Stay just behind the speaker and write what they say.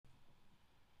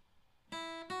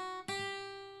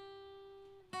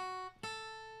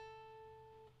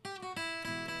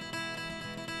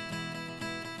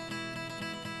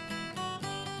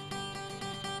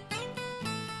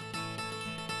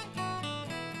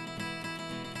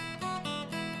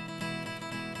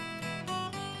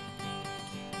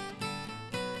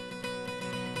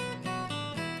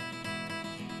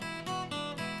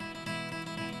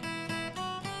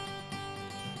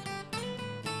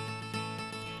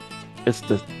It's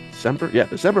December, yeah,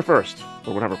 December 1st.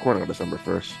 But we're not recording on December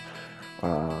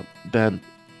 1st. Ben,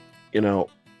 you know,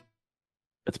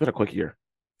 it's been a quick year,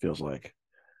 feels like.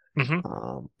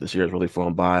 Hmm. This year has really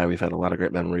flown by. We've had a lot of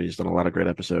great memories, done a lot of great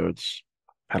episodes,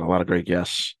 had a lot of great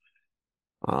guests.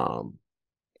 Um,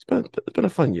 it's been a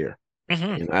fun year.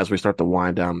 Hmm. As we start to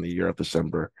wind down the year of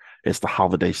December, it's the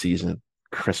holiday season,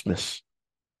 Christmas.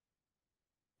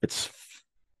 It's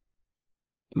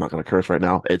I'm not gonna curse right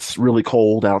now. It's really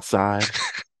cold outside.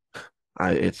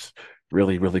 It's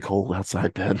really, really cold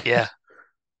outside, Ben. Yeah,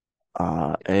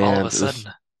 all of And a sudden.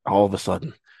 this all of a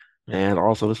sudden. Yeah. And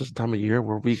also, this is the time of year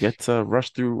where we get to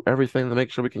rush through everything to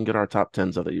make sure we can get our top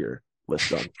tens of the year list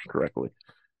done correctly.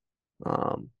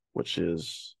 Which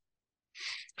is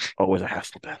always a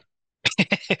hassle, Ben.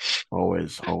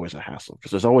 Always a hassle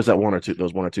because there's always that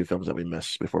those one or two films that we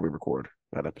miss before we record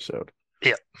that episode,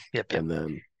 Yep, yep, yep. and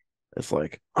then it's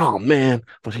like, oh man,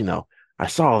 but I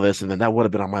saw this, and then that would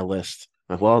have been on my list.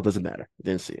 Like, well, it doesn't matter.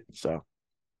 Didn't see it, so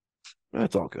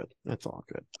that's all good. That's all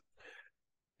good.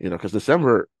 Because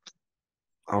December,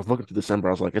 I was looking through December,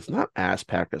 I was like, it's not as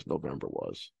packed as November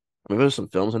was. I mean, there's some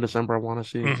films in December I want to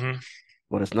see, Hmm.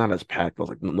 but it's not as packed. I was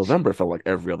like, November felt like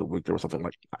every other week there was something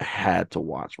like I had to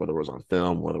watch, whether it was on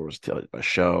film, whether it was a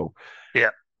show. Yeah.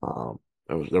 Um,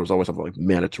 there was always something like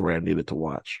mandatory I needed to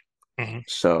watch. Hmm.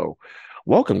 So,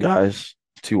 welcome guys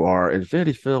to our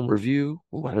Infinity Film review.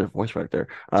 Oh, I had a voice right there.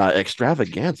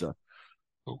 Extravaganza.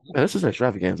 And this is an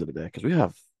extravaganza today because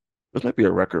this might be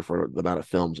a record for the amount of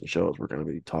films and shows we're going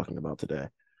to be talking about today.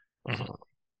 Hmm. Uh,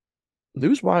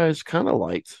 News wise, kind of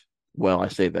light. Well, I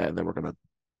say that, and then we're going to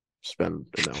spend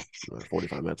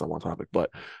 45 minutes on one topic, but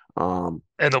um,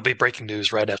 And there'll be breaking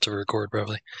news right after we record,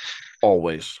 probably.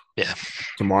 always Yeah.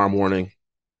 tomorrow morning,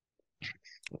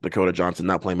 Dakota Johnson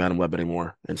not playing Madam Web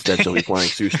anymore. Instead, she'll be playing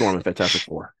Sue Storm in Fantastic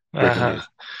Four. Breaking Uh-huh. news.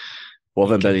 Well,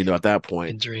 You then, can, Ben, at that you point,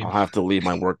 can dream. I'll have to leave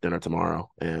my work dinner tomorrow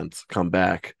and come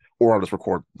back, or I'll just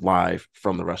record live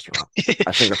from the restaurant. I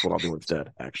think that's what I'll do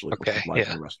instead, actually, Okay, record live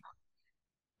from yeah. the restaurant.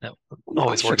 That No, I'm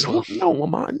always sure works well. no one will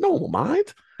mind. No one will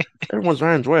mind. Everyone's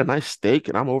trying to enjoy a nice steak,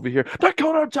 and I'm over here.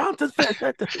 Dakota Johnson's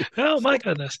fantastic. Oh my So,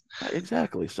 goodness.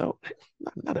 exactly. So,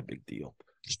 not a big deal.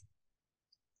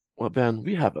 Well, Ben,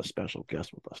 we have a special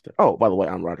guest with us today. Oh, by the way,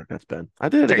 I'm Roger. That's Ben. I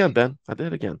did it There. again, Ben. I did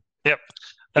it again. Yep.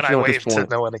 And But I at this waved to point,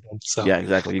 no one again. So yeah,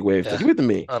 exactly. You waved. yeah. You waved to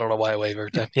me, I don't know why I wave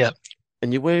every time. Yeah.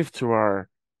 and you waved to our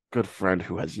good friend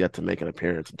who has yet to make an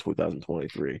appearance in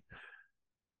 2023.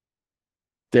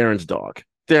 Darren's dog.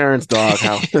 Darren's dog.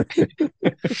 How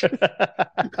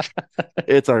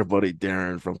it's our buddy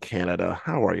Darren from Canada.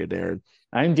 How are you, Darren?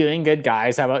 I'm doing good,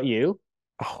 guys. How about you?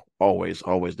 Oh,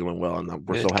 always doing well, and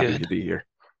we're so Good, happy good. to be here.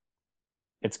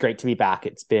 It's great to be back.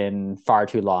 It's been far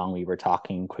too long. We were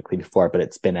talking quickly before, but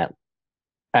it's been at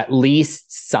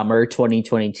least summer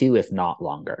 2022, if not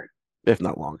longer. If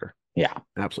not longer. Yeah.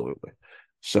 Absolutely.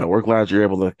 So we're glad you're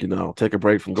able to, take a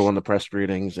break from going to press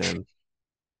screenings and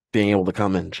being able to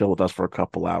come and chill with us for a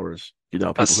couple hours.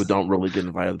 People Us who don't really get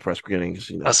invited to press screenings,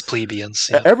 us plebeians.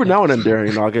 Yep. every Yep. now and then,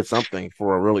 Darren, I'll get something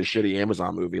for a really shitty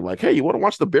Amazon movie. Like, hey, you want to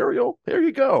watch The Burial? There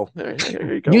you go.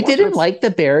 Here you go. You Watch didn't that. like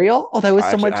The Burial? Oh, that was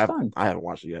I so actually, much fun. I haven't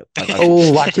watched it yet. I've seen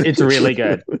Oh, watch it. It's really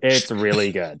good. it. It's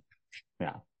really good.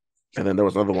 Yeah. And then there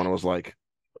was another one. It was like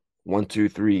one, two,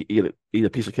 three, eat a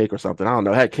piece of cake or something. I don't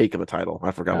know. It had cake in the title.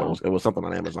 I forgot what it Oh, was. It was something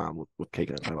on Amazon with cake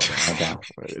in the title. I was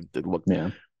like, okay. it did look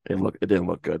Yeah. it didn't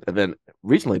look good. And then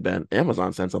recently, Ben,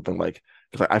 Amazon sent something like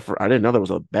because I didn't know there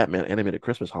was a Batman animated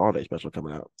Christmas holiday special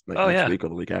coming out like Oh next yeah. week or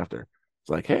the week after. It's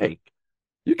like, hey,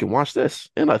 you can watch this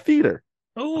in a theater.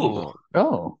 I'm Oh, going,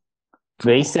 Oh,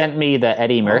 they oh, sent me the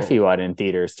Eddie oh, Murphy one in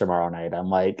theaters tomorrow night.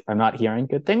 I'm like, I'm not hearing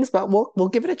good things, but we'll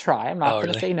give it a try. I'm not oh gonna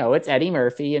really? say no. It's Eddie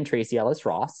Murphy and Tracy Ellis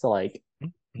Ross, so like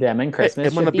Mhm. them and it Christmas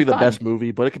might should not be be the fun. best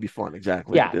movie, but it could be fun.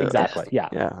 Exactly. Yeah, exactly. Yeah.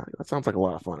 Yeah, that sounds like a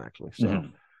lot of fun actually. So,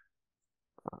 Mhm.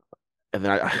 and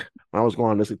then when I was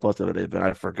going on Disney Plus the other day, Ben,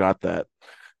 I forgot that.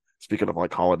 Speaking of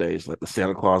like holidays, like the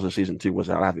Santa Claus of season 2 was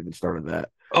out. I haven't even started that.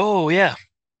 Oh yeah.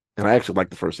 And I actually like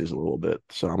the first season a little bit.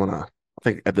 So I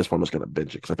think at this point I'm just gonna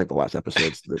binge it because I think the last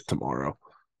episode's tomorrow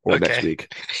or next Okay.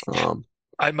 week. Um,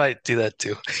 I might do that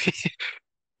too.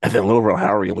 and then Little Rel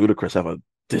Howery and Ludacris have a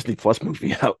Disney Plus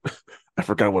movie out. I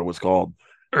forgot what it was called,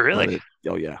 but Really?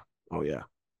 oh yeah,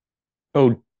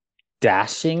 Oh,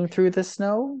 Dashing Through the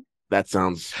Snow? that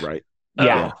sounds right. Yeah.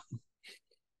 Yeah, Oh,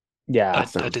 Yeah. that I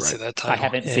sounds did see right. that I title.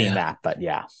 haven't Yeah, seen yeah. that, but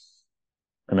yeah.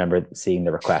 I remember seeing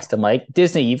the request. I'm like,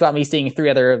 Disney, you've got me seeing three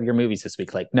other of your movies this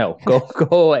week. Like, no, go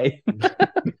away.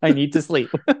 I need to sleep.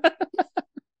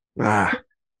 Ah,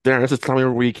 Darren, this is time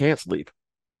where we can't sleep.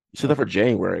 You see that for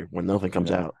January when nothing comes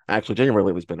Yeah. out. Actually, January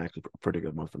lately has been actually a pretty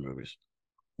good month for movies.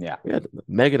 Yeah. We had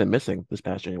Megan and Missing this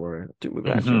past January. Two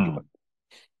movies I actually Mhm. enjoyed.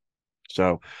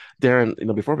 So,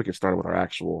 Darren, before we get started with our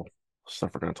actual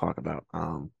stuff we're going to talk about,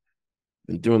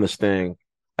 been doing this thing.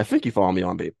 I think you follow me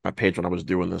on my page when I was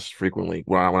doing this frequently,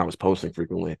 when I was posting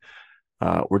frequently.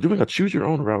 We're doing a choose your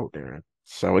own road, Darren.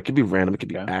 So it could be random. It could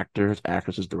be Okay. actors,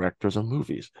 actresses, directors of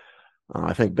movies.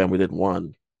 I think Ben, we did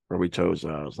one where we chose it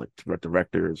was like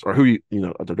directors or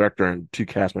a director and two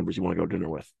cast members you want to go dinner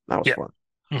with. That was Yeah.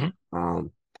 fun.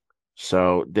 Mhm.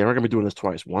 So then we're gonna be doing this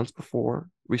twice, once before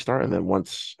we start and then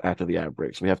once after the ad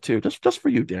break. So we have two, just for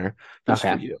you, Darren, just for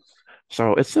Okay. you.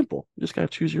 So it's simple. You just gotta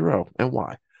choose your row and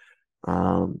why.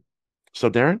 Um, so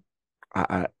Darren,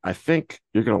 I think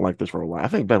you're gonna like this row a lot. I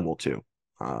think Ben will too.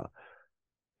 Uh,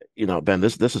 Ben,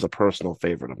 this is a personal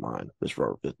favorite of mine. This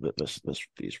row, this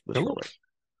row. Ooh.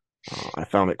 I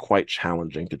found it quite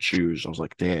challenging to choose. I was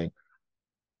like, dang,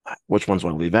 which ones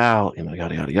want to leave out? Yada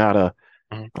yada yada.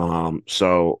 Mhm.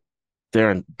 So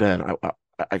Darren, Ben,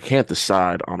 I can't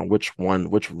decide on which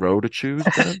row to choose,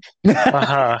 Ben.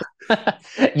 Uh-huh.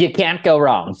 You can't go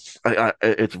wrong.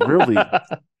 It's really,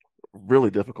 really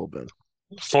difficult, Ben.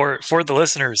 For the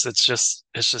listeners, it's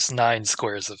just 9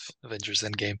 squares of Avengers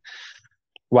Endgame.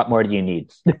 What more do you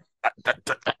need?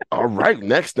 All right,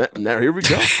 now here we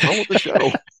go. On with the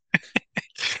show.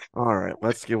 All right,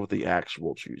 let's get with the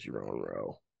actual choose your own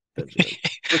row, Benjamin.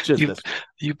 Which is You this one?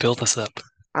 you build us up.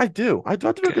 I do. I do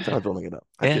a good job building it up.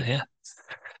 I Yeah, do.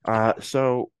 yeah.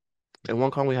 So in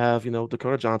one column we have,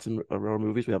 Dakota Johnson row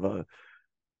movies. We have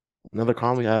another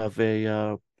column we have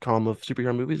a column of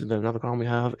superhero movies, and then another column we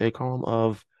have a column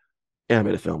of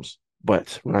animated films.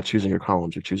 But we're not choosing your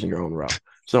columns; you're choosing your own row.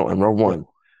 So in row one,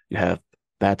 you have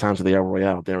Bad Times of the El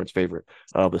Royale, Darren's favorite,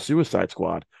 The Suicide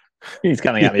Squad. He's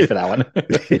coming at me for that one.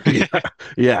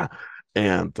 Yeah,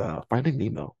 and Finding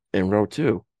Nemo. In row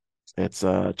two, it's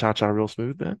Cha Cha Real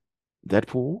Smooth, Ben,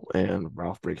 Deadpool, and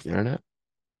Ralph Breaks the Internet.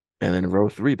 And then in row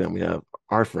three, Ben, we have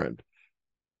our friend,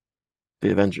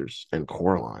 The Avengers, and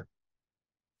Coraline.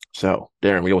 So,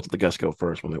 Darren, we go to the guest go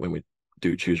first when we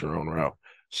do choose your own row.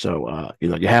 So,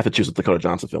 you have to choose a Dakota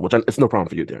Johnson film, it's no problem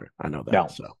for you, Darren. I know that. No.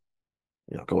 So,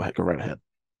 go ahead, go right ahead.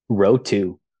 Row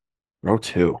two. Row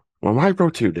two. Well, why row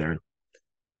two, Darren?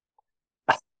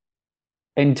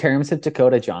 In terms of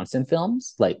Dakota Johnson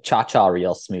films, like Cha Cha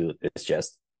Real Smooth is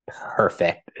just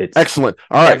perfect. It's Excellent.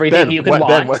 All right, everything Ben, you can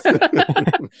Ben, want. So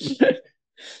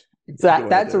Go ahead,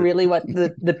 that's Darren. really what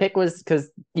the pick was, because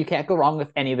you can't go wrong with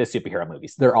any of the superhero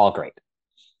movies. They're all great.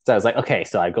 So I was like, okay,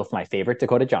 so I go for my favorite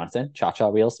Dakota Johnson, Cha Cha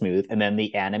Real Smooth, and then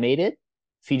the animated.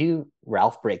 If you do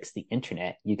Ralph Breaks the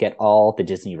Internet, you get all the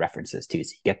Disney references too.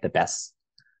 So you get the best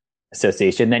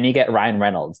association. Then you get Ryan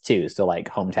Reynolds too. So like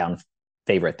hometown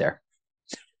favorite there.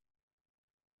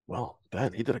 Well,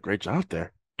 Ben, he did a great job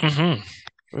there.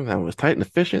 Mm-hmm. That was tight and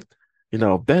efficient.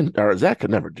 Ben or Zach could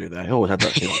never do that. He always had to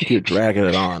keep dragging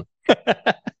it on.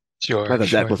 Sure, Not that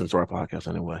Zach sure. listens to our podcast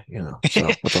anyway, so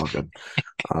it's all good.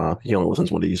 He only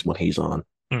listens when he's on.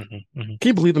 Mm-hmm, mm-hmm. Can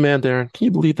you believe the man, Darren? Can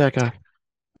you believe that guy?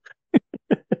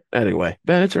 Anyway,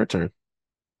 Ben, it's your turn.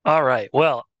 All right.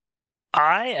 Well,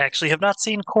 I actually have not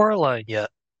seen Coraline yet.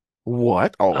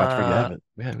 What? Oh, that's right. You haven't.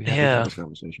 We haven't had Yeah. this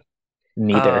conversation.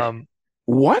 Neither.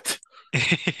 What?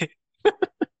 Darren,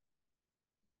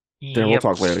 we'll Yep.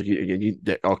 talk later.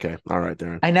 Okay. All right,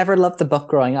 Darren. I never loved the book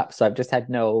growing up, so I've just had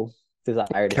no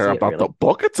desire to Care see about it, the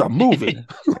book? It's a movie.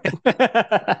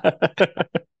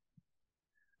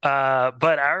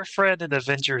 But our friend and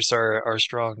Avengers are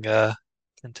strong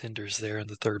contenders there in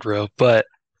the third row. But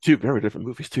Two very different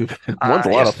movies, too. One's a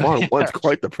lot of fun. One's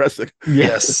quite depressing.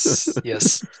 yes,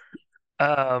 yes.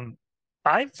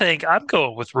 I think I'm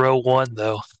going with row one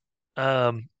though.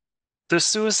 The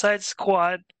Suicide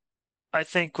Squad, I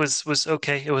think was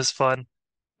okay. It was fun.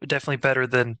 Definitely better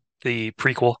than the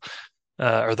prequel,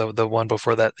 or the one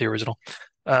before that, the original.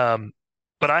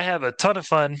 But I have a ton of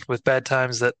fun with Bad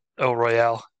Times at El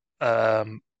Royale.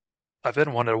 I've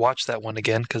been wanting to watch that one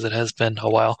again because it has been a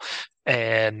while.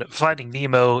 And Finding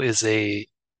Nemo is a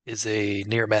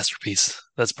near masterpiece.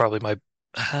 That's probably my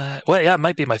well, yeah, it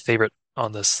might be my favorite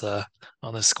on this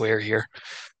square here.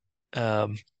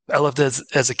 I loved it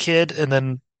as a kid, and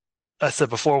then I said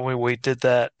before when we did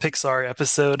that Pixar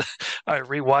episode, I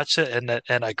rewatched it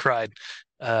and I cried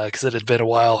because it had been a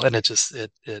while and it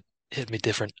hit me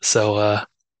different. So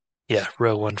yeah,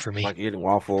 row one for me. Like eating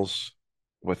waffles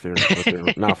with your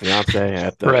now fiance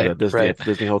at the, Right, Disney right. at the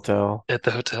Disney hotel. At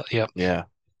the hotel. Yep. Yeah.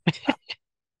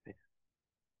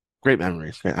 Great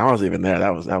memories. Man, I wasn't even there.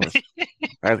 That was I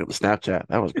got the Snapchat.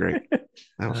 That was great.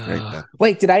 That was great. Man.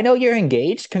 Wait, did I know you're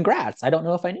engaged? Congrats. I don't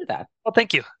know if I knew that. Well,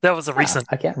 thank you. That was a recent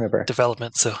I can't remember.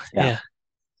 development. So yeah.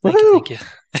 Thank you.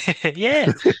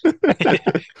 Yeah.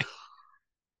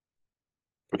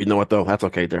 You know what though? That's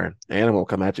okay, Darren. Anna will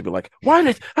come at you, and be like, "Why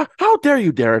did? How dare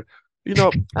you, Darren?"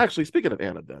 Actually, speaking of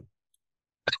Anna, Ben,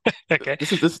 Okay.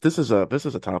 this is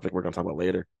a topic we're gonna talk about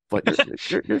later. But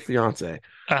your fiance,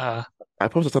 Uh, I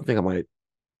posted something on my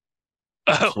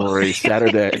oh. story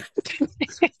Saturday.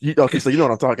 Okay, so you know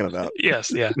what I'm talking about.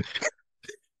 Yes. Yeah.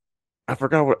 I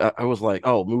forgot what I was like.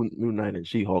 Oh, Moon Knight and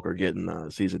She Hulk are getting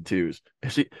season twos.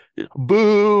 And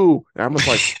boo! And I'm just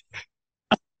like,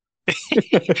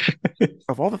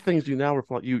 of all the things you now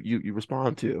reply, you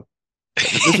respond to.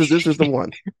 This is the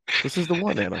one. This is the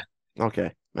one, Anna.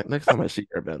 Okay. Next time I see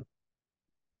her, Ben,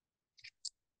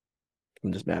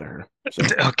 I'm just mad at her. So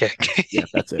Okay. yeah,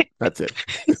 that's it. That's it.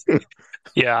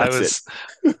 Yeah, That's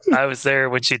I was there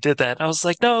when she did that. I was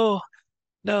like, no,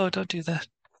 no, don't do that.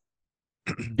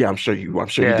 Yeah, I'm sure you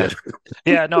Yeah. did.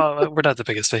 Yeah, no, we're not the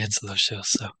biggest fans of those shows,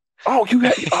 so Oh, you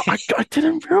had I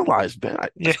didn't realize, Ben.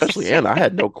 yeah. Especially Anna. I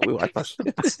had no clue. I thought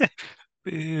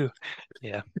Boo.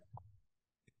 Yeah.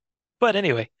 But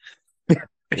anyway. yeah,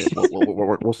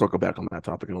 we'll circle back on that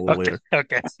topic in a little Okay. later.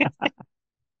 Okay.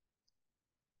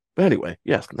 But anyway,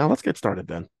 yes. Now let's get started,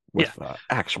 Ben, Yeah. with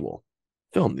actual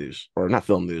film news, or not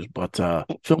film news, but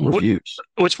film reviews.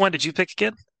 Which one did you pick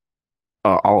again?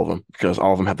 All of them, because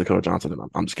all of them have Dakota Johnson in them.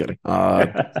 I'm just kidding.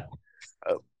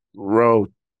 Row.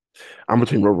 I'm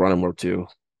between Row One and Row Two.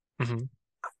 Hmm.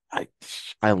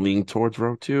 I lean towards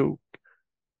Row Two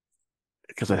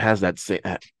because it has that same.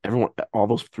 All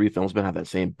those three films have that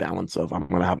same balance of I'm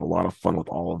going to have a lot of fun with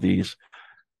all of these,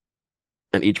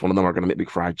 and each one of them are going to make me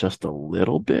cry just a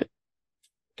little bit.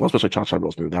 Well, especially Cha Cha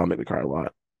Real Smooth, that'll make me cry a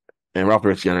lot. And Ralph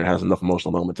Breaks the Internet has enough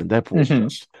emotional moments, and Deadpool is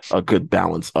just a good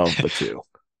balance of the two.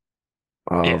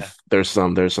 Yeah. There's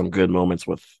some good moments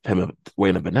with him,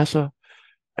 Wayne and Vanessa,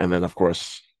 and then of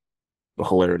course the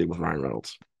hilarity with Ryan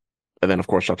Reynolds, and then of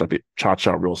course Cha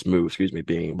Cha Real Smooth, excuse me,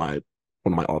 being one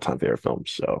of my all time favorite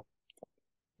films. So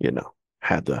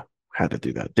had to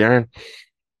do that. Darren,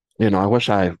 I wish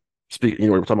we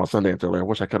were talking about Sundance earlier. I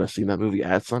wish I could have seen that movie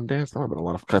at Sundance. That would have been a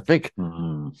lot of. I think,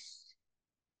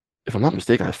 if I'm not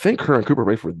mistaken, I think her and Cooper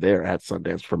Raiff were there at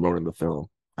Sundance promoting the film.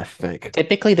 I think.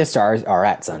 Typically, the stars are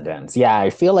at Sundance. Yeah, I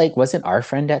feel like wasn't Our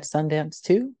Friend at Sundance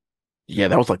too? Yeah,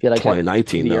 that was like feel like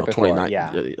 2019 the year though. before,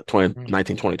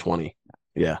 2019, 2020.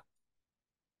 Yeah,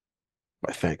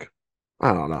 I think.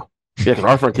 I don't know. Yeah, because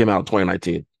Our Friend came out in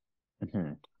 2019.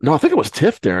 Mhm. No, I think it was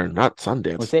TIFF, Darren, not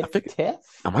Sundance. Was it I think TIFF?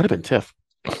 it might have been TIFF.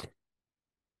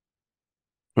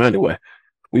 But anyway,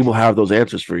 we will have those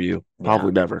answers for you.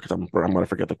 Probably never, because I'm going to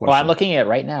forget the question. Well, I'm looking at it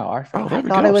right now. Our Friend. there I we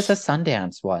thought go. it was a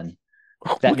Sundance one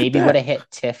that Look maybe at would have hit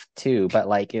TIFF too, but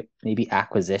like it maybe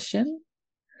Acquisition.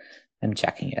 I'm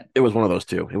checking it. It was one of those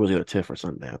two. It was either TIFF or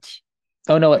Sundance.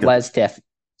 Oh no, it was TIFF.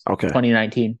 Okay.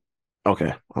 2019.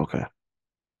 Okay.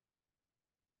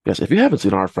 Yes, if you haven't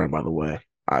seen Our Friend, by the way,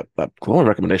 a glowing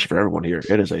recommendation for everyone here.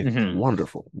 It is a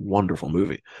wonderful, wonderful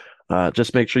movie.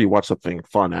 Just make sure you watch something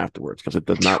fun afterwards, because it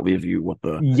does not leave you with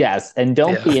the Yes, and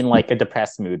don't be in like a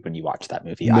depressed mood when you watch that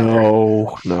movie either.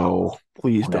 No,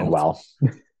 please And then, don't. well,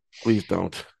 Please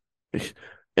don't.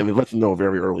 And we let them know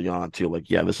very early on too, like,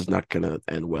 yeah, this is not gonna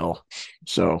end well.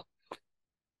 So,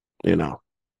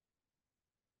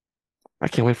 I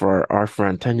can't wait for our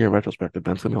friend 10-year retrospective.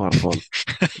 Ben, it's gonna be a lot of fun.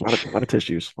 a lot of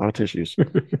tissues. A lot of tissues. A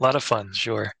lot of fun.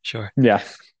 Sure. yeah.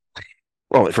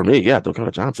 Well, for me, yeah,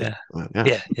 Dakota Johnson.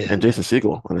 Yeah. And Jason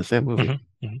Segel in the same movie.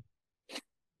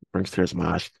 Brings tears to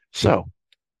my eyes. So,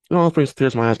 let's bring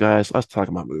tears to my eyes, guys. Let's talk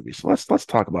about movies. Let's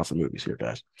talk about some movies here,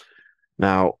 guys.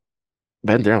 Now,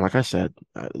 Ben, Darren, like I said,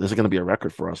 this is going to be a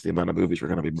record for us, the amount of movies we're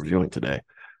going to be reviewing today.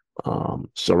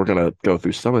 So we're going to go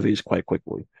through some of these quite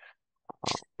quickly.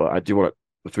 But I do want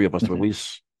the three of us to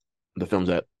release the films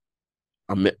that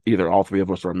either all three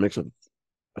of us or a mix of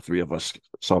the three of us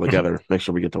saw together. Make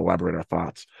sure we get to elaborate our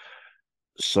thoughts.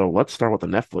 So let's start with the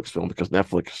Netflix film, because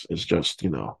Netflix is just,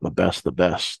 the best.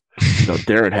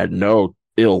 Darren had no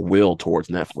ill will towards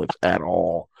Netflix at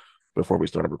all before we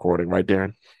started recording, right,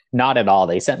 Darren? Not at all.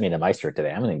 They sent me to Meister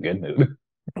today. I'm in a good mood.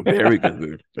 Very good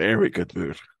mood. Very good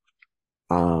mood.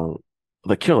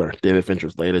 The Killer, David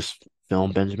Fincher's latest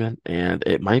film, Benjamin, and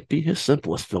it might be his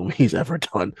simplest film he's ever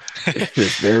done.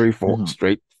 It's very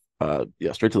straight to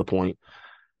the point.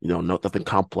 Nothing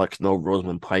complex, no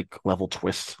Rosamund Pike level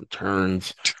twists and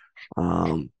turns.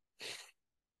 And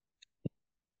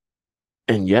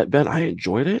yet, Ben, I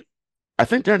enjoyed it. I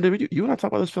think, Darren, did you and I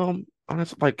talk about this film?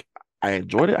 Honestly, like, I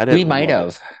enjoyed it. We might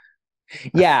have.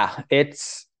 Yeah,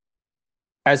 it's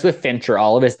as with Fincher,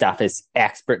 all of his stuff is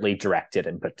expertly directed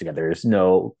and put together. There's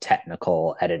no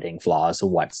technical editing flaws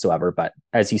whatsoever. But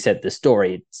as you said, the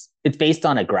story it's based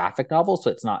on a graphic novel,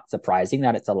 so it's not surprising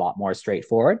that it's a lot more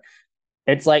straightforward.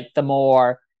 It's like the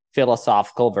more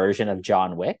philosophical version of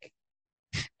John Wick.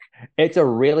 It's a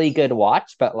really good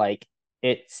watch, but like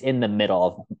it's in the middle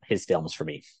of his films for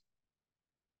me.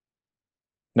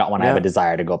 Not when I have a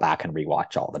desire to go back and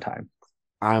rewatch all the time.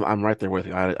 I'm right there with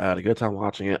you. I had a good time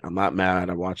watching it. I'm not mad.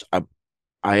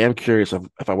 I am curious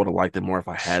if I would have liked it more if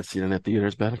I had seen it in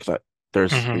theaters better, because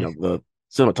there's the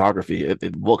cinematography.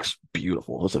 It looks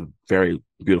beautiful. It's a very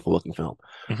beautiful looking film.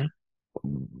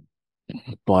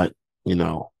 But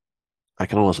I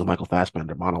can only listen to Michael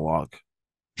Fassbender monologue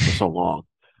for so long.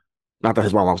 Not that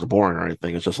his monologues are boring or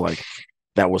anything. It's just like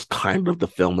that was kind of the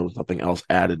film. There was nothing else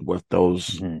added with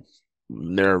those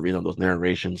those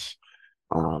narrations.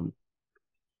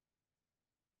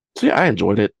 So yeah, I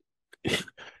enjoyed it.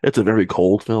 It's a very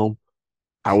cold film.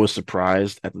 I was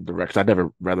surprised at the direction. I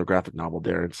never read the graphic novel,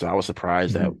 Darren, so I was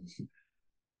surprised at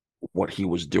what he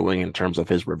was doing in terms of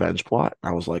his revenge plot.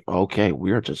 I was like, okay,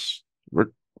 we're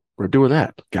doing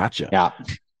that. Gotcha. Yeah.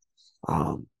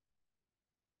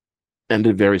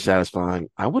 Ended very satisfying.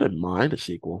 I wouldn't mind a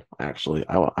sequel, actually.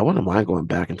 I wouldn't mind going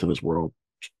back into this world,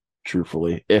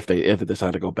 truthfully, if they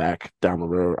decide to go back down the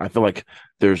road. I feel like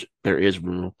there is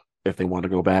room if they want to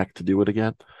go back to do it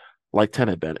again. Like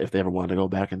Tenet, Ben, if they ever wanted to go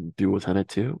back and do a Tenet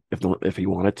 2, if he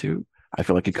wanted to, I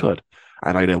feel like he could.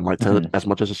 I know he didn't like Tenet as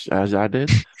much as I did,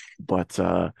 but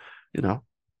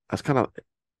that's kind of,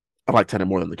 I like Tenet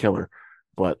more than The Killer,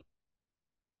 but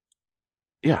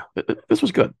yeah, this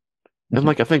was good. And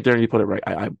like I think Darren, you put it right.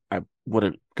 I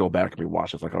wouldn't go back and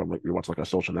rewatch it. Like I would rewatch like a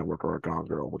Social Network or a Gone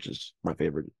Girl, which is my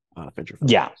favorite Fincher film.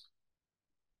 Yeah.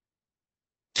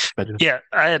 Yeah,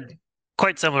 I had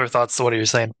quite similar thoughts to what you were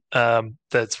saying.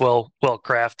 That's well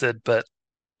crafted, but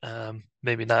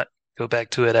maybe not go back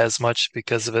to it as much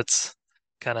because of its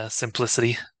kind of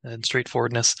simplicity and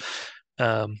straightforwardness.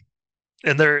 And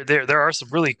there are some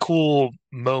really cool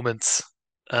moments,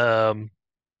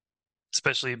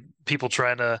 especially people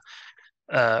trying to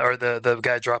or the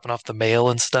guy dropping off the mail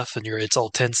and stuff, and it's all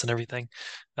tense and everything.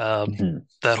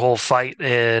 That whole fight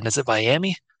is it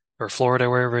Miami or Florida,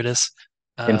 wherever it is?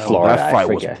 In Florida, that fight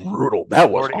was brutal.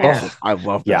 That was awesome. I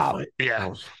love that fight.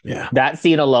 Yeah. That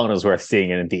scene alone was worth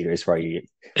seeing it in theaters for you.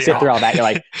 Sit through all that, you're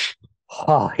like,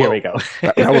 oh, here we go.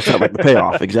 that was kind of like the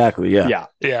payoff. Exactly. Yeah.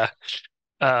 Yeah.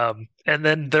 And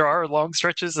then there are long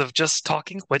stretches of just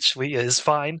talking, which is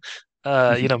fine.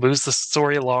 Moves the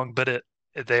story along, but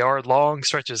they are long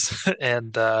stretches,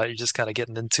 and you're just kind of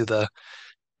getting into the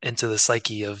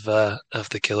psyche of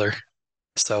the killer.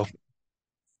 So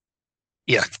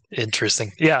yeah,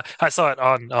 interesting. Yeah, I saw it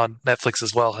on Netflix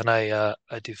as well, and I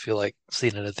do feel like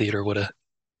seeing it in a theater would have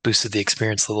boosted the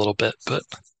experience a little bit, but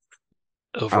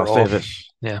overall, I'll say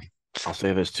this. Yeah, I'll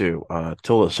say this too.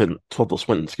 Tilda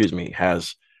Swinton, excuse me,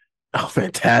 has a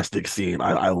fantastic scene.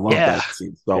 I love that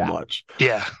scene so much.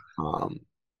 Yeah.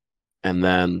 And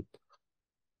then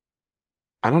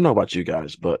I don't know about you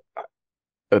guys, but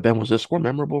Ben, was this score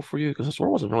memorable for you? Because the score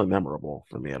wasn't really memorable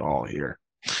for me at all here.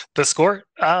 The score?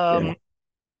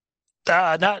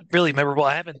 Not really memorable.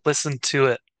 I haven't listened to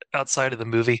it outside of the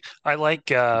movie. I like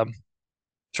Trent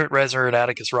Reznor and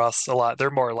Atticus Ross a lot. They're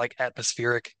more like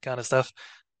atmospheric kind of stuff.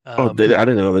 I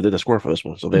didn't know they did a score for this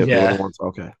one. So they were the ones.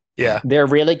 Okay. Yeah. They're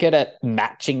really good at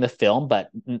matching the film, but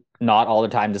not all the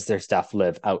time does their stuff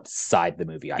live outside the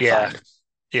movie, I find.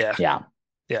 Yeah.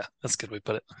 That's a good way to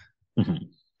put it.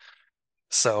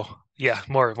 So yeah,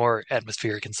 more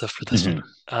atmospheric and stuff for this one.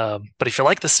 But if you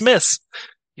like the Smiths,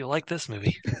 you'll like this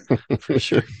movie for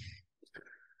sure.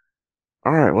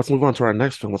 All right, let's move on to our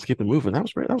next film. Let's keep it moving. That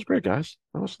was great. That was great, guys.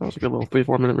 That was a good little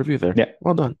 3-4 minute review there. Yeah.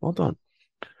 Well done.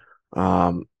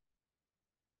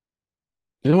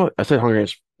 You know what? I said Hunger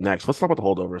Games next. Let's talk about The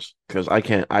Holdovers, because I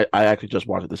actually just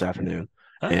watched it this afternoon.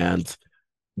 And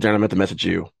Darren, I meant to message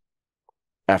you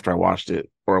after I watched it,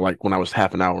 or like when I was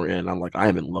half an hour in. I'm like, I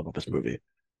am in love with this movie.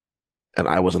 And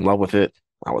I was in love with it.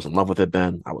 I was in love with it,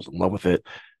 Ben. I was in love with it.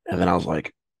 And then I was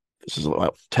like, this is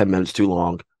about 10 minutes too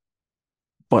long,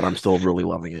 but I'm still really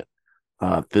loving it.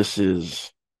 This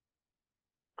is,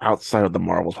 outside of the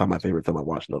Marvels, probably my favorite film I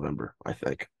watched in November, I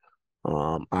think.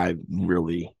 I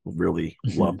really, really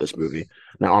love this movie.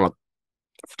 Now,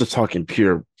 just talking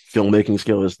pure filmmaking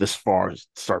skill, is this far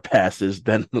surpasses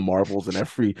than the Marvels in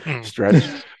every stretch.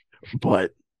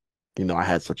 But, I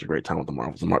had such a great time with the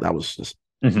Marvels. That was just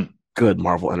good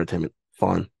Marvel entertainment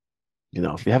fun.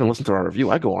 If you haven't listened to our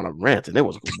review, I go on a rant, and it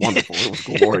was wonderful. It was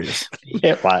glorious.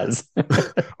 It was.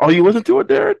 Oh, you listened to it,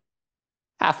 Darren?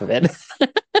 half of it.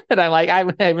 And I'm like,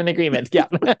 I'm in agreement. Yeah.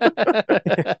 Look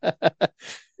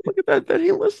at that. That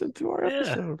he listened to our Yeah,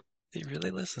 episode. he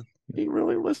really listened. He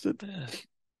really listened. Yeah.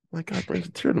 My God, brings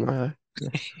a tear to my eye.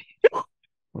 All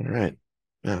right.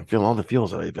 Yeah, I'm feeling all the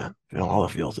feels today, Ben. Feeling all the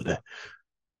feels today.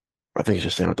 I think he's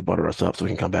just saying it to butter us up so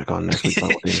we can come back on next week talk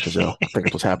with Damien Chazelle. I think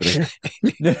that's what's happening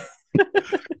here.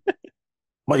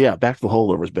 But yeah, back to the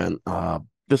holdovers, Ben.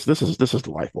 This is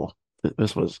delightful.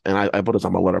 This was, and I put this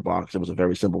on my letterbox. It was a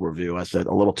very simple review. I said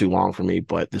a little too long for me,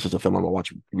 but this is a film I'm gonna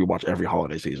rewatch every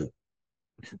holiday season.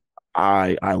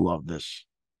 I love this.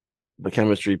 The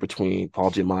chemistry between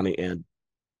Paul Giamatti and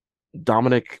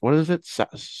Dominic, what is it?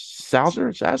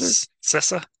 Sauser? Sasser? Sessa?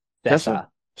 Sessa? Tessa.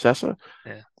 Sessa?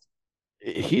 Yeah.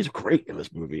 He's great in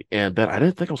this movie. And Ben, I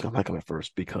didn't think I was gonna like him at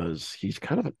first because he's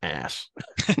kind of an ass.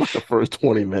 Like the first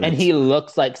 20 minutes. And he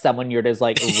looks like someone you're just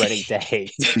like ready to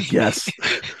hate. Yes.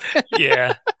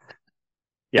 Yeah.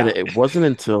 Yeah. And it wasn't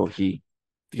until he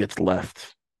gets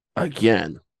left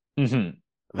again Mhm.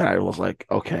 that I was like,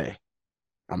 okay,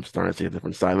 I'm starting to see a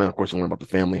different side. And then, of course, I learned about the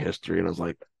family history, and I was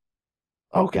like,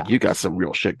 okay, Yeah. you got some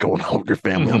real shit going on with your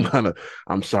family. Mhm.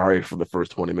 I'm sorry for the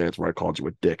first 20 minutes where I called you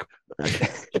a dick.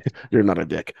 You're not a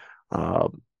dick.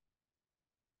 Paul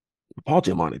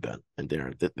Giamatti, Ben, and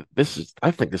Darren,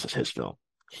 I think this is his film.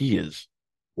 He is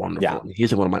wonderful. Yeah.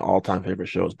 He's in one of my all-time favorite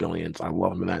shows, Billions. I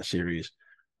love him in that series.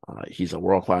 He's a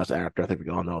world-class actor. I think we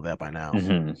all know that by now.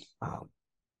 Mhm.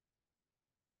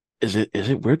 Is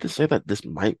it weird to say that this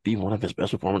might be one of his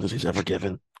best performances he's ever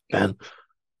given, Ben?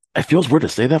 It feels weird to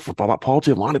say that for Paul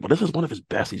Giamatti, but this is one of his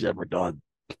best he's ever done.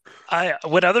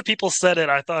 When other people said it,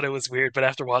 I thought it was weird, but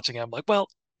after watching it, I'm like, well,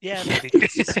 yeah, maybe.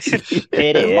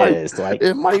 It might, is like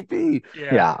it might be.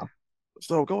 Yeah. yeah.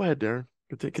 So go ahead, Darren.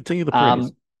 Continue the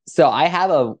praise. So I have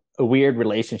a weird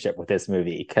relationship with this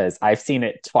movie because I've seen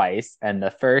it twice, and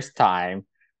the first time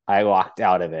I walked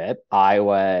out of it, I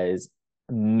was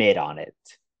mid on it.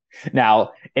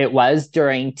 Now, it was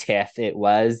during TIFF, it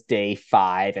was day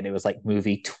 5, and it was like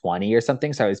movie 20 or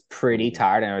something. So I was pretty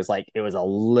tired, and I was like, it was a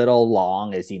little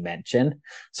long, as you mentioned.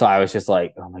 So I was just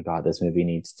like, oh my God, this movie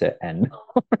needs to end.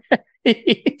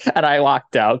 And I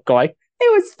walked out going,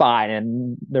 it was fine.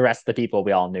 And the rest of the people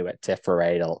we all knew at TIFF were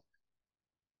ready to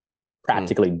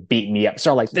practically beat me up.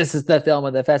 So like, this is the film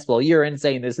of the festival. You're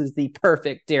insane. This is the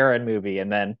perfect Darren movie.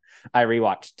 And then I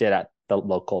rewatched it at the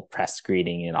local press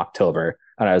screening in October.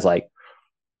 And I was like,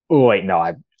 oh, wait, no,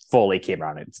 I fully came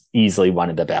around. It's easily one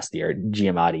of the best here.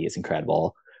 Giamatti is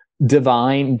incredible.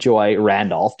 Divine Joy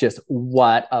Randolph, just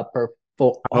what a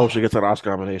Oh, she gets that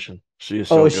Oscar nomination. She is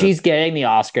so good. She's getting the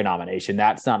Oscar nomination.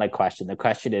 That's not a question. The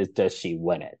question is, does she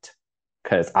win it?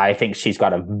 Because I think she's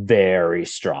got a very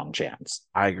strong chance.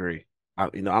 I agree.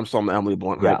 I'm still on the Emily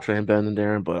Blunt hype train, Ben and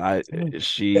Darren, but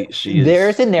she is.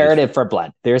 There's a narrative for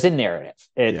Blunt. There's a narrative.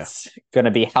 It's going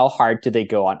to be how hard do they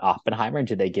go on Oppenheimer?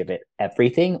 Do they give it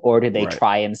everything, or do they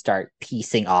try and start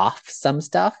piecing off some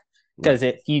stuff? Because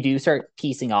if you do start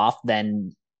piecing off,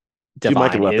 then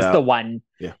Divine is the one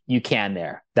you can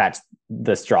there. That's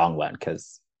the strong one.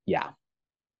 Because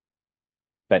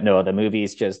but no, the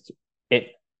movie's just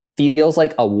it feels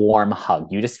like a warm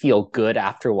hug. You just feel good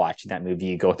after watching that movie.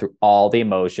 You go through all the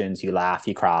emotions. You laugh,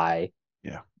 you cry.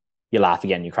 Yeah. You laugh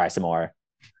again, you cry some more.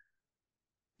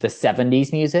 The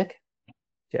 70s music,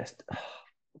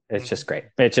 it's just great.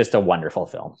 It's just a wonderful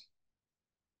film.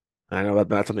 I know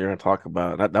that's something you're going to talk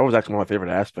about. That was actually one of my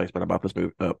favorite aspects, but about this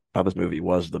movie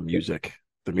was the music.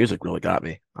 The music really got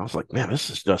me. I was like, man, this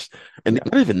is just, and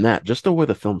not even that, just the way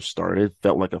the film started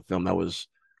felt like a film that was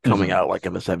coming out like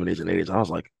in the 70s and 80s. I was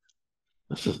like,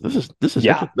 this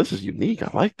is unique. I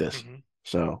like this.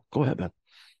 So go ahead, Ben.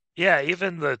 Yeah,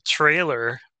 even the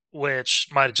trailer, which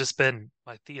might have just been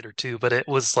my theater too, but it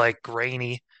was like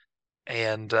grainy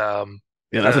and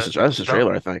that's the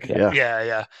trailer, I think.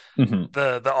 Yeah.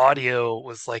 The audio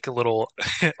was like a little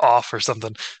off or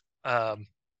something.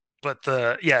 But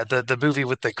the movie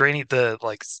with the grainy, the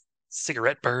like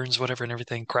cigarette burns, whatever, and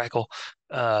everything crackle,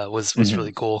 was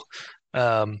really cool.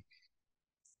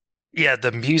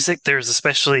 The music, there's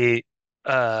especially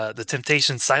the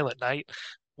Temptations' Silent Night,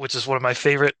 which is one of my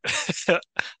favorite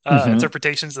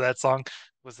interpretations of that song,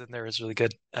 was in there, is really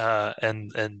good.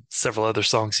 And several other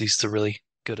songs used to really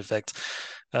good effect.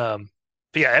 But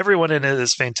yeah, everyone in it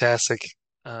is fantastic.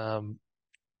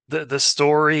 The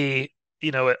story,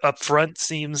 up front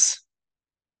seems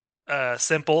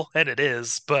simple, and it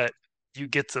is, but you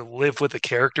get to live with the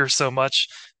characters so much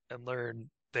and learn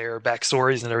their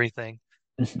backstories and everything.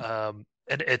 And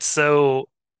it's so,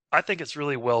 I think it's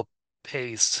really well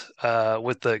paced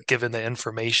with given the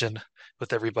information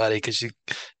with everybody, because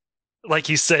like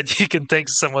you said, you can think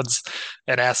someone's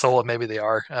an asshole, and maybe they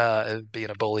are being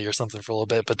a bully or something for a little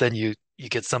bit, but then you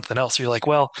get something else. You're like,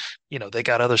 well, they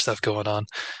got other stuff going on,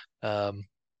 um,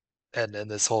 and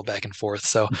this whole back and forth.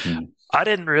 So Mhm. I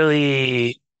didn't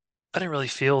really, I didn't really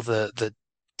feel the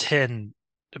 10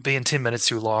 being 10 minutes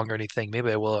too long or anything.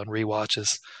 Maybe I will on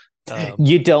rewatches.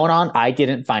 You don't on. I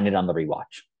didn't find it on the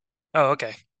rewatch. Oh,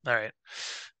 okay, all right.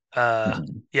 Uh,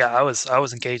 Mhm. yeah, I was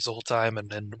engaged the whole time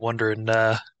and wondering,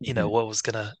 Mhm. what was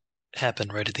gonna happen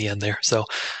right at the end there. So,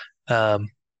 um,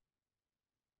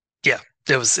 yeah,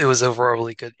 it was overall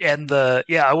really good. And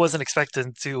I wasn't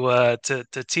expecting to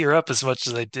tear up as much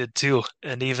as I did too.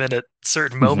 And even at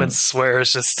certain Mhm. moments where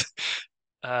it's just,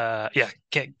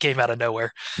 came out of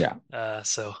nowhere. Yeah.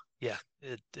 So yeah,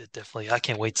 it definitely. I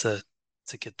can't wait to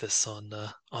get this on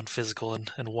physical and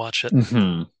watch it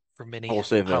Mhm. for I many will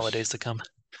say holidays this. to come.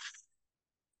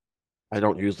 I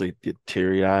don't usually get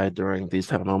teary-eyed during these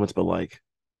type of moments, but like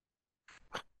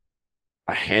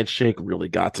a handshake really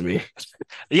got to me.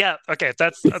 Yeah, okay,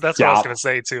 that's what I was Yeah. gonna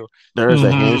say too. There is a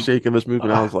Mhm. handshake in this movie,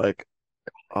 and I Ugh. was like,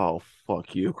 "Oh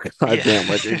fuck you!" God Yeah. damn,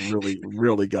 like it really,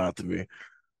 really got to me.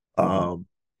 Mhm. Um,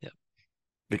 Yeah.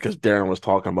 because Darren was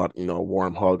talking about a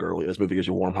warm hug earlier. This movie gives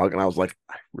you a warm hug, and I was like,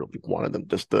 I really wanted them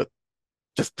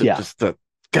Yeah. just to,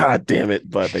 God damn it!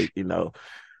 But they,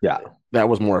 Yeah. that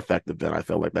was more effective than I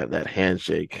felt like that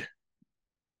handshake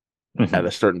at a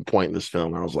Mhm. certain point in this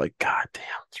film. I was like, God damn,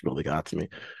 it's really got to me.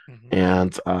 Hmm.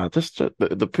 And just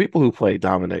the people who play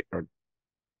Dominic or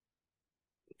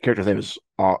character's name is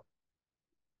what's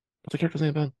the character's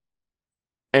name, Ben?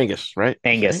 Angus, right? Is it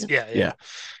Angus. Angus? Yeah, yeah.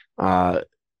 Yeah. Uh,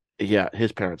 yeah.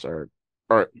 His parents or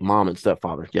mom and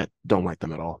stepfather. Yeah, don't like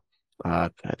them at all.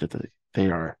 They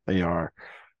are.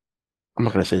 I'm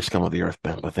not gonna say scum of the earth,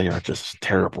 Ben, but they are just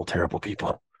terrible, terrible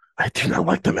people. I do not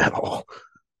like them at all.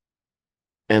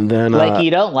 And then Like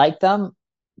you don't like them,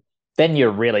 then you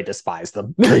really despise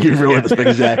them. you really Yeah. just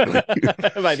exactly.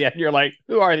 By the end, you're like,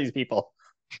 who are these people?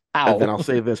 And then Ow. I'll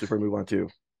say this before we move on to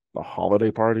the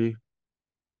holiday party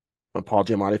when Paul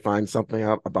Giamatti finds something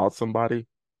out about somebody.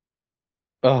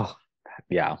 Oh,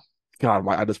 yeah. God,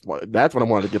 that's when I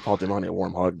wanted to give Paul Giamatti a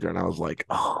warm hug there, and I was like,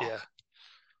 oh, Yeah.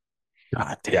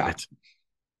 God damn Yeah. it.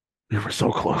 We were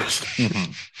so close.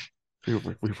 Mhm.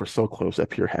 We were so close at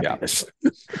pure Yeah. happiness.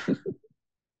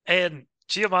 And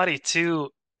Giamatti too,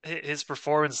 his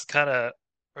performance kind of,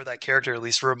 or that character at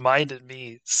least, reminded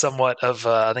me somewhat of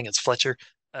I think it's Fletcher,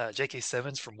 J.K.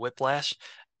 Simmons from Whiplash.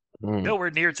 Mm,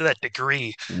 Nowhere near to that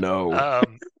degree. no,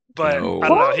 Um, but I don't no.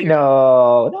 know. What?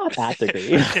 No, not that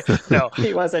degree. No,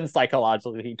 He wasn't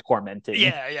psychologically tormenting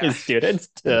yeah, yeah. his students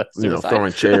to suicide.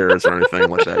 Throwing chairs or anything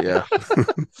like that. Yeah.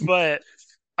 But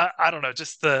I don't know,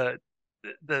 just the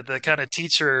kind of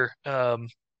teacher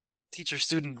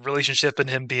student relationship and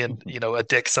him being a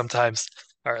dick sometimes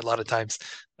or a lot of times.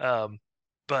 Um,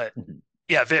 but Mhm.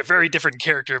 yeah, very different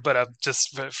character. But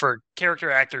just for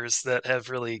character actors that have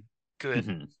really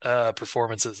good Mhm.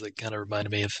 performances, that kind of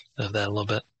reminded me of that a little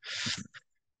bit.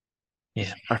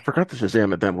 Yeah. I forgot to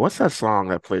Shazam it then. What's that song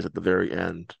that plays at the very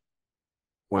end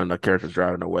when the character's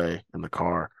driving away in the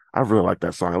car? I really like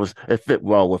that song. It fit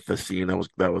well with the scene that was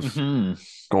Mhm.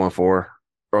 going for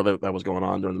or that was going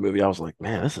on during the movie. I was like,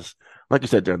 man, this is like you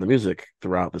said, during the music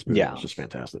throughout this movie was Yeah. just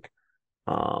fantastic.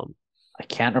 Um, I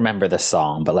can't remember the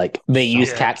song, but like they so use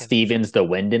Yeah, I Cat can. Stevens, "The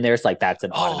Wind" in there. So like that's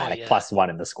an Oh automatic yeah. +1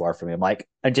 in the score for me. I'm like,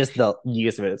 and just the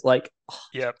use of it. It's like, oh,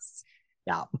 Yep. yes.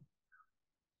 Yeah.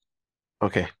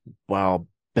 okay. While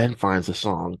Ben finds a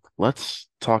song, let's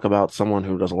talk about someone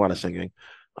who does a lot of singing.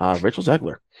 Rachel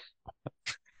Zegler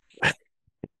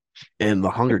in The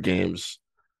Hunger Games.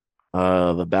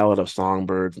 The Ballad of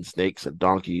Songbirds and Snakes and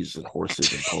Donkeys and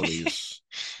Horses and Ponies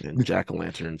and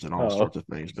Jack-o'-lanterns and all sorts Oh. of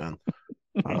things, Ben.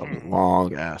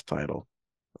 Long ass title.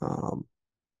 Um,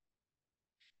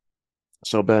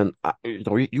 so Ben,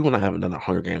 you and I haven't done a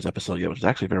Hunger Games episode yet, which is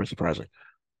actually very surprising.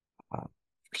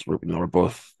 'Cause we're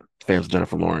both fans of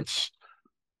Jennifer Lawrence.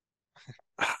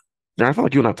 I feel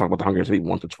like you and I have talked about the Hunger Games maybe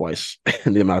once or twice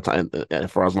in the amount of time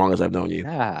for as long as I've known you.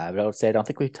 Yeah, I would say I don't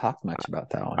think we talked much about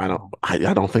that one. I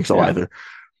don't think so Yeah. either.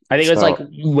 I think it was like So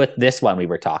with this one we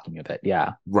were talking a bit.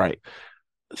 Yeah. right.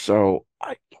 So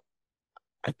I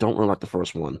don't really like the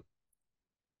first one.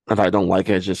 If I don't like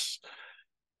it, it's just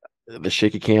the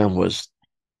shaky cam was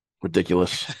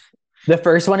ridiculous. The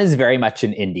first one is very much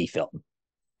an indie film.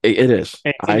 It is.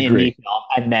 It's I an indie agree. film,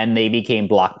 and then they became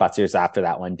blockbusters after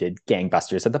that one did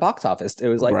gangbusters at the box office. It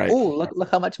was like, Right. oh,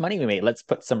 look how much money we made. Let's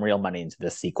put some real money into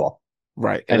this sequel.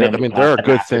 Right. And And then I we mean, there got are the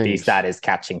good masterpiece things. that is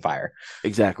Catching Fire.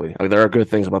 Exactly. I mean, there are good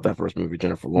things about that first movie.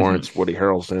 Jennifer Mhm. Lawrence, Woody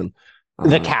Harrelson,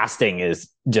 The casting is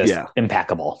just yeah,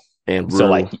 impeccable. and So Rue.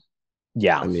 like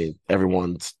Yeah. I mean,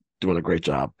 everyone's doing a great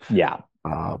job. Yeah.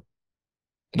 Uh,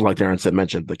 like Darren said,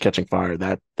 mentioned the Catching Fire.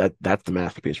 That's the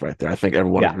masterpiece right there. I think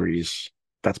everyone Yeah. agrees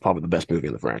that's probably the best movie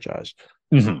in the franchise.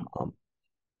 Mhm.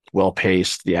 Well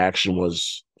paced. The action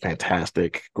was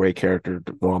fantastic. Great character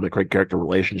development. Great character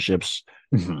relationships.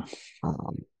 Mhm.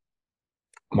 Um,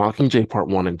 Mockingjay Part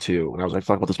One and Two. And I was like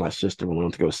talking about this with my sister when we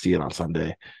went to go see it on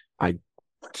Sunday. I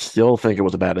still think it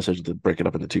was a bad decision to break it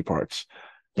up into two parts.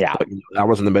 Yeah. But I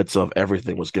was in the midst of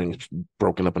everything was getting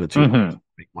broken up into two parts Mhm. to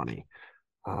make money.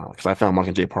 Because I found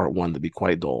Mockingjay Part One to be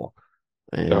quite dull.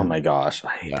 Oh And my gosh,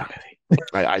 I hate yeah, that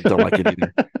movie. I don't like it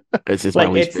either. It's my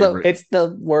Like least favorite. it's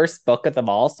the worst book of them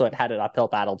all, so it had an uphill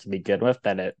battle to begin with.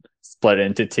 Then it split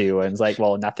into two, and it's like,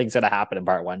 well, nothing's gonna happen in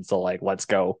part one, so like, let's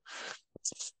go.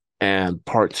 And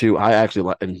Part Two, I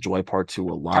actually enjoy Part Two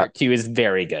a lot. Part two is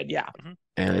very good. Yeah.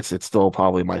 And it's still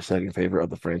probably my second favorite of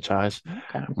the franchise.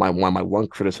 Okay. My one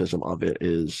criticism of it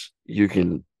is you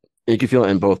can feel it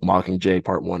in both Mockingjay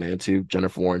Part One and Two.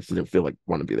 Jennifer Lawrence didn't feel like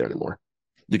want to be there anymore.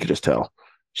 You could just tell.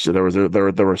 So there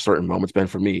were certain moments, Ben,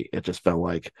 for me, it just felt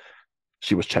like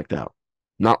she was checked out.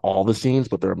 Not all the scenes,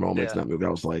 but there are moments in Yeah. that movie I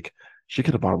was like, she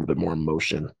could have brought a little bit more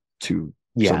emotion to some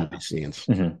Yeah. of these scenes.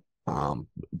 Mhm.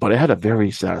 But it had a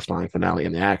very satisfying finale,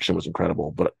 and the action was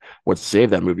incredible. But what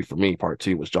saved that movie for me, Part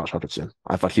Two, was Josh Hutcherson.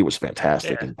 I thought he was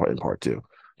fantastic Yeah. in Part Two.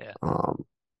 Yeah.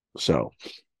 So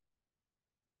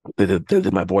they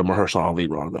did my boy Mahershala Ali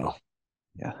wrong though.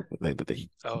 Yeah.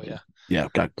 Oh yeah. Yeah,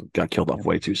 got killed off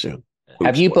way too soon.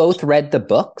 Have you both read the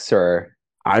books or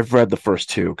I've read the first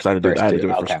two because I first had to two? do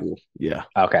it for Okay. school. Yeah.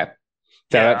 Okay.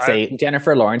 So Yeah, I'd say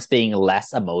Jennifer Lawrence being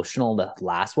less emotional, the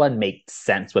last one makes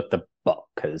sense with the book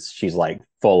because she's like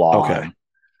full on Okay.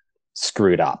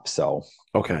 screwed up. So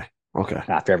Okay. Okay.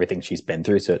 after everything she's been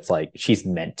through, so it's like she's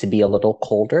meant to be a little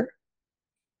colder.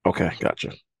 Okay.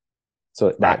 Gotcha. So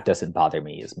that Right. doesn't bother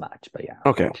me as much. But yeah.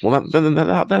 Okay. Well,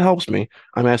 that helps me.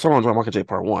 I mean, I saw on Market J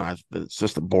Part One. It's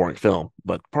just a boring film,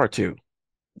 but Part Two,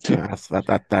 yeah, that's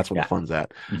where Yeah. the fun's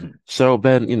at. Mhm. So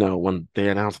Ben, when they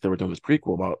announced they were doing this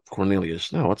prequel about Cornelius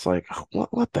Snow, it's like,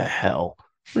 what the hell?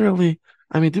 Really?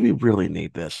 I mean, do we really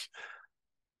need this?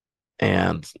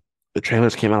 And the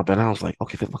trailers came out, Ben. I was like,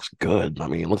 okay, that looks good. I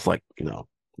mean, it looks like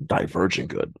Divergent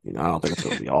good. I don't think it's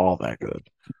going to be all that good.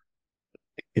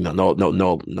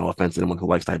 No offense to anyone who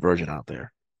likes Divergent out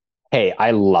there. Hey,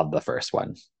 I love the first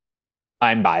one.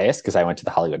 I'm biased because I went to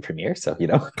the Hollywood premiere, so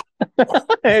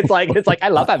it's like I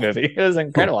love that movie. It was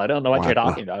incredible. I don't know what you're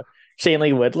talking about.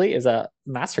 Shailene Woodley is a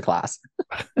masterclass.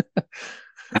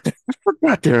 I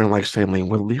forgot Darren likes Shailene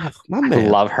Woodley. My man. I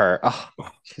love her. Oh,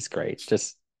 she's great.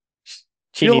 Just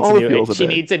she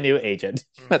needs a new agent.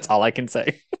 That's all I can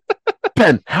say.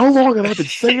 Ben, how long have I been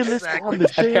saying this on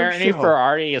this damn Apparently, show?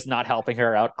 Ferrari is not helping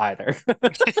her out either.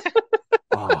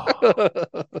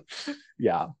 Oh.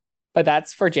 Yeah, but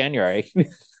that's for January.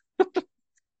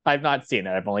 I've not seen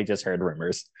it. I've only just heard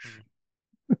rumors.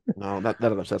 No, that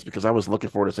upsets because I was looking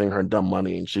forward to seeing her in Dumb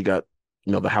Money, and she got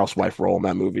the housewife role in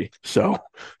that movie. So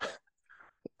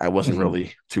I wasn't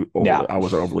really I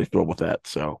wasn't overly thrilled with that.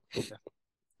 So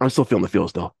I'm still feeling the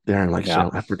feels though. Darren likes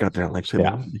I forgot Darren likes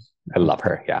Shailene Woodley. I love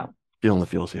her. Yeah, feeling the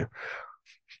feels here.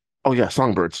 Oh yeah,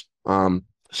 Songbirds.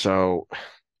 So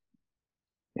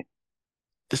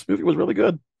this movie was really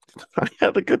good. I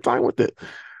had a good time with it.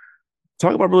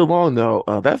 Talk about really long though.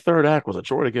 That third act was a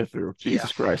chore to get through.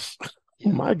 Jesus Christ,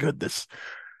 my goodness.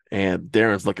 And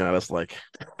Darren's looking at us like,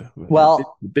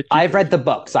 well, I've read the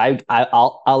books.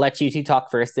 I'll let you two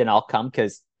talk first, and I'll come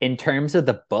because in terms of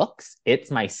the books, it's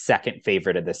my second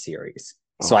favorite of the series.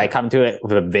 So I come to it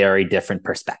with a very different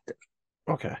perspective.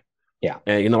 Okay. Yeah.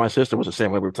 And my sister was the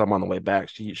same way. We were talking on the way back.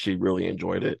 She really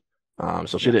enjoyed it.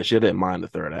 So she didn't mind the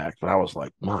third act, but I was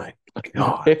like, my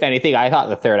God. If anything, I thought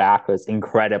the third act was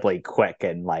incredibly quick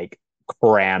and like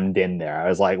crammed in there. I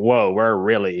was like, whoa, we're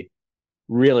really,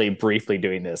 really briefly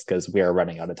doing this because we are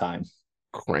running out of time.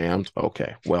 Crammed.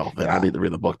 Okay. Well, then I need to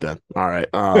read the book then. All right.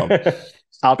 I'll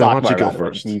talk about you go it.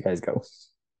 first. You guys go.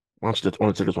 Why don't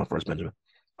you take this one first, Benjamin?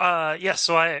 Yeah.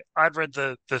 So I've read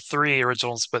the three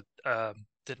originals, but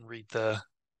didn't read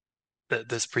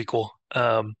this prequel.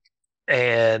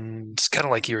 And kind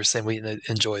of like you were saying, we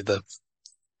enjoy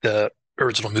the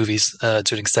original movies to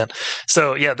an extent.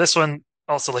 So yeah, this one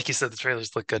also, like you said, the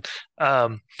trailers look good.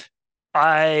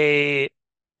 I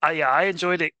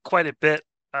enjoyed it quite a bit.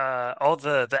 All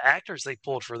the actors they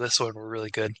pulled for this one were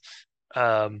really good.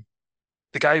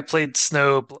 The guy who played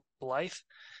Snow Blythe,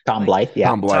 Tom Blythe, yeah.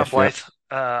 Tom Blythe.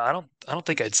 I don't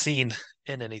think I'd seen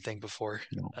in anything before.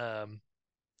 No.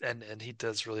 And he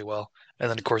does really well. And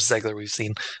then of course Zegler we've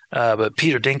seen. But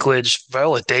Peter Dinklage,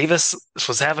 Viola Davis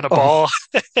was having a ball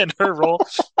in her role.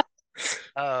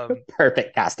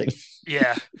 Perfect casting.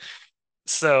 Yeah.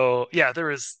 So yeah, there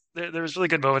was really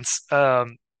good moments.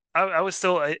 I was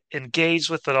still engaged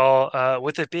with it all.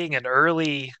 With it being an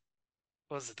early,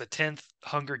 what was it, the 10th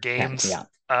Hunger And Games?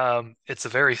 yeah. It's a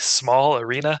very small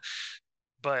arena,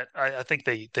 but I think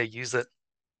they use it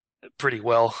pretty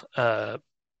well.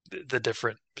 The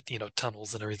different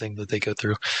tunnels and everything that they go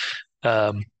through.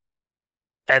 Um,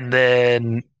 and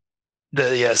then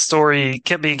the story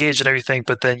kept me engaged and everything,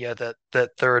 but then yeah, that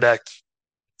third act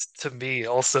to me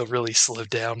also really slowed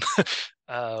down.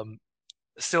 Um,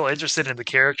 Still interested in the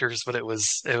characters, but it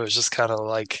was just kind of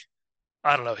like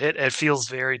I don't know. It feels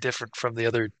very different from the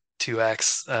other two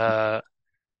acts, and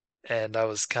I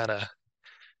was kind of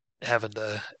having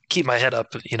to keep my head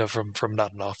up, from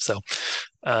nodding off. So,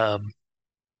 um,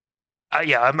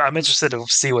 yeah, I'm interested to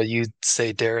see what you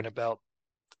say, Darren, about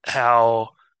how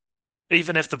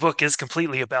even if the book is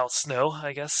completely about snow,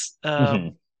 I guess,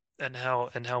 Mhm. and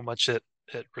how much it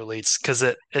relates, because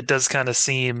it does kind of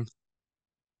seem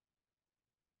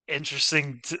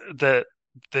interesting that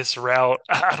this route.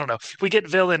 I don't know. We get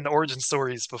villain origin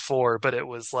stories before, but it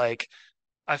was like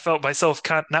I felt myself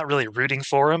not really rooting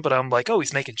for him, but I'm like, oh,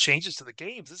 he's making changes to the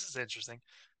games. This is interesting.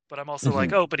 But I'm also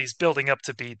like, Mhm. oh, but he's building up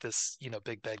to be this,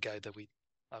 big bad guy that we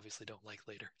obviously don't like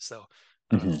later. So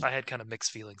Mhm. I had kind of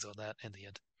mixed feelings on that in the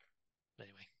end.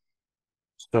 Anyway.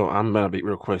 So I'm gonna be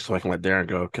real quick so I can let Darren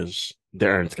go because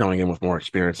Darren's coming in with more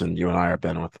experience than you and I have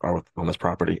been with on this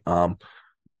property.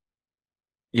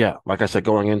 Yeah, like I said,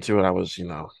 going into it, I was,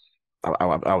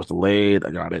 I was delayed.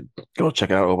 I didn't go check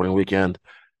it out opening weekend.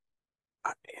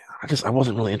 I, I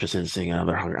wasn't really interested in seeing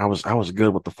another Hunger. I was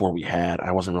good with the four we had.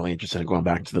 I wasn't really interested in going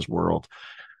back into this world.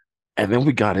 And then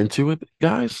we got into it,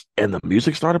 guys, and the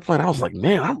music started playing. I was like,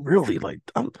 man, I'm really like,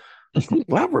 I'm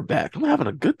glad we're back. I'm having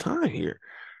a good time here.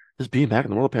 Just being back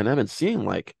in the world of pandemic and seeing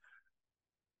like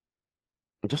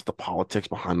just the politics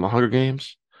behind the Hunger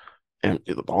Games and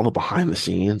all the behind the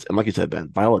scenes. And like you said, Ben,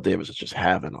 Viola Davis is just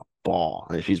having a ball.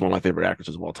 I mean, she's one of my favorite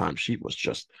actresses of all time. She was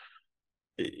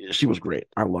great.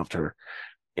 I loved her.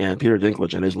 And Peter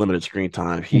Dinklage and his limited screen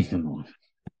time, Mhm.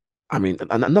 I mean,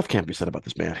 enough can't be said about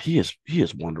this man. He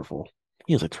is wonderful.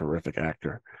 He is a terrific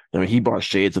actor. I mean, he brought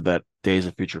shades of that Days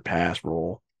of Future Past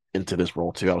role into this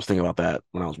role too. I was thinking about that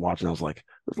when I was watching. I was like,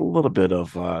 there's a little bit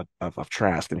of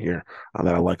Trask in here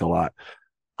that I like a lot.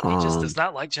 He just does Um,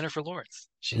 not like Jennifer Lawrence.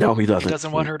 no, he He doesn't.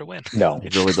 doesn't want her to win. No. He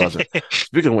really doesn't.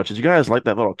 Speaking of which, did you guys like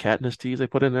that little Katniss tease they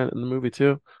put in that in the movie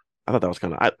too? I thought that was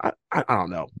kind of I don't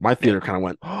know. My Yeah. theater kind of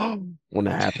went when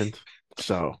that happened.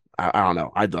 So I don't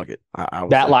know. I dug it. I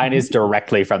was That like, line is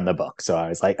directly from the book. So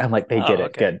I'm like, they did Oh, it.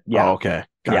 okay. Good. oh, Yeah. okay,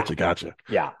 Yeah. gotcha.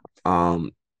 Yeah.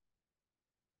 Um,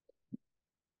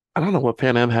 I don't know what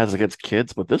Pan Am has against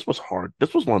kids, but this was hard.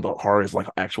 This was one of the hardest like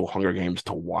actual Hunger Games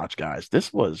to watch, guys.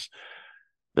 This was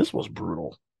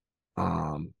brutal.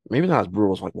 Maybe not as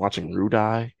brutal as like watching Rue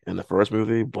die in the first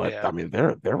movie, but I Yeah. mean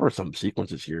there were some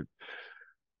sequences here.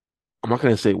 I'm not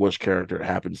going to say which character it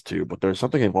happens to, but there's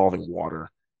something involving water,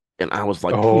 and I was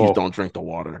like, please Oh, don't drink the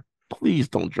water. Please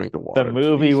don't drink the the water.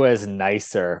 movie Please, was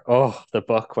nicer. Oh, the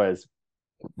book was,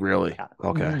 really? yeah,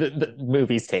 Okay, the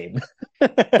movie's tame.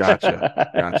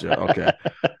 gotcha. Okay,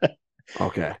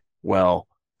 okay. Well,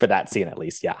 For that scene, at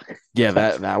least, yeah. yeah,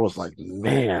 that was like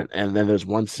man. And then there's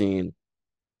one scene.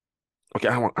 Okay,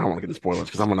 I don't want to get into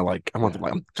spoilers because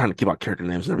I'm trying to keep out character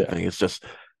names and Yeah. everything. It's just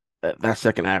that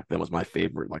second act that was my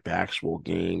favorite, like the actual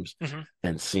games Hmm.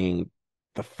 and seeing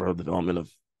the further development of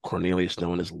Cornelius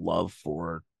Snow and his love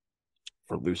for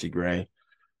Lucy Gray.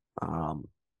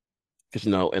 Because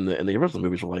in the original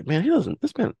movies, we're like, man, he doesn't.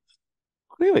 This man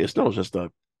Cornelius Snow is just a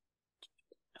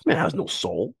this man has no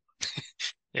soul,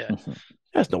 Yeah. Mhm.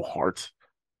 he has no heart.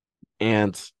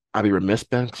 And I'd be remiss,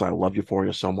 Ben, because I love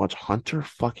Euphoria so much. Hunter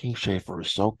fucking Schafer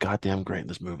is so goddamn great in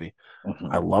this movie. I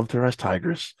Mhm. loved her as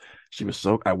Tigress. She was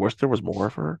so. I wish there was more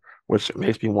of her, which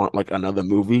makes me want like another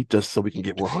movie just so we can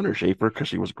get more Hunter Schafer because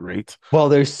she was great. Well,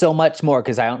 there's so much more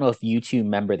because I don't know if you two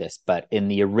remember this, but in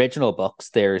the original books,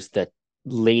 there's the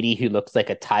lady who looks like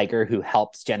a tiger who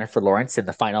helps Jennifer Lawrence in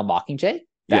the final Mockingjay.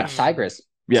 That's Yes. Mm. Tigress.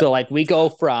 Yeah. So, like, we go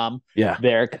from Yeah.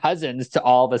 their cousins to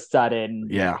all of a sudden,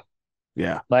 Yeah.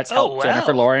 Yeah. let's Oh, help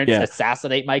Jennifer wow. Lawrence Yeah.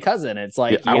 assassinate my cousin. It's Yeah.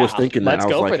 like, I was yeah, thinking that. I let's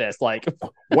was go for like, this. Like,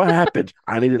 what happened?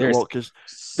 I needed there's well because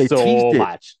they teased so it.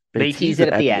 much. They They tease teased it it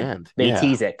at at the the end. end. They Yeah.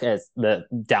 tease it as the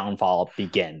downfall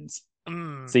begins.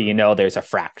 Mm. So you know there's a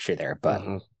fracture there. But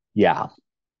hmm yeah.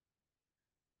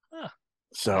 Huh.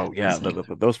 So yeah,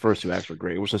 Interesting. those first two acts were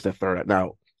great. It was just that third act.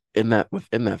 Now,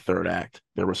 within that third act,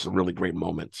 there were some really great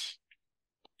moments.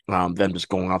 Them just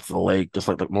going out to the lake, just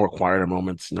like the more quieter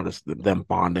moments, just them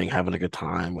bonding, having a good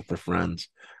time with their friends.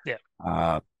 Yeah.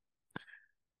 Uh,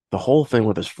 the whole thing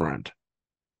with his friend,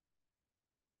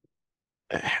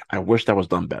 I wish that was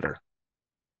done better.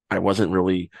 I wasn't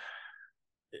really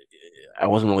I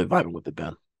wasn't really vibing with it,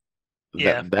 Ben.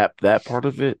 Yeah. That part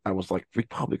of it, I was like, we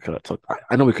probably could have took.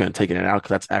 I know we couldn't take it out because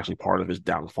that's actually part of his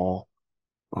downfall.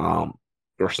 Um,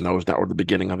 or Snow's down, or the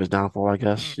beginning of his downfall, I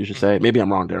guess you should say. Maybe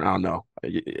I'm wrong there. I don't know.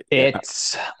 Yeah.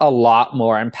 It's a lot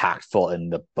more impactful in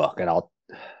the book, and I'll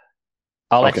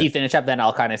let Okay. you finish up, then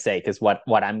I'll kind of say, because what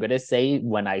I'm gonna say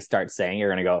when I start saying, you're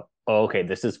gonna go, oh, okay,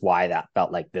 this is why that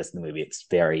felt like this in the movie. It's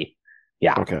very,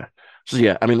 yeah. Okay. So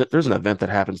yeah, I mean, there's an event that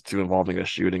happens too involving a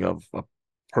shooting of a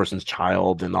person's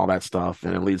child and all that stuff,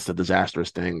 and it leads to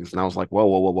disastrous things. And I was like, whoa,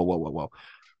 whoa, whoa, whoa, whoa, whoa, whoa.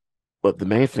 But the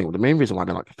main reason why I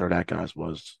didn't like the third act, guys,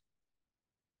 was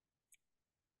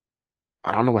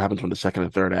I don't know what happens when the second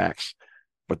and third acts,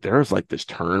 but there's like this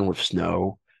turn with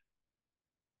Snow.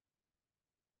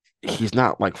 He's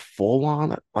not like full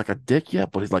on like a dick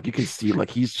yet, but he's like you can see like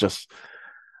he's just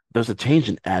there's a change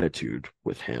in attitude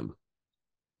with him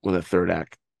when the third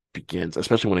act begins,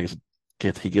 especially when he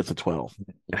gets to 12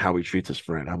 and how he treats his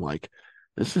friend. I'm like,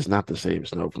 this is not the same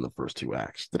Snow from the first two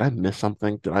acts. Did I miss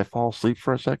something? Did I fall asleep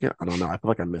for a second? I don't know. I feel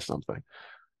like I missed something.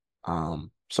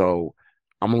 So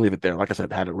I'm gonna leave it there. Like I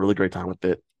said, had a really great time with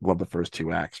it. Love the first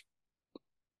two acts.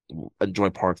 Enjoy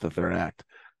parts of the third act.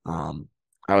 Um,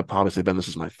 I would probably say Ben, this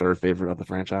is my third favorite of the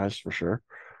franchise for sure,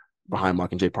 behind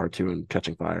Mockingjay Part Two and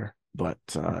Catching Fire. But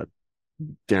Darren,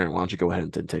 why don't you go ahead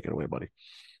and take it away, buddy?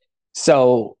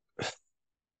 So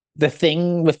the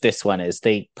thing with this one is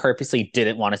they purposely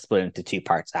didn't want to split into two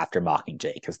parts after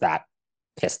Mockingjay because that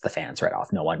pissed the fans right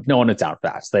off. No one was down for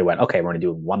that. So they went, okay, we're going to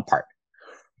do one part.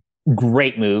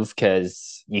 Great move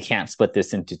because you can't split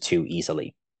this into two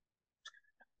easily.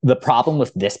 The problem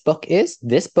with this book is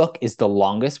the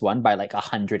longest one by like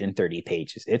 130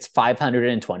 pages. It's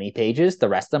 520 pages. The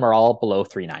rest of them are all below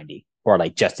 390 or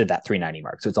like just at that 390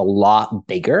 mark. So it's a lot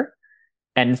bigger.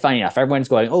 And funny enough, everyone's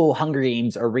going, oh, Hunger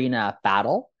Games, Arena,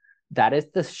 Battle. That is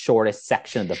the shortest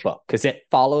section of the book because it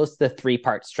follows the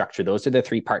three-part structure. Those are the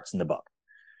three parts in the book.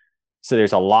 So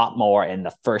there's a lot more in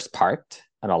the first part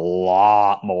and a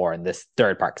lot more in this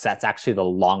third part because that's actually the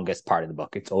longest part of the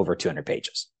book. It's over 200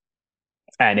 pages.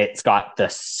 And it's got the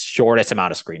shortest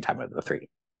amount of screen time of the three.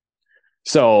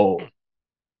 So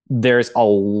there's a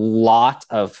lot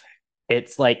of,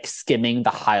 it's like skimming the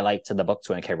highlights of the book.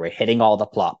 So, okay, we're hitting all the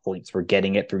plot points. We're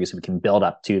getting it through so we can build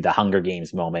up to the Hunger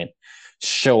Games moment,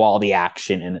 show all the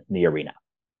action in the arena,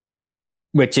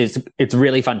 which is, it's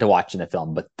really fun to watch in the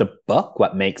film. But the book,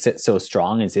 what makes it so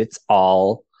strong is it's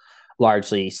all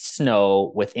largely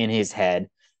Snow within his head,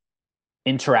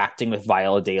 interacting with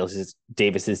Viola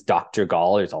Davis's Dr.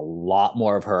 Gall. There's a lot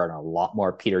more of her and a lot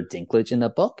more Peter Dinklage in the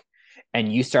book.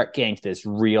 And you start getting to this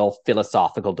real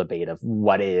philosophical debate of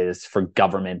what is for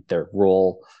government, their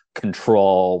role,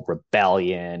 control,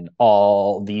 rebellion,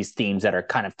 all these themes that are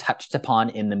kind of touched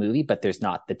upon in the movie, but there's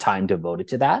not the time devoted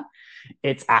to that.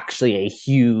 It's actually a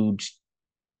huge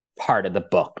part of the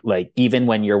book. Like even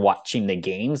when you're watching the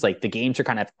games, like the games are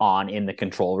kind of on in the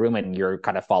control room and you're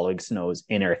kind of following Snow's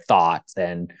inner thoughts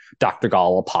and Dr.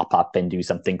 Gall will pop up and do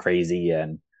something crazy.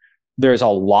 And there's a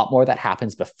lot more that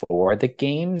happens before the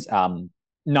games.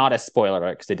 Not a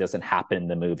spoiler because it doesn't happen in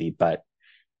the movie, but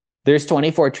there's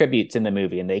 24 tributes in the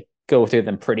movie and they go through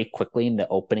them pretty quickly in the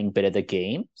opening bit of the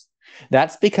games.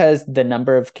 That's because the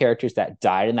number of characters that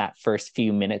died in that first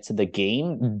few minutes of the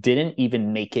game didn't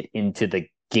even make it into the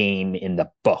game in the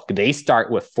book. They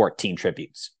start with 14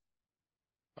 tributes.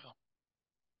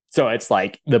 So it's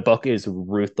like the book is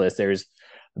ruthless. There's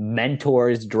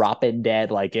mentors dropping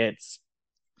dead. Like it's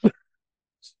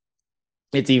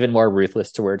even more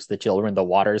ruthless towards the children. The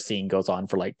water scene goes on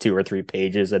for like 2 or 3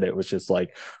 pages and it was just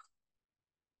like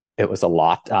it was a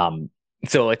lot.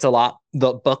 So it's a lot,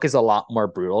 the book is a lot more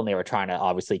brutal and they were trying to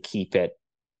obviously keep it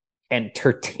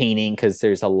entertaining because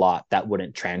there's a lot that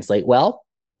wouldn't translate well.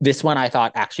 This one I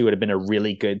thought actually would have been a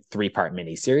really good 3-part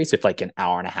miniseries with like an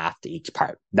hour and a half to each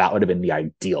part. That would have been the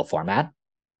ideal format.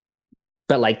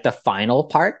 But like the final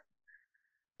part,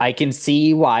 I can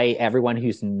see why everyone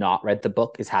who's not read the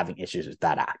book is having issues with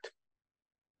that act.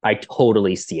 I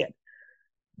totally see it.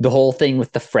 The whole thing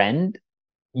with the friend,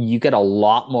 you get a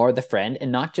lot more of the friend,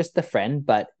 and not just the friend,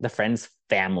 but the friend's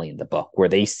family in the book, where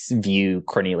they view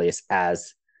Cornelius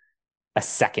as a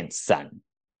second son.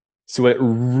 So it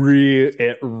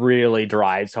really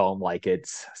drives home. Like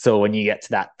it's, so when you get to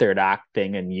that third act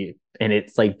thing and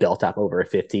it's like built up over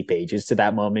 50 pages to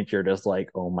that moment, you're just like,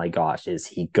 oh my gosh, is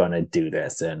he gonna do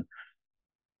this? And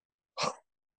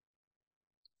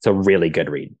it's a really good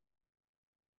read.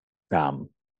 But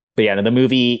yeah, no, the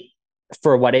movie,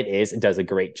 for what it is, it does a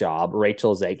great job.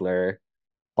 Rachel Zegler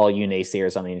all you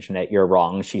naysayers on the internet, you're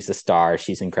wrong. She's a star.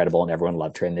 She's incredible, and everyone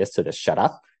loved her in this. So just shut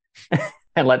up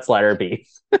and let's let her be.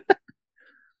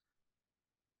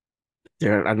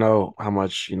 Yeah, I know how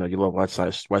much you love West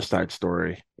Side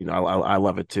Story. I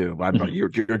love it too. But I know you're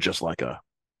just like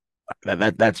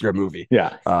that's your movie.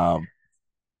 Yeah.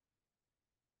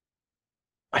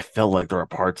 I felt like there are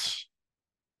parts.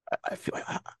 I feel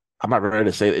like I'm not ready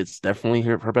to say it's definitely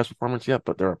her best performance yet,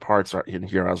 but there are parts in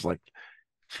here I was like,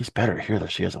 she's better here than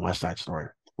she is in West Side Story,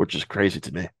 which is crazy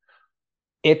to me.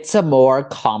 It's a more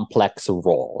complex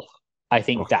role. I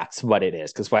think Okay. that's what it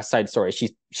is. Because West Side Story,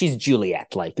 she's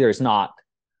Juliet. Like there is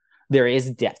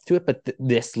depth to it, but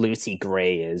this Lucy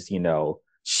Gray is,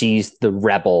 she's the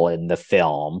rebel in the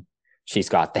film. She's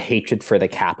got the hatred for the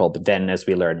capital, but then as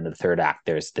we learn in the third act,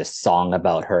 there's this song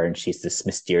about her, and she's this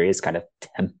mysterious kind of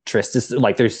temptress.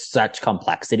 Like there's such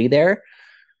complexity there,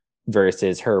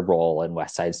 versus her role in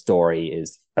West Side Story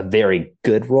is a very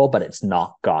good role, but it's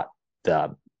not got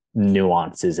the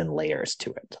nuances and layers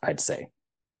to it, I'd say.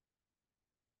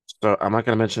 So I'm not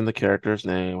going to mention the character's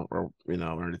name or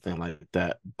anything like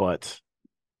that, but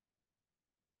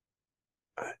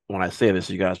when I say this,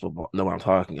 you guys will know what I'm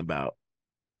talking about.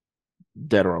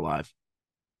 Dead or alive?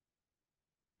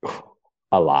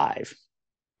 Alive.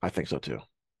 I think so too.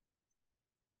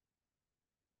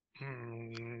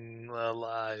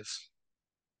 Alive.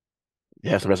 You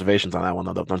have some reservations on that one,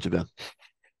 though, don't you, Ben?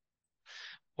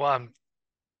 Well, I'm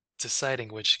deciding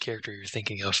which character you're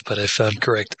thinking of, but I found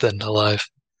correct then alive.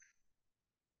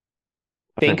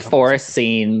 Think Forest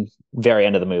scene, very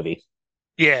end of the movie.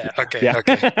 Yeah, okay, Yeah.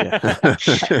 okay. That's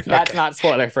Okay. not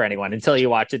spoiler for anyone. Until you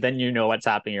watch it, then you know what's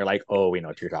happening. You're like, oh, we know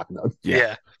what you're talking about.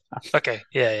 Yeah. Okay,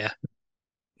 yeah.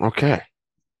 Okay.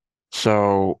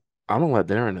 So I'm gonna let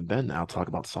Darren and Ben now talk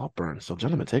about Saltburn. So,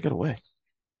 gentlemen, take it away.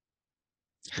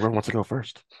 Whoever wants to go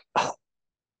first.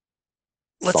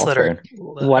 Let's let our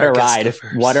What a guest go ride.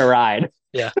 first. What a ride.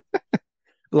 Yeah.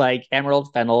 Like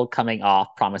Emerald Fennell coming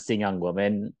off Promising Young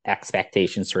Woman,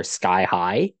 expectations were sky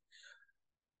high.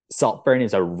 Saltburn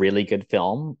is a really good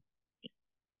film.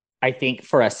 I think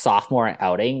for a sophomore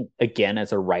outing, again,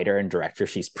 as a writer and director,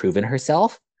 she's proven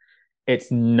herself.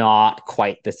 It's not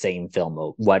quite the same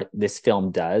film. What this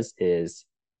film does is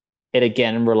it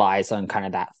again relies on kind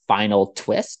of that final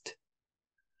twist.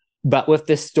 But with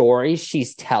the story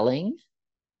she's telling,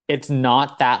 it's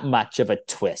not that much of a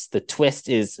twist. The twist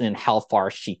is in how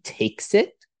far she takes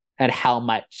it and how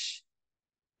much,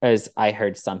 as I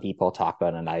heard some people talk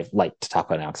about, and I've liked to talk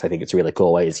about it now because I think it's a really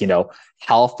cool way, is,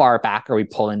 how far back are we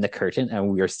pulling the curtain and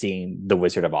we are seeing the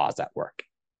Wizard of Oz at work?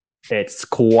 It's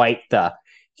quite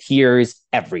here's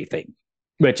everything,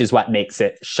 which is what makes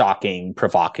it shocking,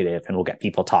 provocative, and will get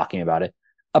people talking about it.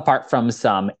 Apart from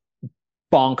some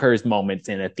bonkers moments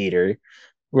in a theater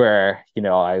where,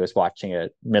 I was watching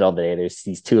it middle of the day, there's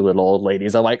these two little old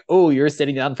ladies. I'm like, oh, you're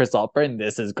sitting down for Saltburn?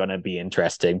 This is going to be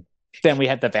interesting. Then we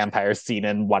had the vampire scene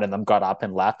and one of them got up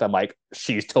and left. I'm like,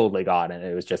 she's totally gone. And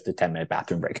it was just a 10-minute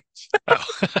bathroom break. Oh.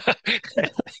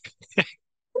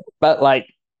 But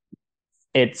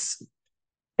it's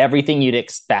everything you'd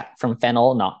expect from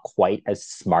Fennell, not quite as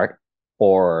smart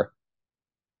or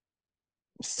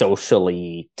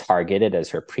socially targeted as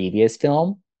her previous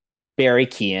film. Barry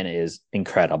Keoghan is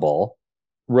incredible.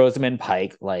 Rosamund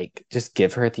Pike, just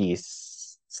give her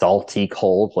these salty,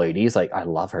 cold ladies. I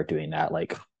love her doing that.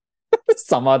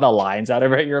 Some of the lines out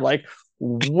of it, you're like,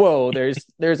 whoa,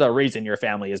 there's a reason your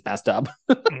family is messed up.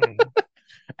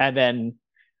 And then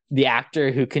the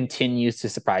actor who continues to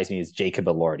surprise me is Jacob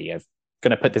Elordi. I'm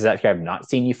going to put this out here. I've not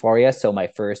seen Euphoria, so my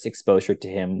first exposure to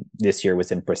him this year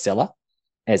was in Priscilla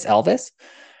as Elvis.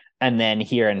 And then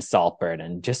here in Saltburn,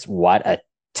 and just what a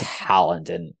talent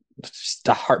and just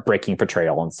a heartbreaking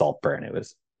portrayal in Saltburn. It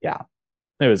was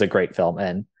a great film.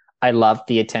 And I loved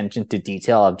the attention to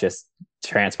detail of just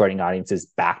transporting audiences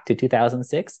back to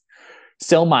 2006.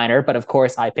 So minor, but of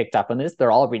course I picked up on this.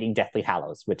 They're all reading Deathly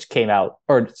Hallows, which came out,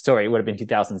 it would have been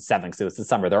 2007 because it was the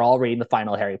summer. They're all reading the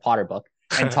final Harry Potter book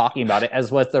and talking about it,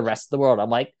 as was the rest of the world. I'm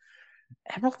like,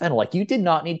 Emerald Fennell, you did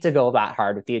not need to go that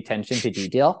hard with the attention to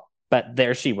detail, but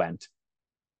there she went.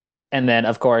 And then,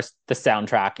 of course, the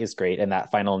soundtrack is great, and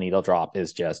that final needle drop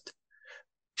is just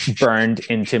burned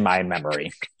into my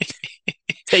memory.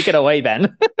 Take it away,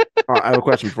 Ben. I have a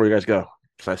question before you guys go,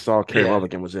 because I saw Carey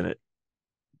Mulligan was in it.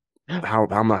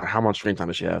 How much screen time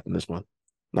does she have in this one?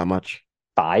 Not much.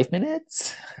 5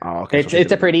 minutes. Oh, okay.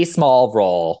 It's a pretty small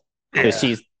role because Yeah.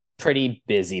 she's pretty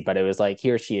busy, but it was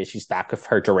here she is. She's back with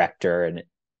her director, and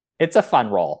it's a fun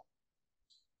role.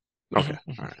 Okay.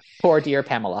 All right. Poor dear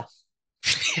Pamela.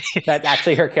 That's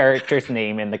actually her character's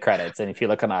name in the credits, and if you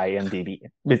look on IMDb,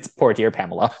 it's Poor Dear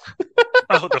Pamela.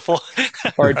 Oh, the full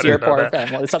or I Dear didn't know Poor that.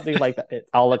 Family, something like that.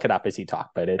 I'll look it up as you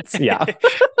talk, but it's yeah,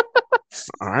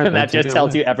 All right, and then that take just it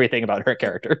tells away. you everything about her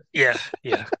character. Yeah,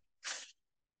 yeah.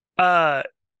 Uh,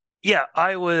 yeah,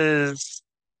 I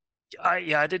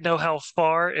didn't know how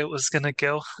far it was gonna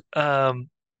go, um,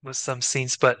 with some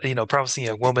scenes, but Promising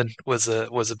Young Woman was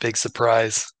a big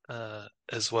surprise,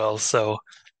 as well. So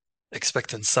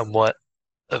expecting somewhat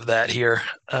of that here.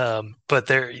 But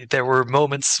there were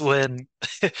moments when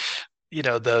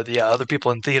the other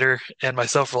people in theater and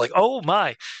myself were like, oh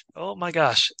my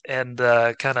gosh, and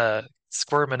kind of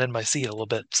squirming in my seat a little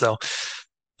bit. So,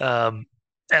 um,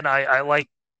 and I like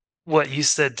what you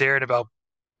said, Darren, about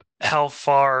how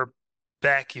far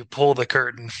back you pull the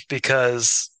curtain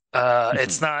because Mhm.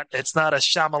 it's not a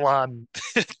Shyamalan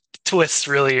twist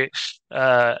really,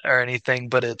 or anything,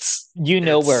 but You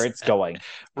know where it's it's going.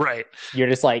 right. You're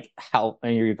just like how,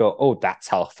 and you go, oh, that's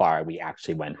how far we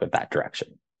actually went with that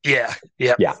direction. Yeah,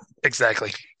 yep, Yeah.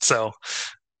 exactly. So,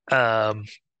 um,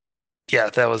 yeah,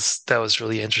 that was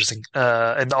really interesting.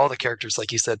 And all the characters,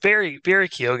 like you said, Barry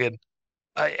Keoghan,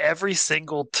 every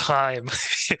single time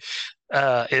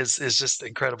is just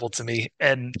incredible to me.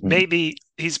 And Mhm. maybe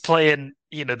he's playing,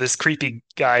 this creepy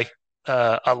guy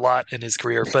a lot in his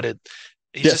career, but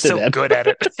he's Just just to so them. good at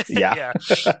it. Yeah. Yeah,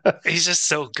 he's just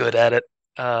so good at it.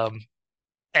 Um,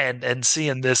 and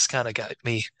seeing this kind of got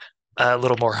me a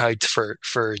little more hyped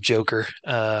for Joker,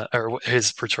 or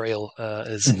his portrayal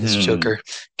as Mhm. Joker.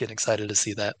 Getting excited to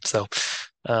see that. So,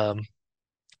 um,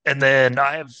 and then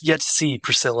I have yet to see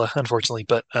Priscilla, unfortunately,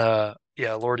 but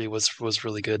yeah, Lordy was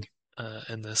really good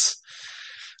in this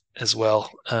as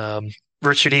well.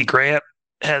 Richard E. Grant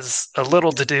has a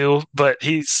little to do, but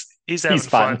he's He's having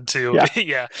fun. fun too. Yeah.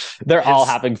 Yeah, They're all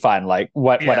his having fun. Like,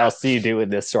 what yeah, else do you do in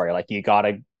this story? Like, you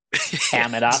gotta yeah,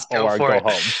 ham it up just go or for go it.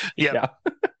 home. Yep,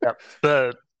 Yeah.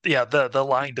 yep. The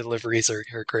line deliveries are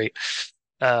great.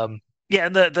 Um, yeah,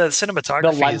 and the The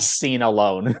cinematography lunch is scene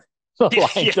alone, the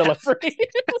line yeah. delivery.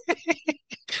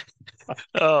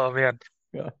 Oh man.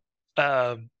 Yeah.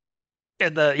 Um,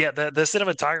 and the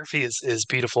cinematography is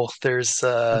beautiful.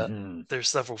 Mhm. There's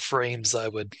several frames I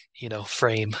would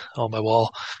frame on my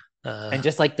wall, And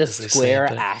just like the as they say. square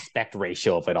But aspect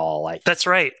ratio of it all, like that's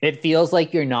right. it feels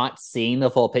like you're not seeing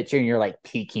the full picture and you're like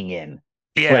peeking in,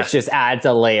 Yeah. which just adds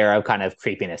a layer of kind of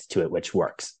creepiness to it, which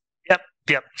works. Yep.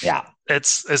 Yep. Yeah.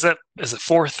 Is it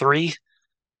 4:3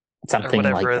 or Something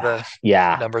like whatever that. the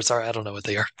Yeah. numbers are? I don't know what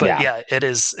they are, but Yeah. yeah, it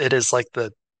is like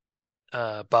the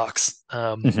box.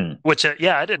 Mhm. Which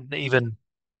yeah, I didn't even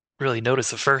really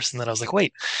notice at first, and then I was like,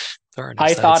 wait, there are no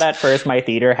I thought sides. at first my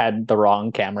theater had the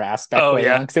wrong camera aspect Oh going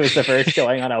yeah, on because it was the first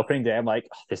showing on opening day. I'm like,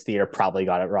 oh, this theater probably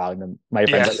got it wrong. And my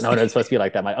friend's yeah, like, no, it's supposed to be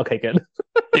like that. I'm like, okay, good.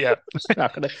 yeah. I'm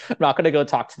not gonna go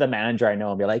talk to the manager I know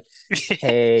and be like,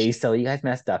 hey, so you guys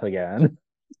messed up again.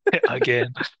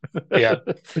 Again, yeah.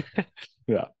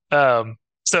 Yeah.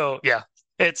 So yeah,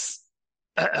 it's.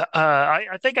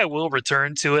 I think I will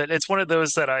return to it. It's one of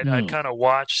those that I'd Mm. kind of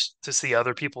watch to see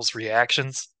other people's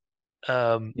reactions,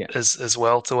 Yeah. as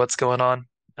well to what's going on.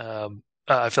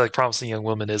 I feel like Promising Young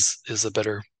Woman is a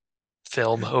better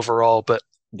film overall, but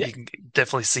Yeah. you can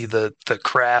definitely see the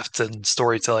craft and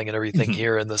storytelling and everything Mhm.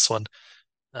 here in this one,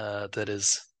 that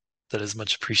is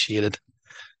much appreciated.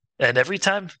 And every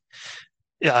time,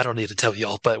 yeah, I don't need to tell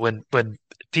y'all, but when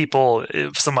people,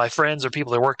 if some of my friends or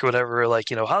people that work or whatever are like,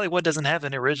 Hollywood doesn't have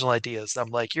any original ideas, I'm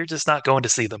like, you're just not going to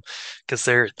see them because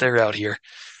they're out here.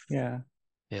 Yeah.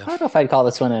 Yeah. I don't know if I'd call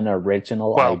this one an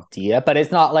original Well, idea, but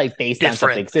it's not like based on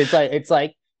something. different. So it's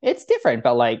like it's different,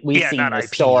 but like we've Yeah, seen not this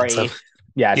IP and stuff. story.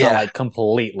 Yeah, it's not Yeah. like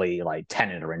completely like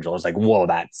Tenet original. It's like, whoa,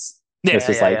 this Yeah, is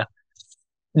yeah, like yeah.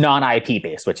 non-IP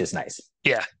based, which is nice.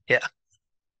 Yeah, yeah.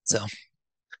 So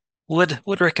would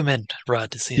recommend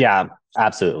Rod to see it. Yeah,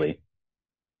 absolutely.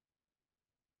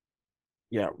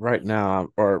 Yeah, right now,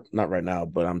 or not right now,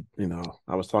 but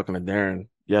I was talking to Darren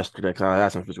yesterday because I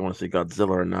asked him if he was going to see Godzilla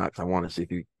or not because I wanted to see if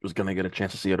he was going to get a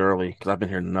chance to see it early because I've been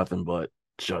hearing nothing but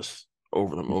just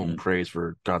over the moon Mhm. praise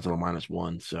for Godzilla minus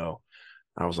one. So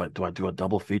I was like, do I do a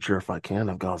double feature if I can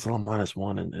of Godzilla minus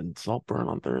one and Saltburn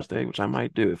on Thursday, which I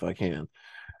might do if I can.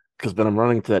 Because then I'm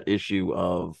running into that issue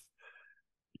of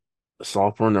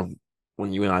Saltburn of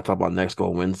when you and I talked about Next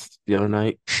Goal Wins the other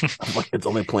night. I'm like, it's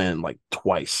only playing like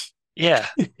twice. Yeah.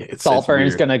 It's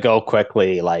Saltburn's weird. gonna go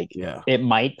quickly. Like Yeah. it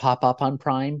might pop up on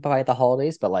Prime by the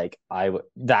holidays, but like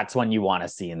that's when you want to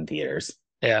see in theaters.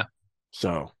 Yeah.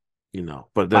 So,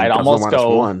 but then I'd Godzilla almost minus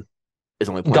go. one is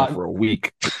only playing Got for a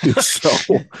week. So,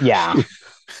 yeah,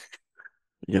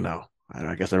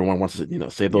 I guess everyone wants to,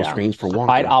 save those yeah. screens for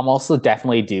I'd Wonka. almost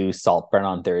definitely do Saltburn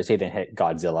on Thursday, then hit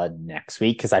Godzilla next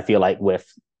week because I feel like with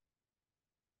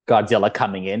Godzilla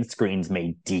coming in, screens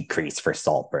may decrease for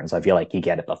Saltburn. So I feel like you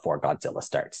get it before Godzilla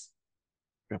starts.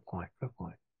 Good point. Good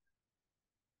point.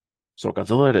 So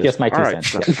Godzilla it is. Just my All two right.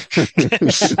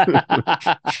 cents.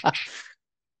 Yeah.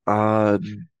 uh,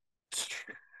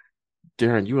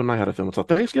 Darren, you and I had a film. It's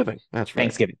Thanksgiving. That's right.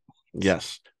 Thanksgiving.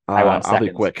 Yes. I want I'll be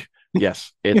seconds. quick.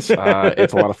 Yes, it's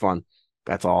it's a lot of fun.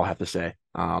 That's all I have to say.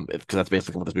 Because that's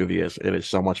basically what this movie is. It is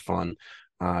so much fun.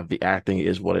 The acting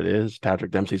is what it is.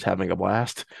 Patrick Dempsey's having a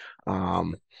blast.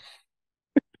 Um,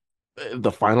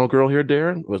 the final girl here,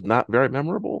 Darren, was not very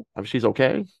memorable. I mean, she's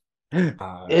okay.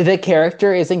 The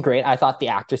character isn't great. I thought the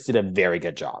actress did a very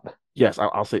good job. Yes,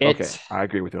 I'll say okay. It's I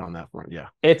agree with you on that front. Yeah,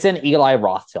 it's an Eli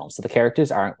Roth film, so the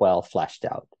characters aren't well fleshed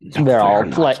out. No, they're they all are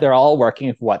not. they're all working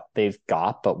with what they've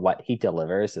got, but what he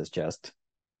delivers is just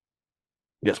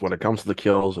Yes, when it comes to the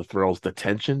kills, the thrills, the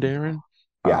tension, Darren,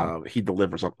 yeah. he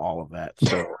delivers on all of that.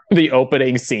 So The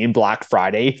opening scene, Black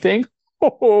Friday thing.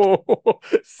 a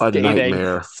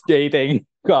nightmare. Scathing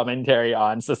commentary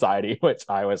on society, which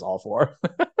I was all for.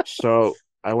 So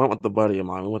I went with the buddy of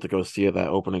mine. We went to go see it that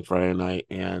opening Friday night,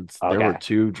 and there were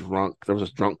two drunk. There was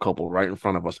this drunk couple right in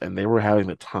front of us, and they were having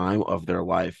the time of their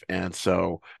life. And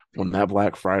so when that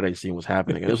Black Friday scene was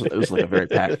happening, it was like a very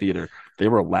packed theater. They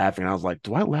were laughing. I was like,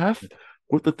 "Do I laugh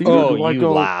with the theater? Oh, Do I you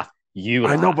go?" laugh. You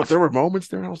I know, laugh. but there were moments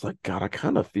there. And I was like, God, I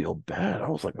kind of feel bad. I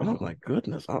was like, oh my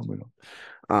goodness.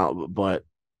 But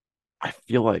I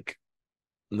feel like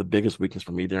the biggest weakness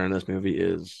for me during this movie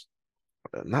is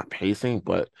not pacing,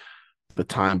 but the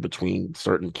time between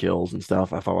certain kills and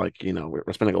stuff. I felt like,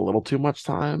 we're spending a little too much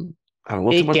time, a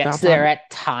little too It much gets downtime. there at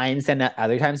times, and at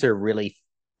other times they're really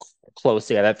close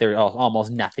together. There's almost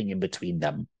nothing in between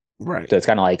them. Right. So it's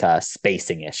kind of like a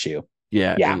spacing issue.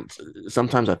 Yeah. Yeah. And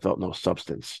sometimes I felt no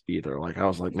substance either. Like I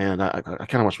was like, man, I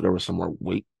kind of wish there was some more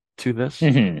weight to this.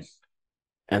 Mm-hmm.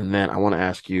 And then I want to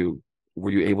ask you,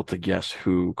 were you able to guess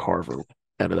who Carver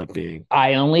ended up being?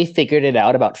 I only figured it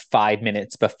out about 5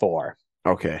 minutes before.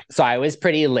 Okay. So I was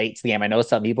pretty late to the game. I know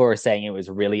some people were saying it was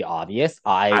really obvious.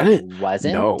 I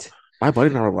wasn't. No. My buddy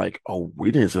and I were like, oh,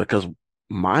 we didn't see it because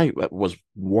my was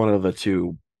one of the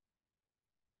two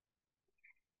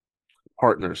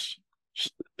partners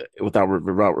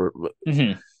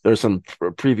Mm-hmm. There's some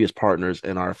previous partners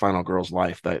in our final girl's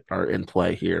life that are in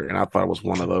play here, and I thought it was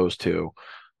one of those two.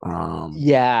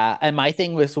 Yeah, and my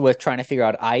thing was with trying to figure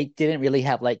out, I didn't really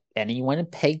have like anyone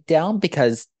pegged down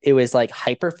because it was like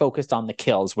hyper focused on the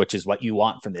kills, which is what you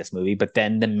want from this movie, but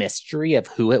then the mystery of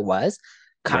who it was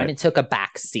kind of took a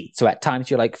back seat. So at times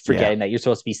you're like forgetting that you're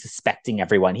supposed to be suspecting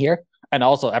everyone here. And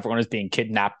also everyone is being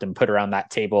kidnapped and put around that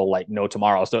table like no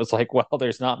tomorrow. So it's like, well,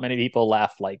 there's not many people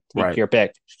left. Like take your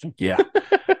pick. Yeah.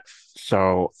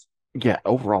 So yeah,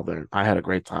 overall then I had a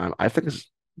great time. I think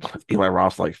it's Eli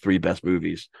Roth's like 3 best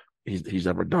movies he's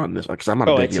ever done this. Because I'm not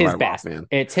a big Eli Roth fan.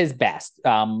 It's his best.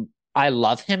 I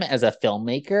love him as a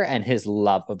filmmaker and his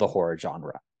love of the horror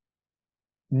genre.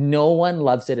 No one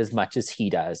loves it as much as he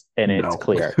does, and it's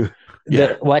clear.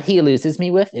 What he loses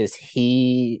me with is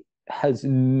he has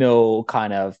no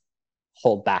kind of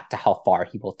hold back to how far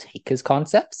he will take his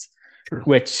concepts,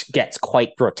 which gets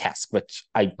quite grotesque, which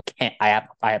I can't. I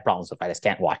have problems with. I just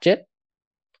can't watch it.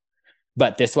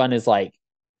 But this one is like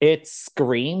it's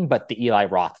Scream, but the Eli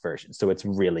Roth version, so it's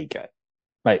really good.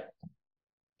 Like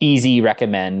easy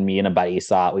recommend. Me and a buddy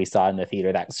saw it. We saw it in the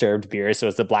theater that served beers, so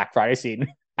it's the Black Friday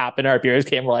scene. Happened, our beers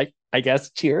came, we're like, I guess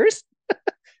cheers,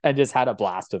 and just had a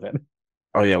blast with it.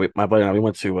 Oh yeah, my buddy and I, we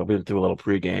went to a little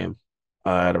pregame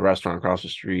at a restaurant across the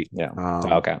street. Yeah.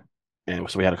 Okay. And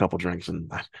so we had a couple drinks,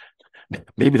 and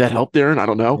maybe that helped, Darren. I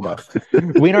don't know.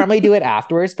 We normally do it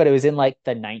afterwards, but it was in like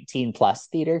the 19+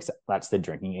 theater. That's the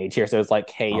drinking age here. So it's like,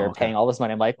 hey, you're paying all this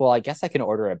money. I'm like, well, I guess I can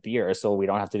order a beer, so we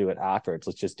don't have to do it afterwards.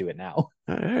 Let's just do it now.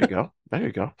 There you go. There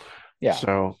you go. Yeah.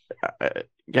 So,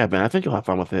 yeah, man, I think you'll have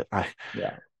fun with it.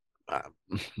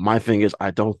 My thing is,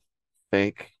 I don't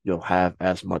think you'll have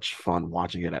as much fun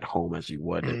watching it at home as you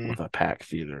would with a packed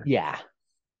theater. Yeah.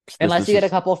 Unless you get a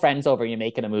couple friends over, you're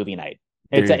making a movie night.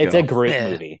 It's a great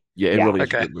movie. Yeah, it really is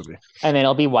a good movie. And then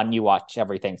it'll be one you watch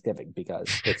every Thanksgiving because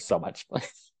it's so much fun.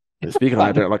 Speaking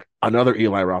of that, like another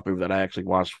Eli Roth movie that I actually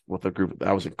watched with a group.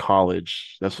 I was in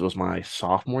college. This was my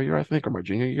sophomore year, I think, or my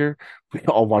junior year. We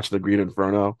all watched The Green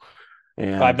Inferno.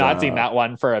 And I've not seen that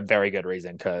one for a very good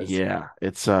reason. Because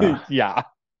it's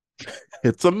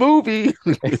it's a movie.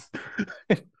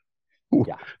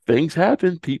 Yeah, things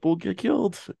happen. People get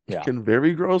killed in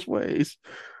very gross ways.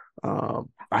 I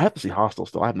have to see Hostel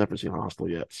still. I've never seen Hostel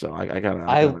yet, so I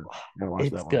gotta watch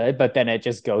it's that one. good, but then it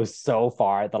just goes so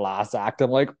far at the last act. I'm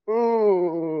like,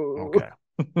 ooh. Okay,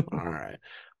 all right.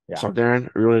 So Darren,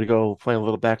 are you ready to go play a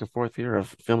little back and forth here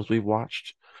of films we've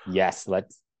watched? Yes,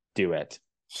 let's do it.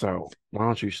 So why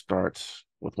don't you start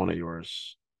with one of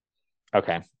yours?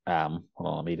 Okay. Well,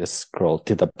 let me just scroll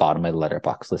to the bottom of the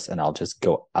letterbox list and I'll just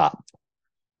go up.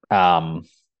 Um,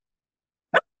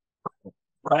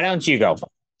 why don't you go?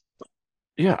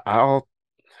 Yeah, I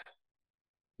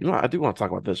do want to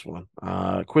talk about this one.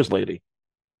 Quiz Lady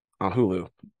on Hulu.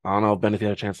 I don't know, Ben, if you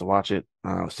had a chance to watch it.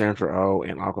 Sandra Oh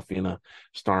and Awkwafina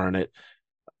starring it.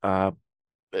 Uh,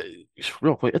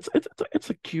 Real quick, it's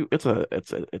a cute,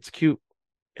 it's cute,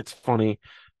 it's funny.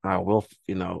 Will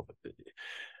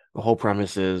the whole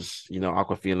premise is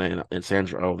Awkwafina and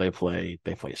Sandra Oh they play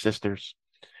sisters.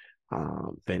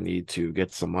 They need to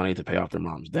get some money to pay off their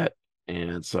mom's debt.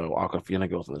 And so Aquafina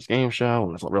goes on this game show,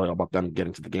 and it's really all about them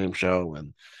getting to the game show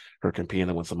and her competing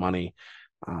to win some money.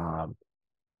 Um,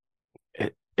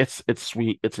 it's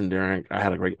sweet, it's endearing. I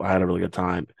had a really good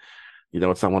time.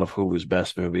 It's not one of Hulu's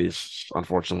best movies,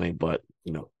 unfortunately, but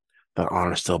that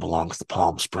honor still belongs to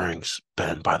Palm Springs,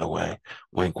 Ben, by the way.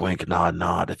 Wink, wink, nod,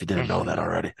 nod, if you didn't know that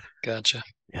already. Gotcha.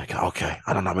 Yeah, okay.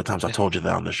 I don't know how many times I Yeah. told you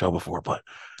that on the show before, but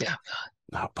Yeah.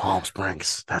 no, Palm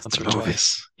Springs. That's Once the or movie.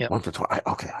 twice. Yep. Once or twice.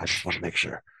 Okay, I just want to make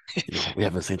sure. We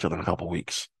haven't seen each other in a couple of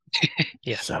weeks.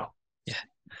 Yeah. So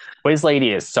Quiz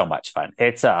Lady is so much fun.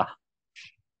 It's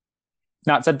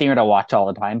not something you're gonna watch all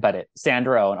the time, but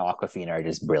Sandra Oh and Aquafina are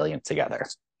just brilliant together.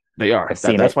 they are. I've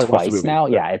seen That's it why I watched the twice movie. now.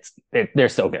 Yeah, they're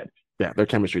so good. Yeah, their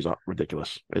chemistry's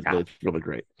ridiculous. Yeah. It's really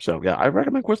great. So yeah, I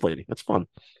recommend Quiz Lady. It's fun.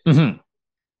 Mm-hmm.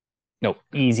 No,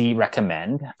 easy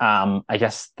recommend. I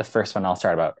guess the first one I'll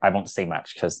start about. I won't say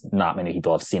much because not many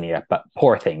people have seen it yet. But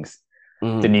Poor Things,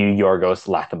 the new Yorgos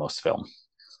Lanthimos film.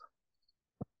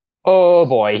 Oh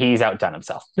boy, he's outdone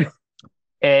himself.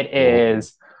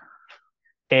 It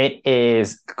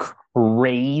is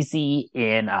crazy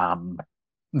in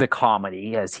the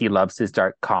comedy, as he loves his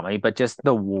dark comedy, but just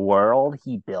the world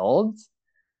he builds.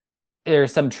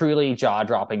 There's some truly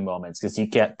jaw-dropping moments because you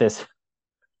get this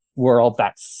world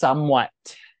that's somewhat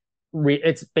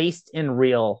it's based in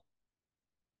real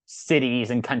cities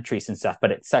and countries and stuff,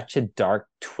 but it's such a dark,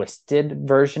 twisted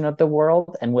version of the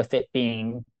world. And with it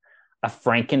being a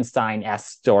Frankenstein-esque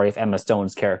story of Emma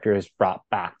Stone's character is brought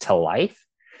back to life,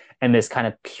 and this kind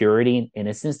of purity and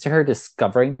innocence to her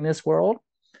discovering this world,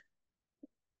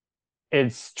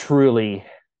 it's truly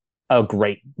a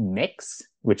great mix,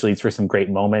 which leads for some great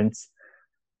moments.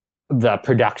 The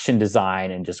production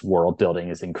design and just world building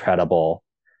is incredible.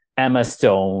 Emma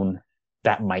Stone,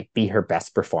 that might be her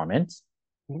best performance.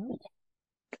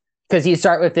 Because you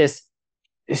start with this,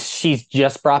 she's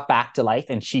just brought back to life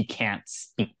and she can't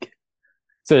speak.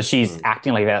 So she's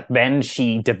acting like that. Then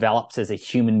she develops as a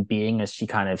human being as she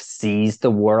kind of sees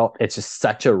the world. It's just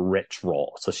such a rich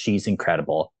role. So she's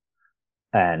incredible.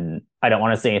 And I don't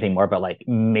want to say anything more, but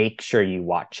make sure you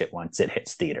watch it once it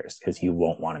hits theaters because you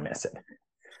won't want to miss it.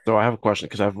 So I have a question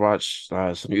because I've watched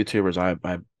some YouTubers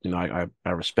I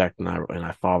respect and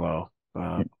I follow.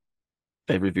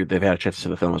 They've had a chance to see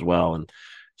the film as well, and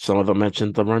some of them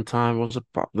mentioned the runtime was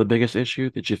the biggest issue.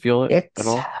 Did you feel it at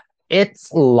all?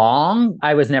 It's long.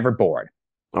 I was never bored.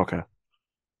 Okay.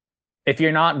 If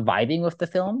you're not vibing with the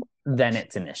film, then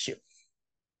it's an issue.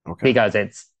 Okay. Because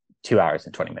it's 2 hours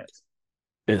and 20 minutes.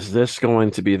 Is this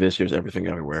going to be this year's Everything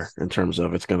Everywhere in terms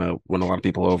of it's going to win a lot of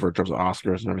people over in terms of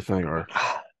Oscars and everything, or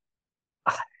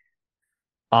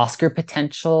Oscar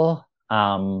potential?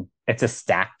 It's a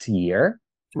stacked year.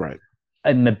 right?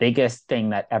 And the biggest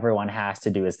thing that everyone has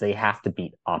to do is they have to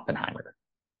beat Oppenheimer.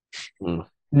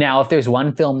 Now, if there's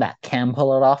one film that can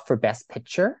pull it off for Best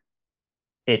Picture,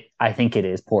 I think it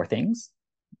is Poor Things.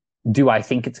 Do I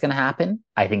think it's going to happen?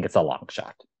 I think it's a long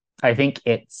shot. I think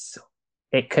it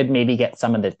could maybe get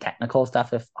some of the technical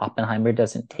stuff if Oppenheimer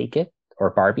doesn't take it, or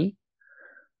Barbie.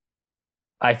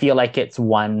 I feel like it's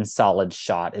one solid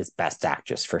shot as Best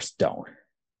Actress for Stone.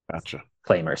 Gotcha.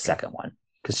 Claim her second one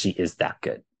because she is that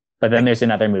good. But then there's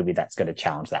another movie that's going to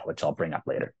challenge that, which I'll bring up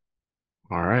later.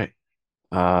 All right.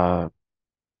 I'm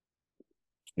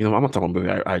gonna talk about a movie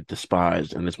I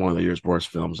despise, and it's one of the year's worst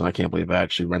films, and I can't believe I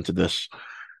actually rented this.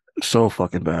 So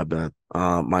fucking bad, man.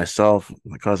 Myself,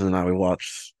 my cousin, and I, we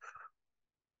watched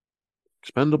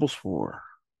Expendables 4,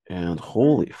 and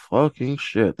holy fucking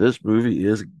shit, this movie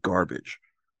is garbage.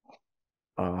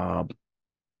 And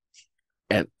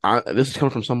this is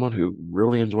coming from someone who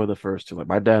really enjoyed the first two. Like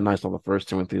my dad and I saw the first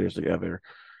two in theaters together.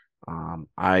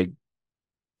 I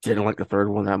didn't like the third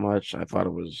one that much. I thought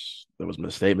it was a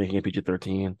mistake making it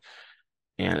PG-13,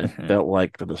 and it felt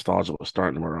like the nostalgia was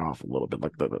starting to wear off a little bit.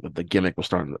 Like the gimmick was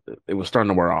starting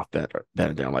to wear off that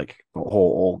and down. Like the whole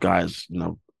old guys,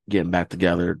 getting back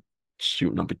together,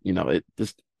 shooting up. It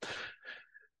just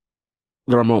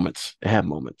there are moments. It had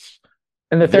moments.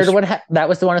 And the third This- one, that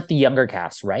was the one with the younger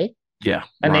cast, right? Yeah,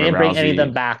 And they Ronda didn't bring any of Rousey,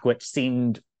 them back, which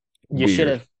seemed you should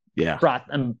weird. have Yeah, brought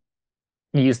them,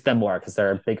 used them more because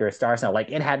they're bigger stars now.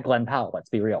 Like it had Glenn Powell. Let's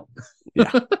be real. yeah.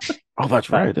 Oh, that's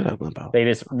But right. I did have Glenn Powell. they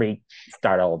just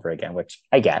restart all over again, which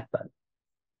I get. But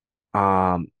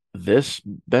This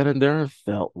Ben and Darren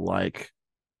felt like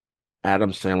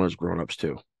Adam Sandler's Grown Ups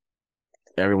too.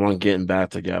 Everyone getting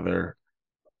back together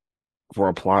for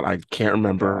a plot I can't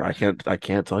remember. I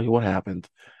can't tell you what happened.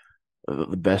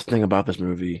 The best thing about this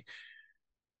movie,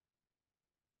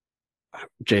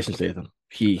 Jason Statham.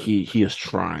 He is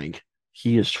trying.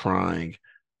 He is trying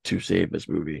to save this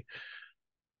movie.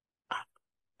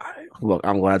 Look,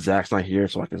 I'm glad Zach's not here,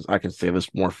 so I can say this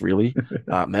more freely.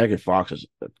 Megan Fox is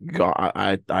God.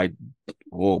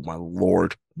 Oh my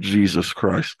Lord, Jesus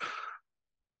Christ!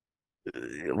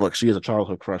 Look, she is a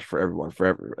childhood crush for everyone,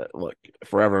 forever. Look,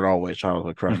 forever and always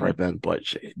childhood crush, right, Ben? But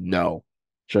no,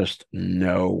 just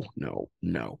no, no,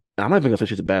 no. And I'm not even gonna say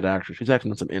she's a bad actress. She's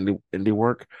actually done some indie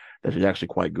work that she's actually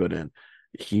quite good in.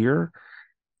 Here,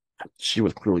 she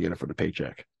was clearly in it for the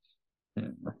paycheck.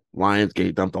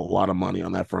 Lionsgate dumped a lot of money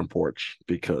on that front porch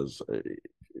because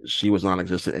she was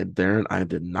non-existent. And Darren, I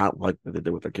did not like what they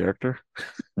did with the character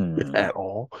at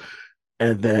all.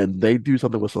 And then they do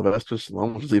something with Sylvester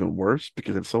Stallone, which is even worse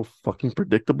because it's so fucking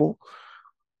predictable.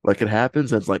 Like it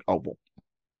happens, and it's like, oh well,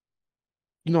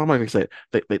 I'm not gonna say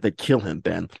it. They kill him,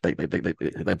 Ben. They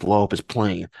blow up his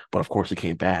plane, but of course he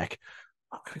came back.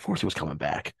 Of course he was coming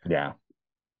back. Yeah.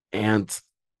 And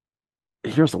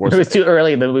here's the worst. It was too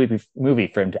early in the movie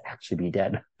for him to actually be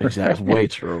dead. Exactly. It's way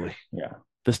too early. Yeah.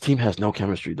 This team has no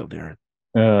chemistry though, Darren.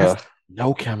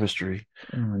 No chemistry.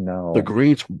 Oh, no. The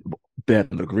green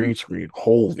screen.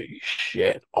 Holy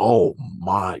shit. Oh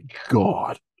my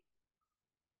God.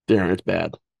 Darren, it's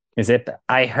bad. Is it?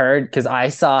 I heard because I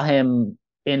saw him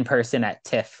in person at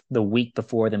TIFF the week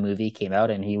before the movie came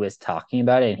out, and he was talking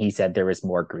about it, and he said there was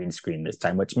more green screen this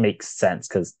time, which makes sense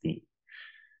because the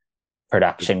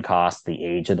production costs, the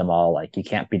age of them all, like you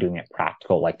can't be doing it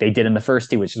practical like they did in the first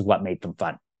two, which is what made them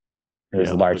fun. It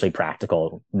was largely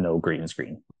practical, no green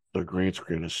screen. The green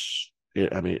screen is,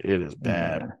 it is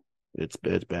bad. Yeah. It's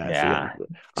bad. Yeah, so,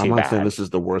 I'm not saying this is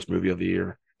the worst movie of the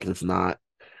year because it's not.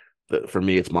 For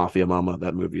me, it's Mafia Mama.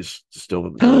 That movie is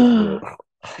still.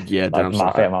 Yeah,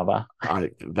 Mafia Mama.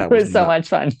 That was so much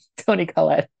fun. Tony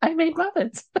Collette. I made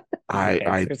muffins.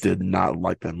 I did not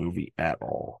like that movie at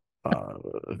all.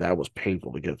 That was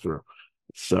painful to get through.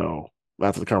 So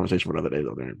that's a conversation for another day,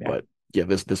 though. Darren. Yeah. But yeah,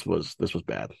 this was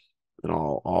bad and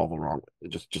all the wrong.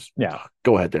 Just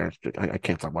Go ahead, Darren. I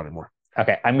can't talk about it anymore.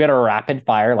 Okay, I'm gonna rapid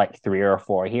fire like 3 or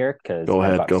 4 here because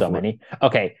I've got so many.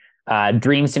 Okay,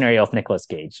 dream scenario with Nicolas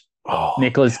Cage.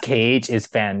 Nicolas Cage is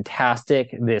fantastic.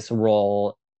 This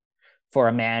role for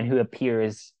a man who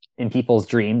appears in people's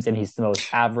dreams, and he's the most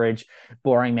average,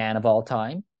 boring man of all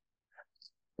time.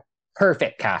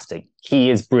 Perfect casting. He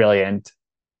is brilliant.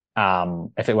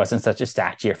 If it wasn't such a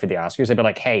stacked year for the Oscars, I'd be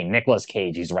like, hey, Nicolas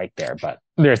Cage, he's right there, but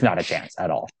there's not a chance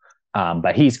at all.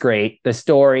 But he's great. The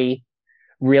story,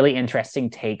 really interesting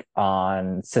take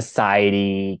on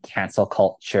society, cancel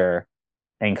culture,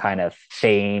 and kind of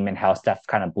fame and how stuff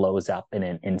kind of blows up in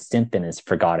an instant and is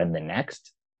forgotten the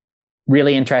next.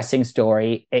 Really interesting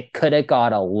story. It could have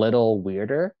got a little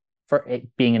weirder for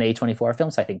it being an A24 film,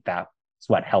 so I think that's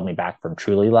what held me back from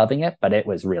truly loving it, but it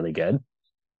was really good.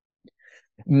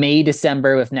 May,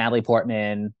 December with Natalie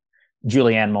Portman,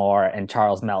 Julianne Moore, and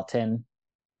Charles Melton.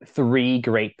 3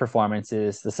 great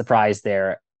performances. The surprise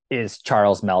there is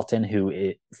Charles Melton, who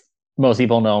is most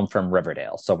people know him from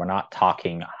Riverdale. So we're not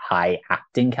talking high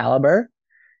acting caliber.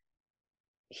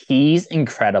 He's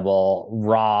incredible,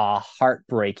 raw,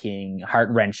 heartbreaking,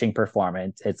 heart-wrenching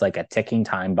performance. It's like a ticking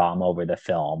time bomb over the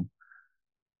film.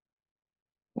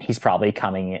 He's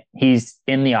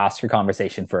in the Oscar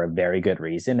conversation for a very good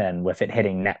reason. And with it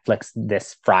hitting Netflix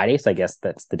this Friday, so I guess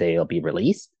that's the day it'll be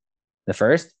released, the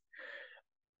first,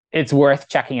 it's worth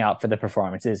checking out for the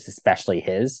performances, especially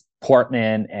his.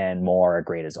 Portman and Moore are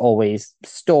great as always.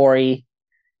 Story,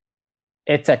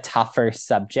 it's a tougher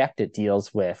subject. It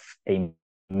deals with a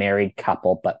married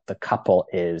couple, but the couple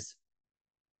is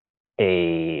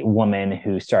a woman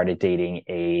who started dating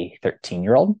a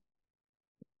 13-year-old.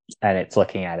 And it's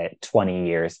looking at it 20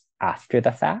 years after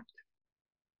the fact.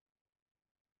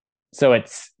 So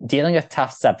it's dealing with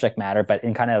tough subject matter, but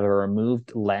in kind of a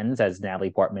removed lens as Natalie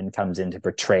Portman comes in to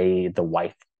portray the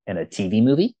wife in a TV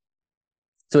movie.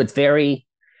 So it's very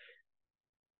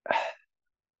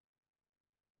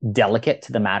delicate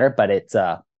to the matter, but it's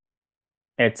a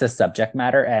subject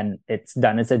matter, and it's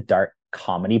done as a dark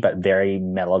comedy, but very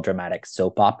melodramatic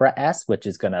soap opera-esque, which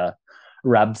is going to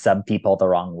rub some people the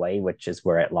wrong way, which is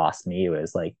where it lost me. It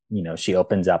was like, she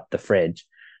opens up the fridge,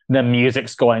 the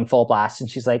music's going full blast, and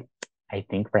she's like, I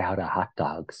think we're out of hot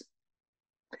dogs.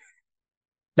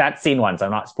 That scene once,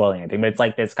 I'm not spoiling anything, but it's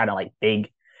like this kind of like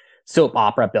big soap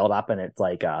opera build up, and it's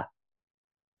like a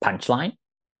punchline.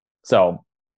 So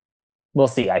we'll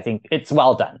see. I think it's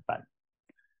well done, but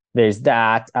there's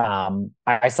that.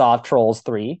 I saw Trolls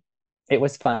 3. It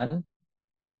was fun.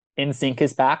 NSYNC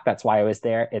is back. That's why I was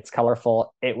there. It's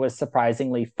colorful. It was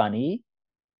surprisingly funny.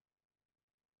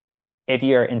 If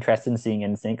you're interested in seeing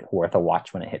NSYNC, worth a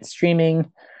watch when it hits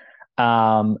streaming.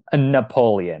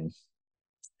 Napoleon.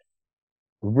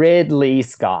 Ridley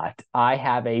Scott. I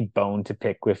have a bone to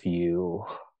pick with you.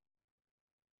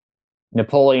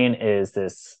 Napoleon is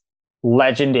this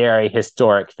legendary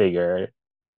historic figure,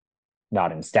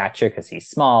 not in stature because he's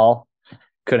small.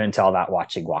 Couldn't tell that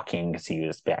watching Joaquin because he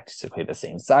was basically the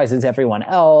same size as everyone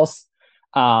else.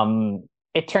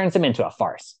 It turns him into a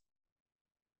farce.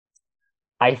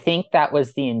 I think that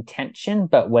was the intention,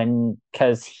 but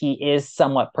because he is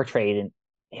somewhat portrayed in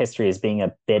history as being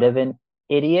a bit of an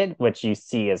idiot, which you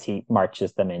see as he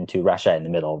marches them into Russia in the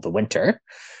middle of the winter.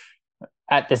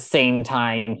 At the same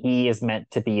time, he is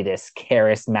meant to be this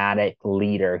charismatic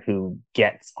leader who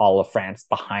gets all of France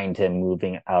behind him,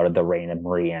 moving out of the reign of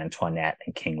Marie Antoinette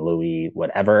and King Louis,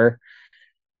 whatever.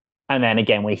 And then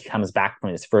again, when he comes back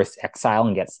from his first exile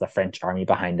and gets the French army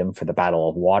behind him for the Battle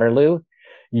of Waterloo,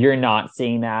 you're not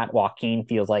seeing that. Joaquin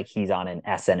feels like he's on an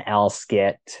SNL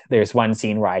skit. There's one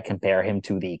scene where I compare him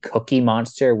to the Cookie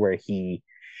Monster, where he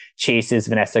chases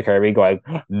Vanessa Kirby going,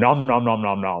 nom, nom, nom,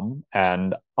 nom, nom.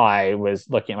 And I was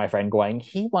looking at my friend going,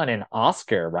 he won an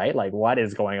Oscar, right? Like, what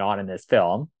is going on in this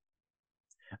film?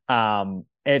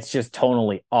 It's just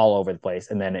tonally all over the place.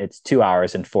 And then it's 2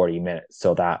 hours and 40 minutes.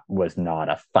 So that was not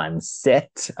a fun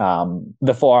sit. The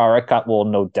 4-hour cut will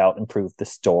no doubt improve the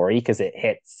story because it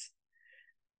hits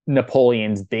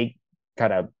Napoleon's big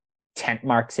kind of tent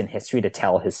marks in history to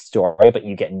tell his story, but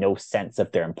you get no sense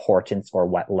of their importance or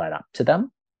what led up to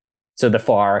them. So the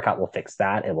 4-hour cut will fix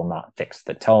that. It will not fix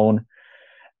the tone.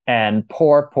 And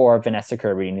poor Vanessa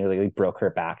Kirby nearly broke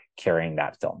her back carrying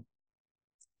that film.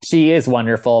 She is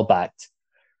wonderful, but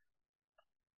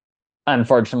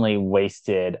unfortunately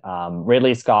wasted.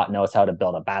 Ridley Scott knows how to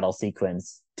build a battle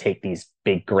sequence, take these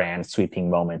big, grand,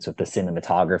 sweeping moments with the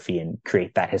cinematography and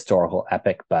create that historical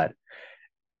epic, but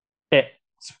it's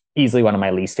easily one of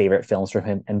my least favorite films from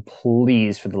him. And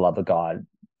please, for the love of God,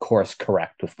 course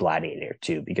correct with Gladiator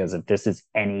 2, because if this is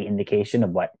any indication of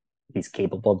what he's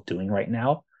capable of doing right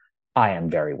now, I am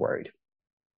very worried.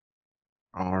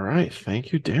 All right.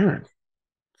 Thank you, Darren.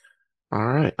 All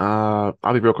right.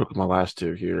 I'll be real quick with my last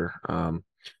two here. I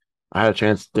had a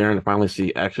chance, Darren, to finally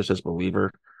see Exorcist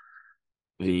Believer,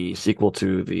 the sequel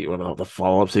to the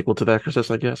follow-up sequel to The Exorcist,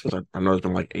 I guess, because I know there's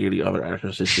been like 80 other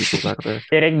Exorcist sequels out there.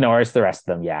 It ignores the rest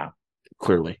of them, yeah.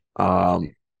 Clearly.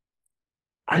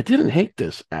 I didn't hate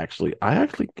this, actually. I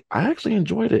actually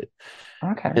enjoyed it.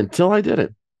 Okay. Until I did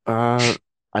it.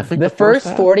 I think the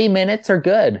first 40 minutes are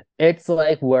good. It's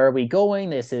like, where are we going?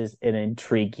 This is an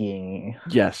intriguing.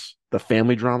 Yes, the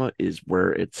family drama is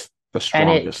where it's the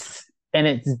strongest. And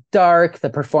it's dark. The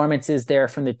performances there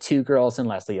from the two girls and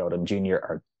Leslie Odom Jr.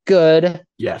 are good.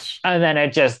 Yes. And then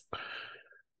it just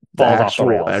falls off the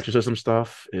rails. Exorcism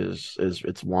stuff is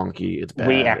it's wonky. It's bad.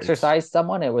 We exorcised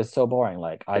someone. It was so boring.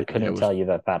 Like, I couldn't tell you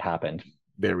that happened.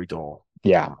 Very dull.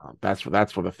 Yeah. That's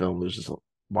where the film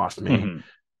lost me. Mm-hmm.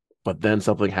 But then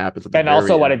something happens. And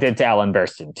also what it did to Ellen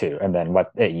Burstyn too. And then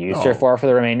what it used her for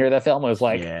the remainder of the film was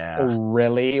like,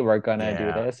 really? We're going to do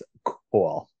this?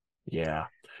 Cool. Yeah.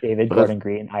 David Gordon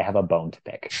Green, I have a bone to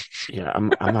pick. Yeah, I'm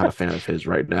not a fan of his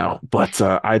right now. But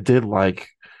I did like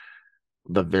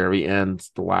the very end,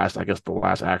 the last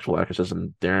actual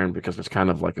exorcism, Darren, because it's kind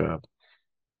of like a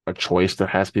choice that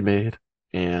has to be made.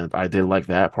 And I did like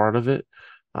that part of it.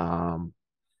 And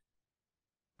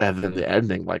then the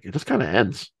ending, like, it just kind of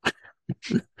ends.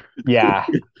 Yeah.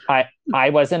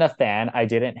 I wasn't a fan. I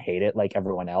didn't hate it like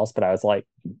everyone else, but I was like,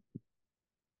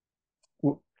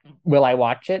 will I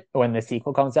watch it when the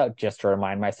sequel comes out just to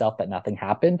remind myself that nothing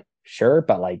happened? Sure,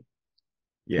 but like,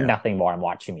 nothing more. I'm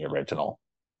watching the original.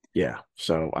 Yeah.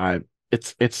 So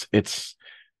it's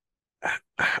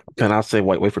then I'll say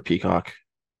wait for Peacock.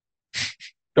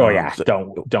 Oh yeah,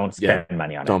 don't spend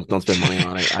money on it. Don't spend money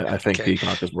on it. I think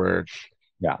Peacock is where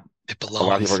it belongs. A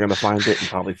lot of people are going to find it and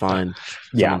probably find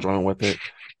some enjoyment with it.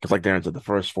 Because like Darren said, the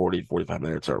first 40-45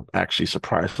 minutes are actually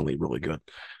surprisingly really good.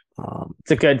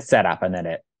 It's a good setup, and then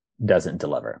it doesn't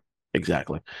deliver.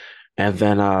 Exactly. And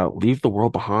then Leave the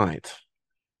World Behind.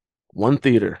 One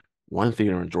theater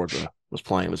in Georgia was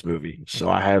playing this movie, so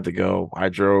I had to go. I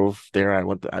drove there. I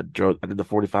did the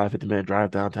 45, 50-minute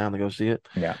drive downtown to go see it.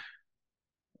 Yeah.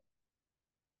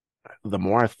 The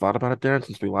more I thought about it, Darren,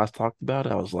 since we last talked about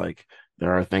it, I was like,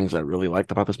 there are things I really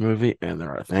liked about this movie, and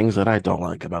there are things that I don't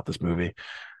like about this movie.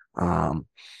 Um,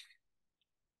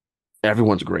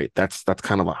 Everyone's great. That's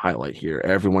kind of a highlight here.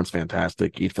 Everyone's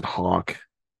fantastic. Ethan Hawke,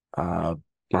 uh,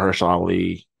 Mahershala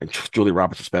Ali, and Julie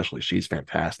Roberts especially. She's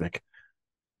fantastic.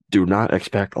 Do not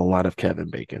expect a lot of Kevin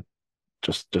Bacon.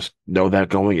 Just know that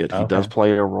going in. He does Okay.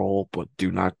 play a role, but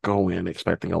do not go in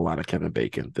expecting a lot of Kevin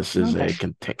Bacon. This is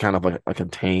Okay. kind of a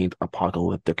contained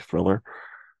apocalyptic thriller,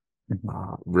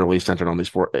 Mhm. really centered on these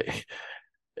four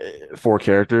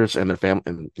characters and their family,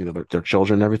 and their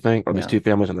children and everything, or these Yeah. two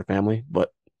families and their family.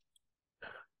 But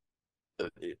uh,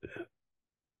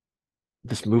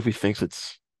 this movie thinks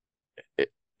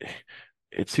it,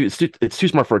 it's too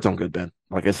smart for its own good, Ben.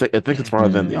 Like I think it's smarter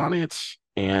than the Mhm. audience,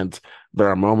 and there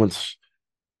are moments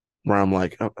where I'm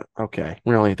like, oh, okay,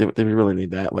 really, did we really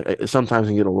need that? Like sometimes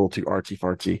you get a little too artsy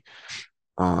fartsy.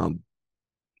 Um,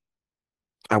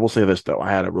 I will say this though, I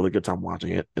had a really good time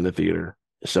watching it in the theater.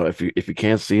 So if you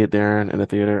can't see it, Darren, in the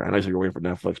theater, I know you're waiting for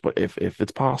Netflix, but if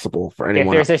it's possible for If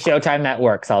anyone, there's a Showtime that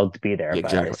works, I'll be there, but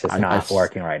exactly, it's just not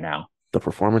working right now. the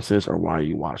performances are why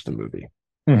you watch the movie,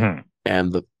 Mhm.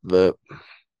 and the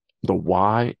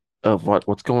why of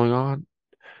what's going on.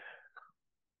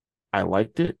 I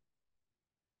liked it,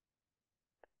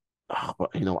 but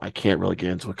I can't really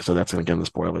get into it because that's going to get into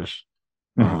spoilers.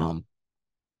 Mhm. Um,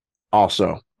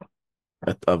 Also,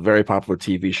 a very popular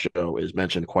TV show is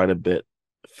mentioned quite a bit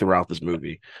throughout this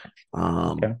movie.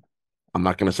 Um, Okay. I'm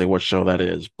not going to say what show that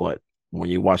is, but when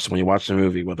you watch the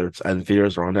movie, whether it's in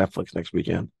theaters or on Netflix next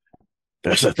weekend,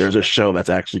 there's a show that's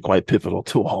actually quite pivotal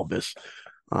to all this,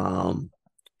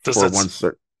 Does for it one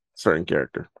certain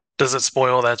character. does it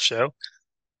spoil that show?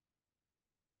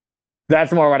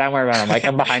 That's more what I'm worried about. I'm like,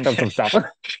 I'm behind on some stuff.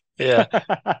 Yeah.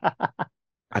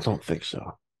 I don't think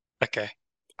so. Okay.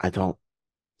 I don't.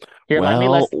 Here,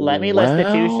 Well, let me list the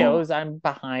two well, shows I'm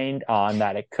behind on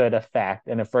that it could affect,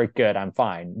 and if we're good, I'm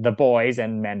fine. The Boys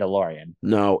and Mandalorian.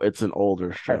 no, it's an older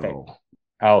Perfect. show.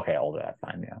 Okay, older, that's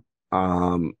fine, yeah.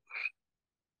 Um,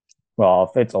 Well,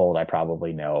 if it's old, I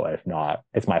probably know. If not,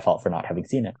 it's my fault for not having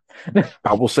seen it.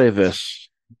 I will say this,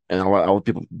 and I'll let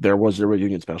people. There was a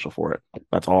reunion special for it.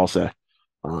 That's all I'll say.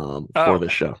 For Oh,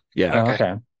 this show, yeah, Oh,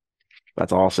 okay. okay.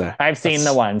 that's all I'll say. I've seen the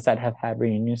That's ones that have had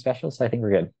reunion specials, so I think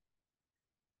we're good.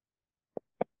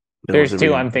 There was There's a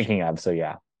two reunion I'm special. thinking of, so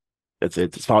yeah.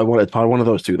 It's probably one of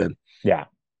those two then. Yeah.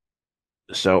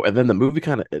 So, and then the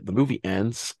movie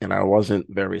ends, and I wasn't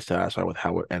very satisfied with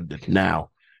how it ended. Now,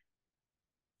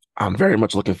 I'm very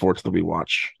much looking forward to the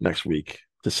rewatch next week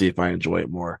to see if I enjoy it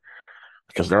more,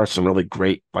 because there are some really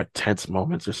great, like, tense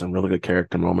moments. There's some really good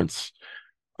character moments,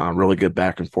 really good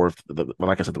back and forth.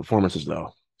 Like I said, the performances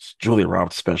though, Julia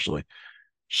Roberts especially,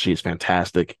 she's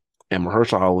fantastic, and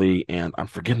Mahershala Ali, and I'm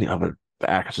forgetting the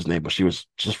actress's name, but she was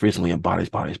just recently in Bodies,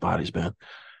 Bodies, Bodies, man.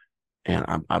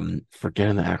 And I'm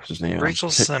forgetting the actress's name.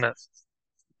 Rachel Sennett,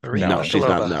 Maria No, No. she's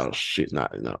not. Bakalova. No, she's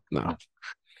not. No, no,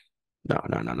 no,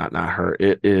 no, no, not her.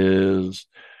 It is.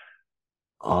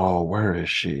 Oh, where is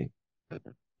she?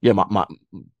 Yeah,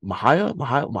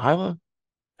 Mahila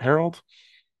Harold.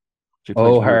 She plays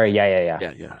Oh, her. Ruth. Yeah, yeah, yeah.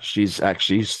 Yeah, yeah.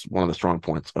 She's one of the strong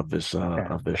points of this Okay.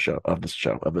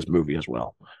 of this movie as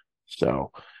well.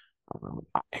 So,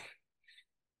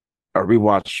 a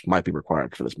rewatch might be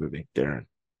required for this movie, Darren.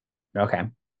 Okay.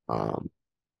 Um,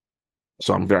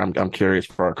 so I'm curious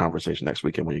for our conversation next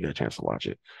weekend when you get a chance to watch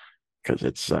it, because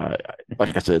it's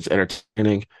like I said, it's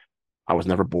entertaining. I was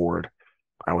never bored.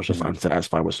 I was just Mhm.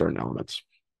 unsatisfied with certain elements.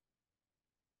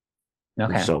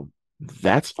 And Okay. so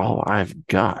that's all I've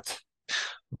got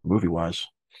movie wise.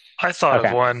 I thought of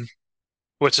Okay. one,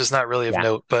 which is not really of Yeah.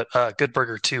 note, but Good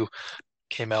Burger 2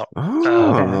 came out. Um,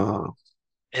 Okay. Ah,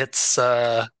 it's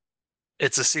uh,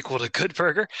 it's a sequel to Good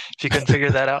Burger, if you couldn't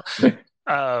figure that out.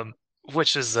 Um,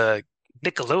 which is a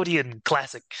Nickelodeon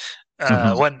classic.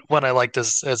 Mhm. One I liked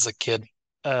as a kid.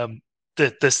 Um,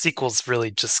 the sequel's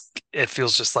really just it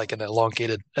feels just like an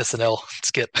elongated SNL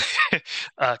skit, kind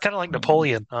of like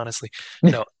Napoleon, honestly.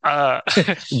 No,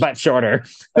 But shorter.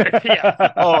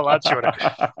 yeah, oh, a lot shorter.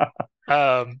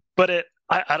 But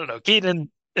I don't know.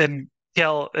 Keenan and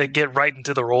Kel get right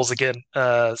into the roles again.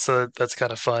 So that's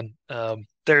kind of fun.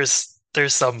 There's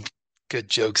some good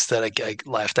jokes that I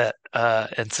laughed at,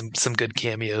 and some good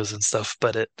cameos and stuff.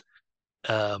 But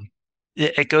um,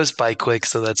 it goes by quick,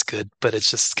 so that's good. But it's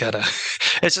just kind of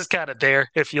it's just kind of there.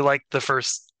 If you like the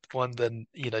first one, then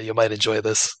you might enjoy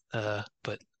this.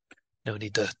 But no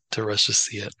need to rush to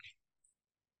see it.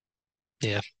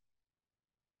 Yeah.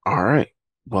 All right.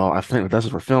 Well, I think that's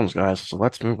it for films, guys. So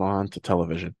let's move on to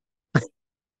television.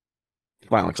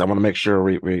 Finally, because I want to make sure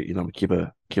we Yeah. keep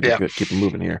it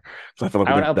moving here. So I feel like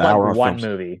I we want did to the plug hour on one films.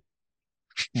 movie.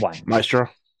 One. Maestro.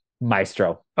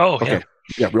 Maestro. Oh yeah. Okay.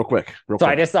 Yeah, real quick. Real So I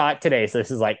quick. just saw it today. So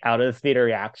this is like out of theater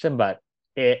reaction, but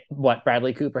what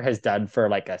Bradley Cooper has done for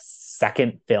like a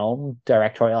second film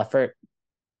directorial effort,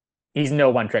 he's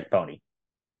no one trick pony.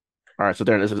 All right. So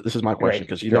Darren, this is my question Great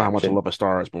because you know how much I direction. love A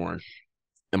Star Is Born.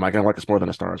 Am I gonna like this more than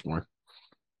A Star Is Born?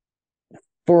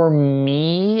 For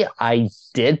me, I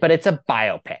did, but it's a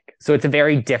biopic. So it's a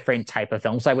very different type of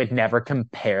film. So I would never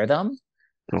compare them.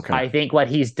 Okay. I think what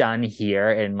he's done here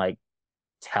in like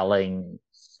telling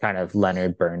kind of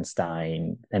Leonard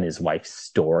Bernstein and his wife's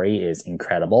story is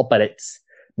incredible, but it's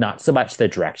not so much the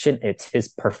direction, it's his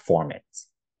performance.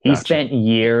 He Gotcha. spent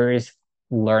years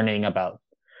learning about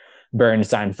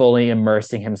Bernstein, fully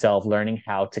immersing himself, learning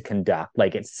how to conduct.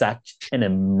 Like it's such an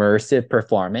immersive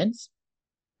performance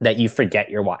that you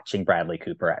forget you're watching Bradley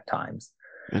Cooper at times.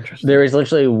 Interesting. There is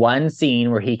literally one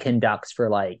scene where he conducts for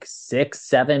like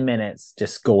 6-7 minutes,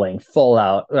 just going full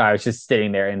out. I was just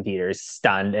sitting there in theaters,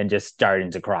 stunned and just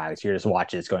starting to cry. So you're just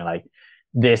watching this going like,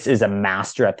 this is a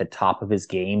master at the top of his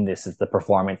game. This is the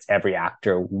performance every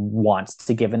actor wants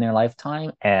to give in their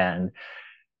lifetime. And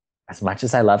as much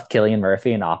as I love Cillian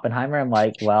Murphy and Oppenheimer, I'm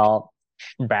like, well,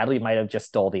 Bradley might have just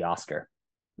stole the Oscar.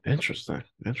 Interesting.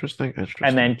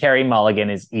 And then Carey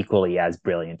Mulligan is equally as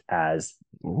brilliant as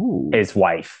Ooh, his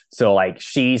wife. So like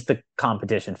she's the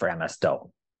competition for Emma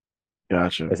Stone.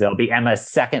 gotcha. Because it'll be Emma's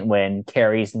second win.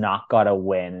 Carrie's not got a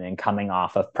win, and coming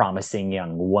off of Promising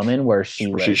Young Woman, where she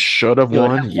should have should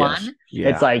won. have Yes. won. Yeah.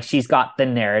 It's like she's got the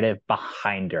narrative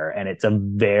behind her, and it's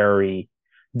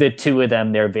the two of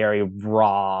them, they're very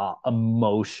raw,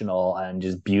 emotional, and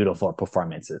just beautiful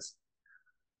performances.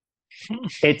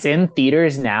 It's in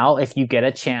theaters now. If you get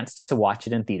a chance to watch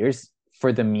it in theaters,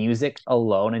 for the music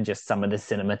alone and just some of the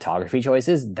cinematography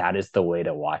choices, that is the way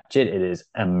to watch it. It is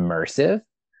immersive.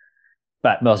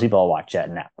 But most people watch it at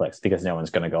Netflix because no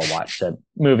one's going to go watch a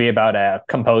movie about a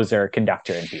composer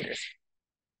conductor in theaters.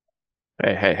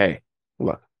 Hey.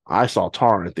 Look, I saw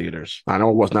Tar in theaters. I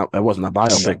know it wasn't a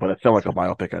biopic, but it felt like a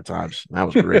biopic at times. That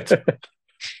was great.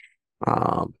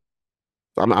 um,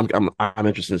 I'm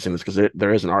interested in seeing this because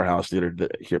there is an art house theater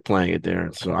here playing it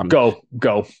there. So I'm Go.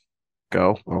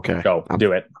 Okay.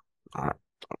 Do it. All right.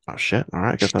 Oh shit. All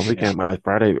right. I guess my weekend, my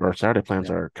Friday or Saturday plans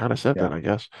are kind of set then, I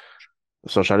guess.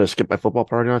 So should I just skip my football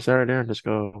party on Saturday and just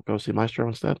go see Maestro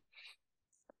instead?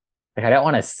 Like, I don't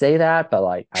want to say that, but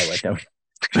like I would know.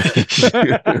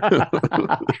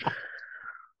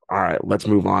 All right, let's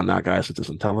move on now, guys, to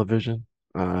some television.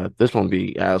 This won't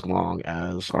be as long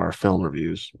as our film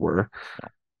reviews were,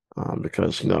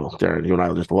 because Darren, you and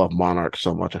I just love Monarch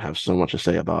so much and have so much to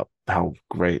say about how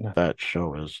great that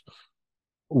show is.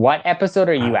 What episode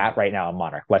are you at right now in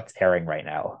Monarch? What's airing right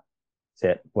now? Is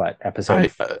it what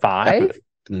episode 5?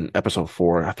 Episode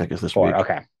 4, I think, is this 4. week.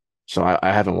 Okay. So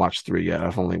I haven't watched 3 yet.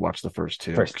 I've only watched the first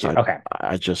 2. Okay.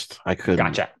 I couldn't.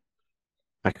 Gotcha.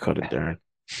 I couldn't, Darren.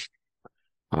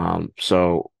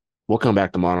 So we'll come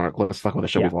back to Monarch. Let's talk about the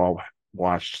show we've all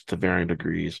watched to varying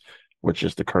degrees, which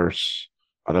is The Curse,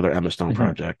 another Emma Stone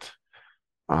project.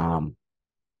 I've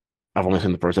only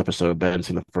seen the first episode. Ben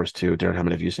seen the first 2. Darren, how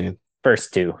many have you seen?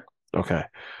 First 2. Okay,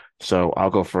 so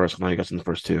I'll go first. Now you guys seen the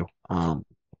first 2.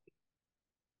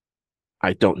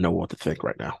 I don't know what to think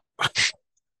right now.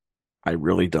 I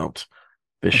really don't.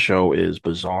 This show is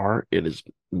bizarre. It has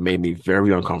made me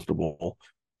very uncomfortable,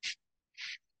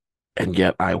 and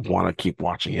yet I want to keep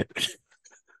watching it.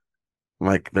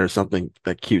 Like there's something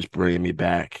that keeps bringing me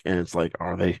back, and it's like,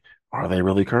 are they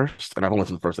really cursed? And I've only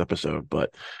seen the first episode,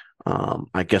 but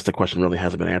I guess the question really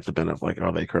hasn't been answered. Been of like,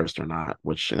 are they cursed or not?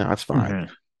 Which that's fine.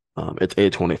 It's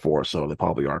A24, so they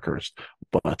probably are cursed.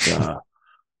 But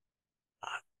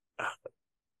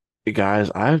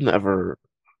guys, I've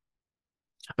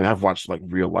watched like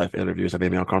real life interviews that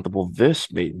made me uncomfortable.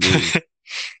 This made me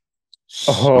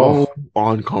so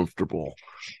uncomfortable.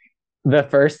 The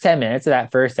first 10 minutes of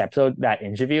that first episode, that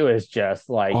interview is just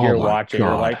like you're watching,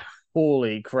 you're like,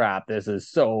 holy crap, this is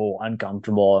so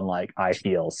uncomfortable, and like I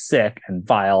feel sick and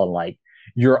vile, and like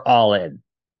you're all in.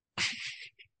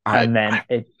 And then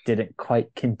it didn't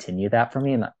quite continue that for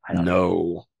me, and I don't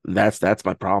know. That's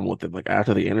my problem with it. Like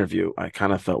after the interview, I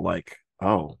kind of felt like,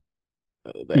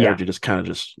 the energy just kind of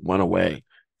just went away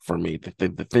for me.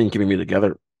 The thing keeping me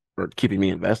together or keeping me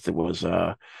invested was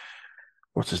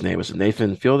what's his name? Was it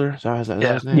Nathan Fielder? Is that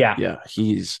his name? Yeah.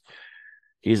 He's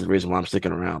the reason why I'm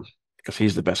sticking around, because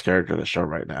he's the best character of the show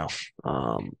right now.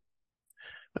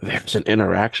 there's an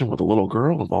interaction with a little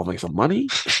girl involving some money.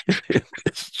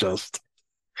 It's just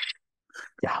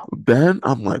Yeah. then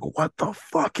I'm like, what the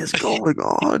fuck is going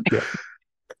on? Yeah.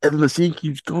 And then the scene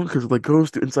keeps going because it like goes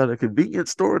to inside a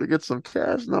convenience store to get some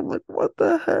cash, and I'm like, what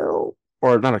the hell?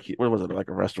 Or not a what was it like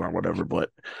a restaurant, whatever. But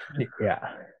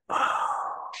Yeah.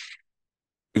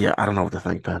 yeah, I don't know what to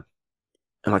think, Ben.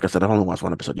 And like I said, I've only watched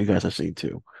one episode. You guys have seen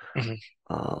two. Mhm.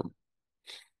 Um,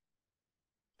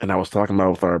 and I was talking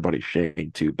about with our buddy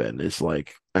Shane too, Ben. It's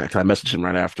like I messaged him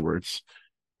right afterwards,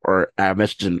 or I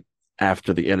messaged him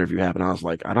after the interview happened. I was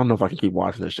like, I don't know if I can keep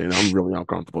watching this, Shane. I'm really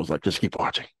uncomfortable. It's like, just keep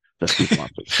watching. Just keep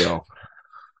watching. So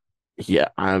yeah,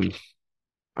 I'm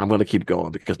gonna keep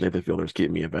going because Nathan Fielder's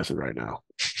keeping me invested right now.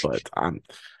 But I'm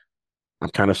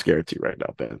kind of scared too right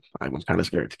now, Ben. I'm kind of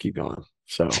scared to keep going.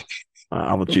 So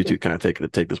I'll let you two kind of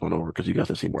take this one over because you guys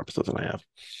have seen more episodes than I have.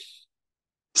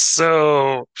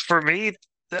 So for me,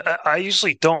 I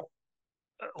usually don't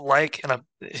like, and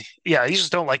I usually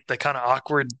don't like the kind of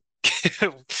awkward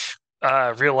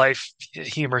real life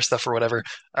humor stuff or whatever.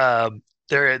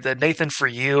 The Nathan For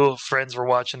You friends were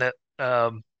watching it,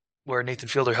 where Nathan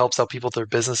Fielder helps out people with their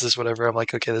businesses, whatever. I'm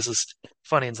like, okay, this is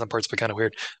funny in some parts, but kind of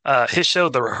weird. His show,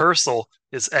 The Rehearsal,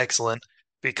 is excellent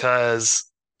because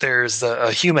there's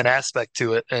a human aspect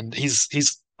to it, and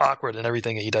he's awkward in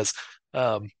everything he does.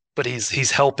 But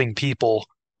he's helping people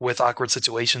with awkward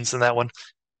situations in that one,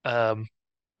 um,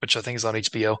 which I think is on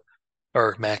HBO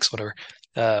or Max, whatever,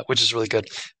 which is really good.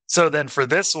 So then for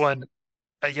this one,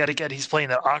 yet again, he's playing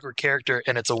that awkward character,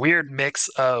 and it's a weird mix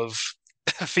of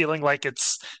feeling like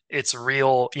it's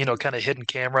real, kind of hidden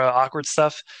camera awkward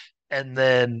stuff, and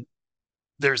then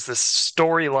there's this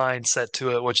storyline set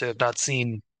to it, which I have not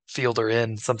seen Fielder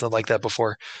in something like that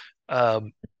before.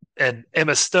 Um, and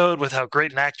Emma Stone, with how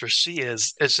great an actress she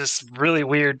is, it's just really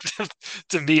weird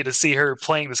to me to see her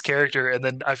playing this character, and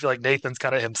then I feel like Nathan's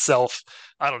kind of himself.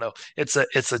 I don't know. It's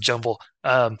a jumble.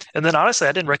 And then honestly,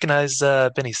 I didn't recognize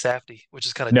Benny Safdie, which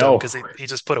is kind of dumb No. because he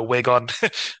just put a wig on.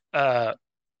 uh,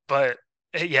 but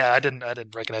yeah, I didn't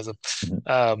recognize him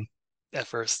Mhm. at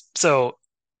first. So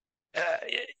uh,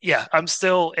 yeah, I'm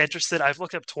still interested. I've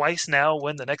looked up twice now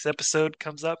when the next episode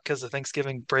comes up because the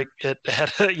Thanksgiving break it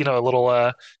had a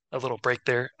little break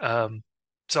there.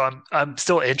 So I'm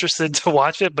still interested to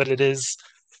watch it, but it's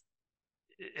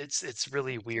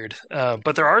really weird.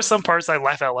 But there are some parts I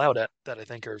laugh out loud at that I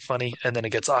think are funny, and then it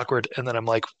gets awkward, and then I'm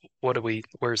like,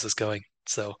 where's this going?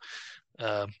 So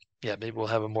yeah, maybe we'll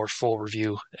have a more full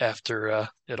review after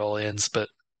it all ends. But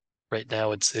right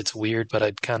now it's weird, but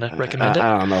I'd kind of recommend it.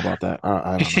 I don't know about that.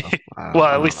 I don't know. Well, I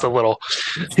at don't least a know.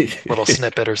 little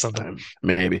snippet or something.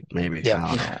 Maybe. Yeah, I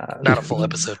don't know. Yeah. not a full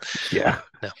episode. Yeah.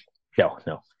 No.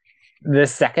 No. The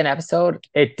second episode,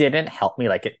 it didn't help me.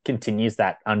 Like, it continues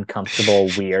that uncomfortable,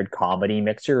 weird comedy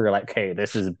mixture. You're like, okay,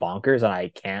 this is bonkers, and I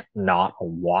can't not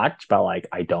watch, but like,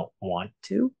 I don't want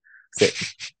to.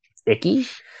 It's icky.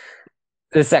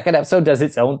 The second episode does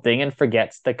its own thing and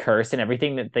forgets the curse and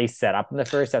everything that they set up in the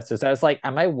first episode. So I was like,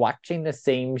 am I watching the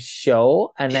same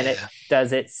show? And then it Yeah.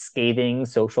 does its scathing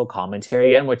social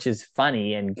commentary again, which is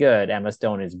funny and good. Emma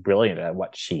Stone is brilliant at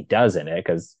what she does in it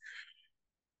because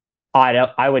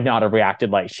I would not have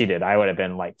reacted like she did. I would have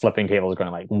been like flipping tables, going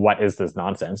like, "What is this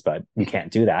nonsense?" But you can't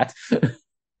do that.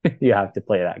 You have to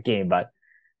play that game. But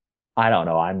I don't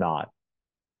know. I'm not.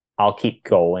 I'll keep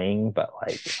going, but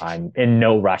like I'm in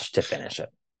no rush to finish it.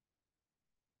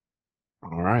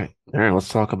 All right. Darren, let's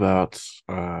talk about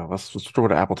let's throw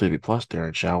to Apple TV Plus,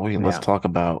 Darren, shall we? And let's Yeah. talk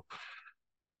about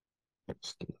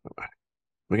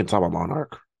we can talk about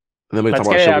Monarch. And then we can Let's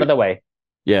talk about get a it show out of the way.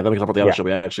 then we can talk about the other Yeah. show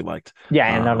we actually liked. Yeah,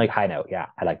 and on Um, like high note. Yeah,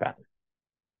 I like that.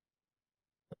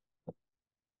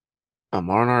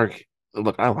 Monarch,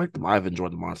 look, I like them. I've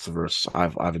enjoyed the MonsterVerse.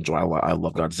 I've enjoyed I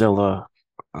love Godzilla.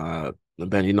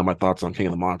 Ben, you know my thoughts on King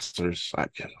of the Monsters.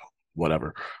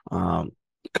 Whatever. Um,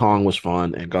 Kong was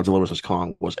fun, and Godzilla versus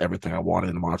Kong was everything I wanted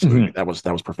in a monster movie. That was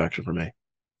perfection for me.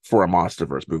 For a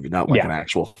MonsterVerse movie, not like Yeah. an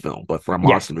actual film, but for a Yeah.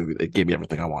 monster movie, it gave me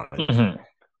everything I wanted. Mhm.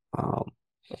 Um,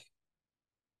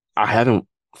 I haven't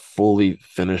fully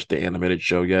finished the animated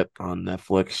show yet on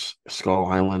Netflix, Skull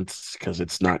Island, because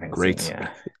it's not great. Yeah.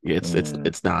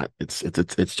 It's not.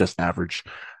 It's just average.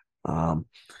 Um,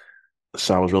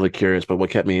 so I was really curious, but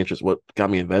what got me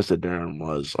invested, Darren,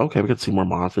 was okay. We could see more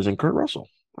monsters and Kurt Russell.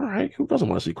 All right, who doesn't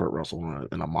want to see Kurt Russell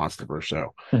in a MonsterVerse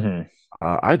show? Mhm.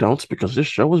 I don't because this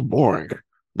show is boring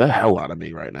the hell out of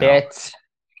me right now.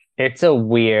 It's a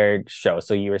weird show.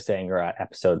 So you were saying you're at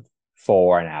episode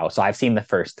 4 now. So I've seen the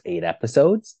first 8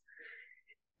 episodes.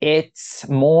 It's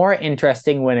more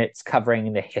interesting when it's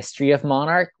covering the history of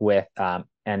Monarch with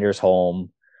Anders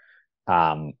Holm,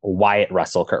 Wyatt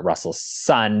Russell, Kurt Russell's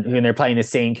son, and they're playing the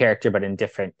same character but in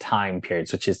different time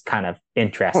periods, which is kind of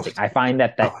interesting. I find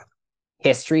that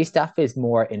history stuff is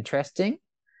more interesting,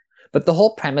 but the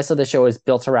whole premise of the show is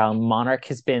built around Monarch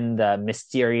has been the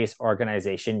mysterious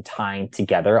organization tying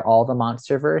together all the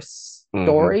MonsterVerse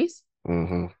stories.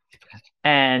 Mm-hmm.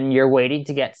 And you're waiting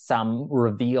to get some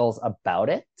reveals about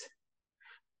it.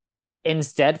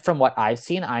 Instead, from what I've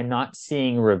seen, I'm not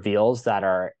seeing reveals that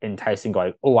are enticing,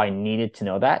 going, oh, I needed to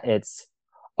know that. It's,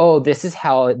 oh, this is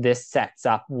how this sets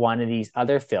up one of these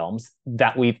other films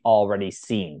that we've already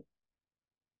seen.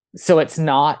 So it's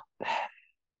not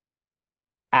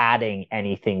adding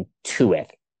anything to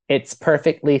it. It's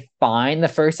perfectly fine. The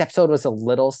first episode was a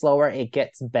little slower. It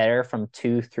gets better from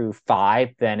 2 through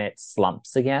 5, then it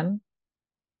slumps again.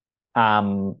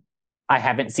 I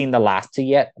haven't seen the last 2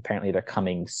 yet. Apparently they're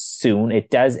coming soon. It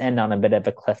does end on a bit of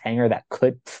a cliffhanger that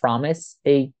could promise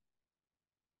a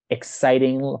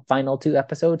exciting final 2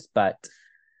 episodes, but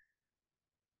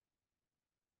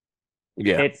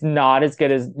yeah, it's not as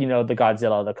good as, the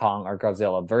Godzilla, the Kong, or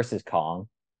Godzilla versus Kong.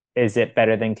 Is it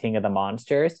better than King of the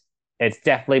Monsters? It's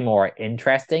definitely more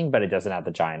interesting, but it doesn't have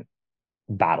the giant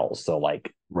battles. So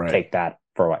take that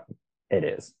for what it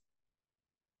is.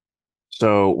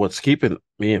 So what's keeping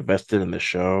me invested in the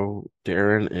show,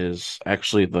 Darren, is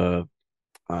actually the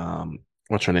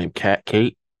what's her name?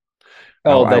 Kate.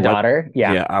 Oh, the daughter.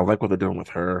 Yeah. I like what they're doing with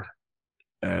her.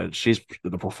 She's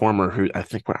the performer who I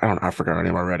forgot her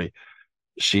name already.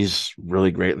 She's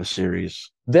really great in the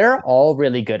series. They're all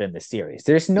really good in the series.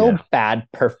 There's no bad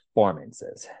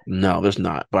performances. No, there's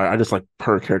not. But I just like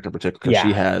her character in particular because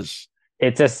she has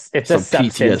it's a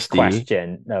substance PTSD.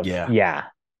 Question of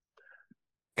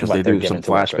because they do some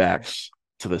flashbacks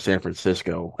to the San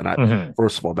Francisco, and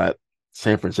first of all, that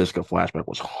San Francisco flashback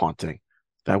was haunting.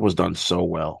 That was done so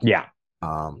well. Yeah.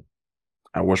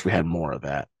 I wish we had more of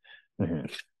that.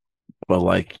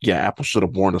 But Apple should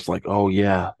have warned us, oh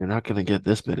yeah, you're not going to get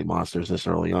this many monsters this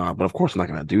early on. But of course, I'm not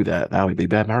going to do that. That would be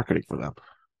bad marketing for them.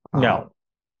 No.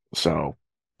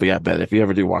 But yeah, Ben, if you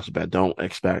ever do watch it, Ben, don't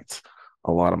expect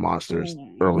a lot of monsters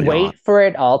early on. Wait for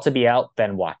it all to be out,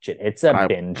 then watch it. It's a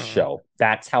binge show.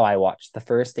 That's how I watched the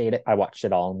first 8. I watched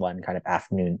it all in one kind of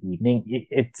afternoon, evening.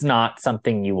 It's not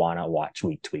something you want to watch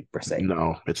week to week per se.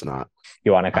 No, it's not.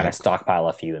 You want to kind of stockpile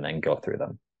a few and then go through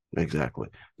them. Exactly.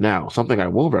 Now, something I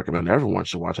will recommend everyone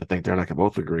should watch, I think Darren and I can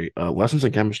both agree, Lessons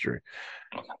in Chemistry.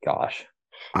 Oh my gosh.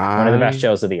 One of the best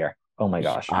shows of the year. Oh my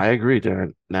gosh. I agree,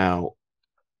 Darren. Now,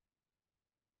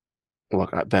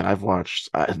 look, Ben, I've watched,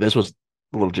 this was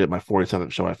legit my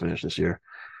 47th show I finished this year.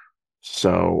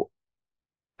 So,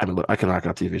 I mean, look, I can knock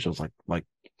out TV shows like a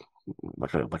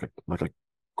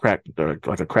crack, or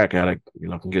like a crack addict,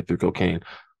 can get through cocaine.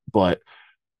 But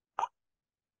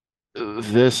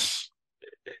this,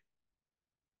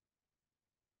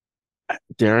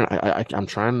 Darren, I'm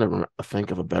trying to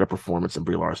think of a better performance than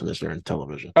Brie Larson this year in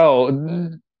television. Oh,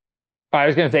 I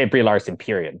was going to say Brie Larson,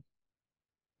 period.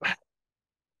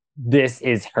 This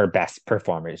is her best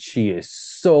performance. She is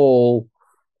so.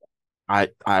 I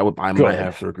might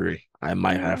have to agree. I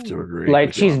might have to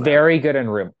agree. She's very good in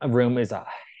Room. Room is a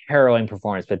harrowing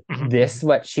performance, but this,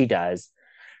 what she does,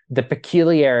 the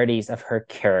peculiarities of her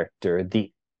character,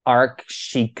 the arc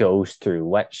she goes through,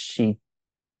 what she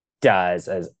does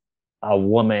as a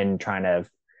woman trying to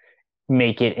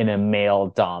make it in a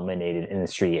male-dominated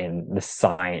industry in the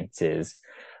sciences,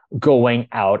 going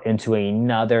out into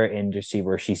another industry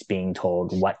where she's being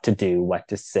told what to do, what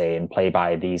to say, and play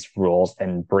by these rules,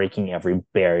 and breaking every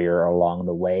barrier along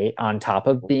the way, on top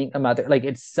of being a mother.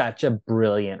 It's such a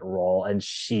brilliant role, and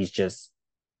she's just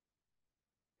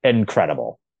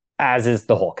incredible, as is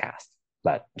the whole cast.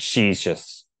 But she's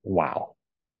just, wow.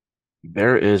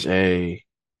 There is a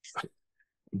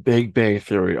Big Bang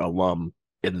Theory alum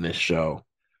in this show,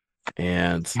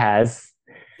 and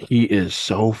he is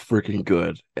so freaking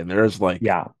good. And there's there,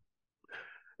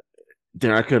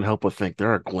 I couldn't help but think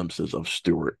there are glimpses of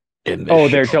Stewart in this show.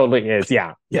 There totally is.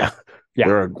 Yeah.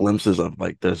 There are glimpses of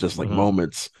there's just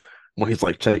moments when he's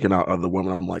taking out other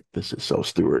women. I'm like, this is so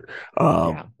Stewart.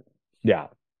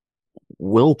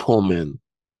 Will Pullman.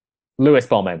 Lewis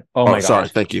Pullman. Oh my god. Sorry.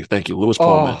 Thank you. Lewis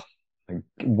Pullman.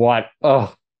 What?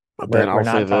 Oh, Ben, we're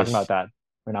not talking about that.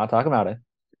 We're not talking about it.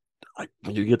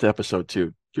 When you get to episode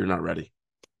 2, you're not ready.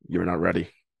 You're not ready.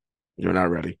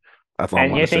 That's all.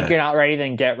 And you think you're not ready?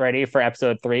 Then get ready for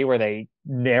episode 3, where they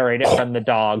narrate it from the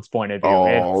dog's point of view.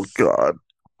 Oh God.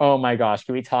 Oh my gosh.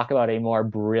 Can we talk about a more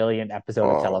brilliant episode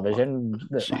of television?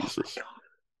 Jesus.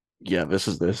 Yeah, this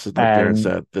is like Darren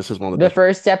said. This is one of the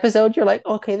first episode. You're like,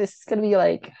 okay, this is gonna be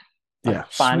Yeah,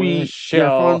 fun sweet. show.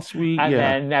 Yeah, fun, sweet. And yeah,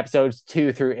 then episodes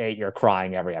 2 through 8, you're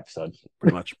crying every episode.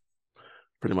 pretty much.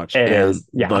 Pretty much. It And is,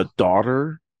 yeah. the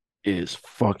daughter is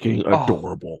fucking Oh.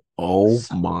 adorable. Oh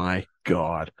So- my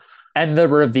God. And the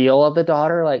reveal of the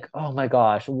daughter, like, oh my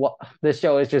gosh, what this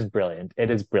show is just brilliant. It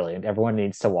is brilliant. Everyone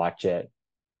needs to watch it.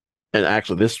 And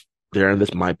actually, this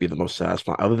might be the most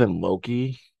satisfying, other than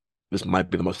Loki, this might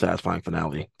be the most satisfying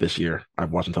finale this year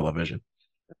I've watched on television.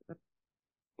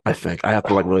 I think. I have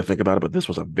to like really think about it, but this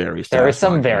was a very There was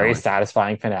some satisfying very finale.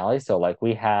 satisfying finales. So, like,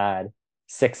 we had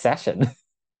Succession.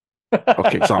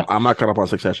 Okay, so I'm not caught up on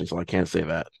Succession, so I can't say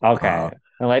that. Okay.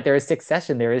 And like there is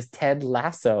Succession, there is Ted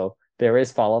Lasso, there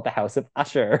is Fall of the House of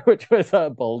Usher, which was a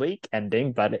bleak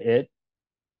ending, but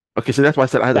Okay, so that's why I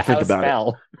said I had the to think house about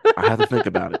fell. it. I had to think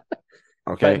about it.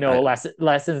 Okay. But no,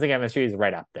 Lessons in Chemistry is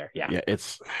right up there. Yeah. Yeah,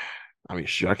 I mean,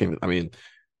 sure,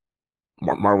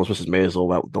 Marvelous Mrs.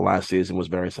 Maisel, the last season was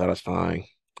very satisfying.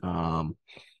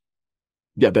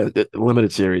 Yeah,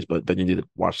 limited series, but then you need to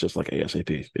watch this like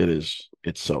ASAP.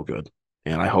 It's so good.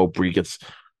 And I hope Brie gets,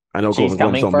 I know She's Golden Globes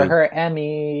coming don't for mean, her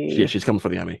Emmy. yeah, she's coming for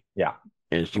the Emmy. Yeah.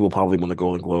 And she will probably win the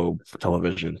Golden Globe for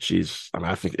television.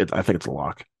 I think it's a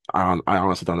lock. I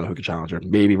honestly don't know who could challenge her.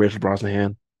 Maybe Rachel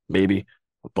Brosnahan, maybe.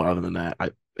 But other than that,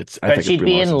 I But think she'd it's Brie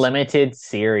be in Larson's. limited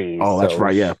series. Oh, that's so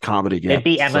right. Yeah, comedy. Yeah. It'd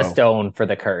be Emma So- Stone for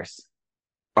The Curse.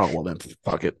 Oh well, then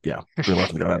fuck it. Yeah, Brie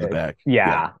Larson got out of the bag.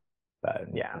 Yeah. But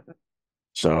yeah.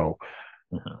 So,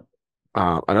 Mhm.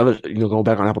 another, going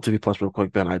back on Apple TV Plus real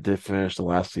quick, Ben, I did finish the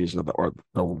last season or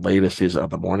the latest season of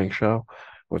The Morning Show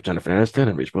with Jennifer Aniston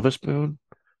and Reese Witherspoon.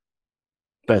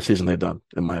 Best season they've done,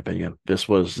 in my opinion. This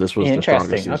was the strongest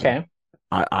Interesting. season. Okay.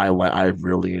 I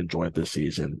really enjoyed this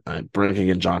season. Bringing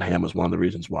in John Hamm was one of the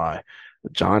reasons why.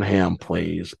 John Hamm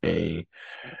plays a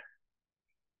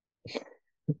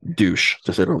douche,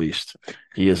 to say the least.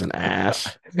 He is an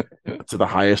ass to the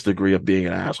highest degree of being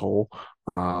an asshole.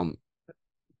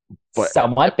 But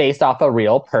Somewhat based off a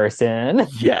real person.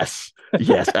 yes,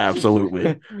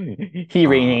 absolutely. He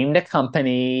renamed a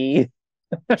company.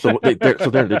 So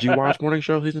there. Did you watch Morning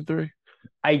Show season 3?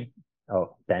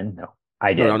 Ben, no.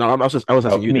 I did. No. I was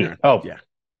asking you. Me. Darren. Oh, yeah,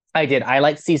 I did. I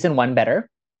liked season 1 better,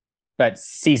 but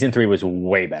season 3 was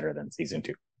way better than season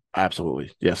 2.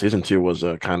 absolutely. Yeah, season 2 was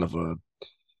a kind of a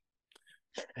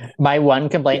My one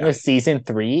complaint Yeah. with season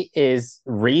 3 is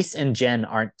Reese and Jen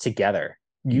aren't together.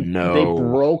 They No.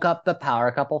 broke up the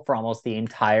power couple for almost the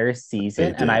entire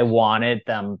season, They and I did. wanted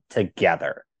them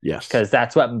together yes. because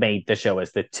that's what made the show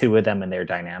is the two of them and their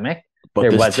dynamic. But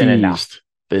there this wasn't enough.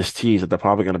 This tease that they're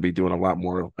probably going to be doing a lot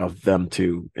more of them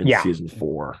two in Yeah. season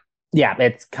 4. Yeah,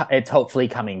 it's hopefully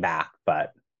coming back,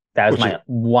 but that was Which my is-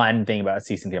 one thing about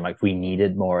season 3. I'm like, we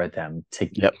needed more of them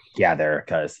Yep. together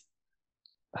because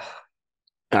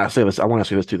And I say this. I want to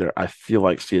say this too. There, I feel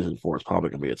like season 4 is probably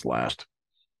going to be its last.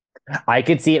 I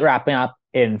could see it wrapping up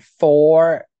in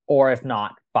 4 or if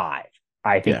not 5.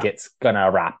 I think Yeah. it's gonna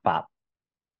wrap up.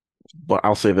 But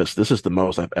I'll say this: this is the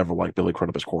most I've ever liked Billy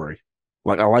Crudup as Corey.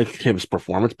 Like I like his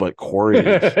performance, but Corey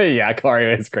is Yeah,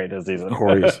 Corey was great this season.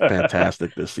 Corey is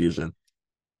fantastic this season.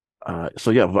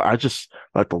 So yeah, but I just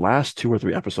like the last 2 or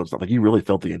 3 episodes. Like you really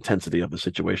felt the intensity of the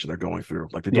situation they're going through.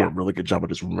 Like they do Yeah. a really good job of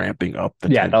just ramping up the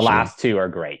Yeah, the tension. last 2 are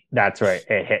great. That's where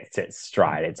it hits its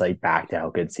stride. It's like back to how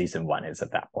good season 1 is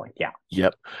at that point. Yeah.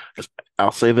 Yep. 'Cause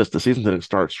I'll say this: the season didn't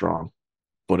start strong,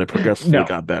 but it progressively No.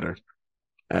 got better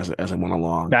as it went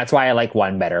along. That's why I like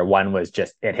 1 better. 1 was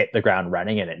just it hit the ground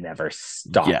running and it never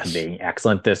stopped Yes. being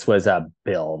excellent. This was a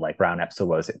build, like round episode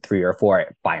was it 3 or 4?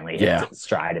 It finally hits Yeah. its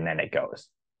stride and then it goes.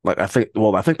 Like I think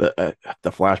the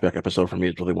flashback episode for me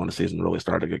is really when the season really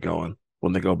started to get going.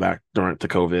 When they go back to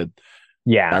COVID,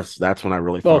 Yeah. that's when I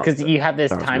really Well, thought because you have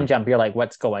this that was time good. jump, you're like,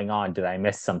 what's going on? Did I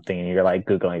miss something? And you're like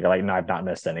Googling, you're like, no, I've not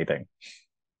missed anything.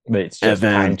 But it's And just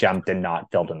then- time jumped and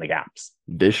not filled in the gaps.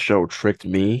 this show tricked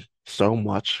me so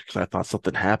much because I thought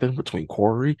something happened between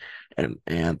Corey and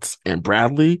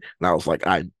Bradley, and I was like,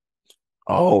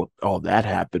 oh that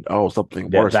happened. Oh,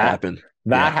 something Yeah, worse that- happened.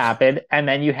 That Yeah. happened. And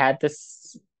then you had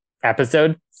this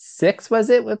episode 6, was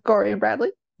it, with Corey and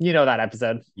Bradley? You know that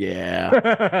episode.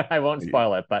 Yeah, I won't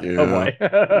spoil it, but Yeah. oh boy.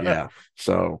 yeah.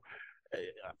 So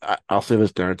I'll say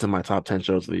this, Darren, it's in my top 10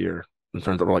 shows of the year in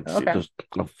terms of like Okay. just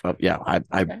I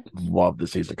Okay. love the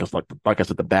season because like I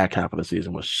said, the back half of the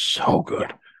season was so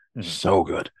good. Yeah. Mhm. So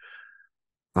good.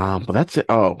 But that's it.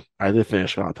 Oh, I did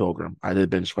finish Scott Pilgrim. I did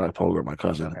binge Scott Pilgrim, my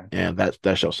cousin, Okay. and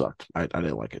that show sucked. I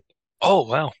didn't like it. Oh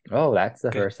wow. Oh, that's the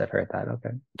Okay. first I've heard that.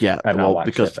 Okay. Yeah, I've not well, watched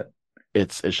because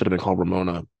it, it should have been called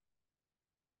Ramona,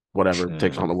 whatever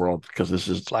takes Hmm. on the world. Because this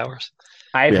is Flowers.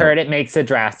 I've Yeah. heard it makes a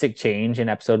drastic change in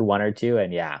episode 1 or 2,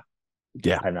 and yeah.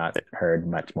 Yeah, I've not heard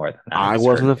much more than that. I I've just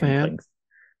wasn't heard a fan inklings.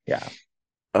 Yeah,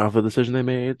 of the decision they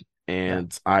made, yeah,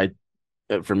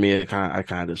 and for me, I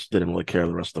kind of just didn't really care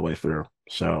the rest of the way through.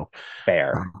 So,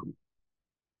 fair. um,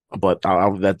 but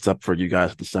that's up for you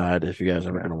guys to decide if you guys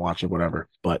are Yeah. going to watch it, whatever.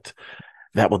 But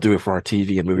that will do it for our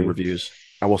TV and movie reviews.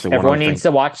 I will say one Everyone other needs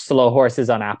thing. to watch Slow Horses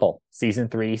on Apple. Season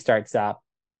 3 starts up,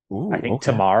 Ooh, I think,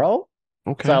 okay, tomorrow.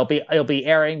 So okay, it'll be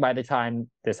airing by the time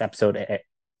this episode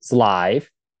is live.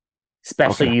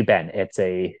 Especially okay. you, Ben. It's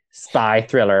a spy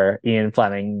thriller, Ian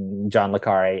Fleming, John le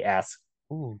Carre-esque,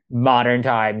 Ooh. modern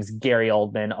times, Gary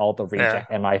Oldman, all the Yeah.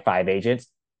 reject MI5 agents.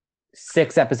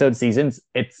 6 episode seasons.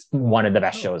 It's one of the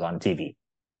best shows on TV.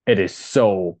 It is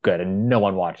so good, and no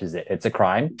one watches it. It's a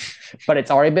crime, but it's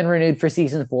already been renewed for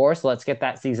season 4. So let's get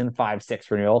that season 5,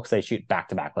 6 renewal because they shoot back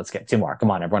to back. Let's get 2 more.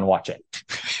 Come on, everyone, watch it.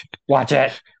 Watch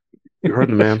it. You heard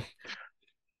the man.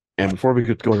 And before we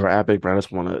could go to our ad break, I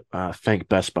just want to thank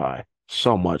Best Buy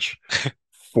so much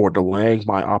for delaying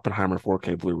my Oppenheimer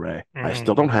 4K Blu-ray. I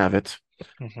still don't have it.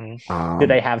 Do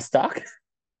they have stock?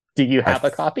 Do you have I-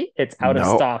 a copy? It's out of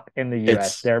no, stock in the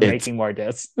US. They're making more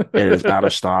discs. it is out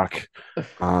of stock.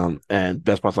 And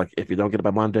Best Buy's like, if you don't get it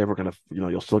by Monday, we're gonna,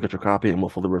 you'll still get your copy and we'll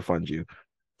fully refund you.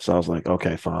 So I was like,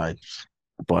 okay, fine.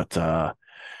 But I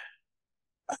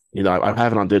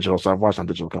have it on digital, so I've watched it on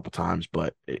digital a couple times,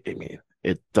 but I mean,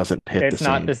 it doesn't hit It's the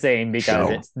not same the same because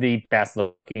show. it's the best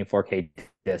looking 4K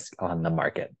disc on the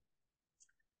market.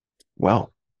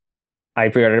 Well, I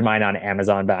pre-ordered mine on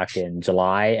Amazon back in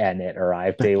July, and it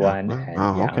arrived day one. And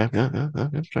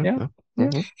okay, sure, Yeah.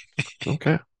 Mhm.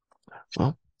 Okay.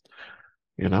 Well,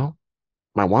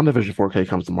 my WandaVision 4K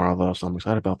comes tomorrow though, so I'm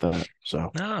excited about that.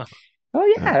 So Oh, Oh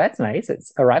yeah, that's nice.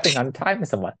 It's arriving on time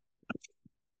somewhat.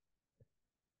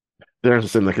 Darren's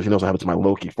just sitting there because he knows I have it to my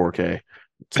Loki 4K.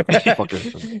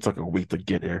 It took a week to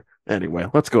get here. Anyway,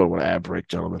 let's go with an ad break,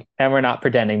 gentlemen. And we're not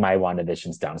pretending my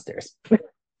WandaVision's downstairs.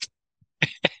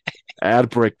 Ad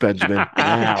break, Benjamin.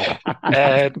 Now.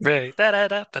 ad break.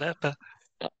 Da-da-da-ba-da-ba.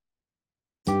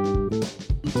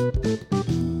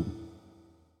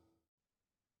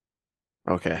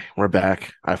 Okay, we're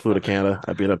back. I flew to Canada.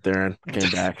 I beat up Darren.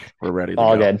 Came back. We're ready to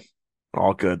All go. good.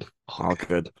 All good. All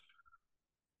good.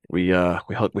 We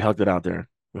hugged it out, Darren.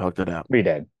 We hugged it out We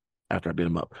did. after I beat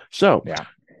him up. So,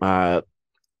 Yeah.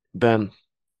 Ben,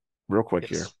 real quick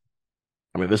Yes. here.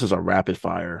 I mean, this is a rapid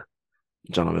fire,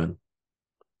 gentlemen,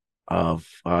 of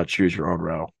choose your own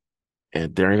row.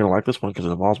 And Darren gonna like this one because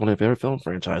it involves one of your favorite film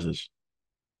franchises.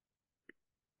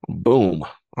 Boom.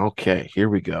 Okay, here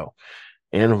we go.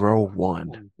 In row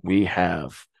 1, we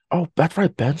have. Oh, that's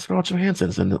right. Ben Scarlett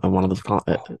Johansson's in one of those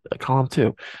column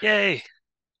too. Yay.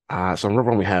 So in row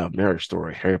 1 we have Marriage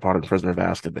Story, Harry Potter and Prisoner of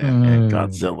Azkaban, and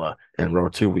Godzilla. In row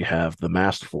 2 we have The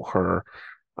Masterful Her,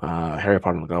 Harry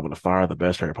Potter and the Goblet of Fire, the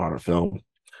best Harry Potter film,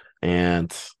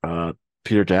 and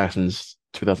Peter Jackson's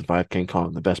 2005 King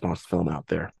Kong, the best monster film out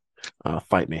there.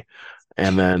 Fight me.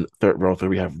 And then row 3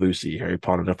 we have Lucy, Harry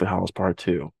Potter and Deathly Hallows Part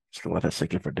 2. Just gonna let that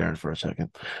sink in for Darren for a second.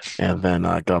 And then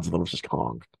Godzilla vs.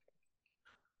 Kong.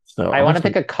 So I want to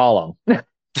pick a column.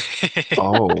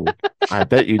 Oh, I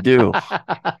bet you do.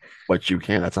 But you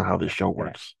can't. That's not how this show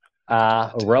works.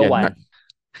 Row 1.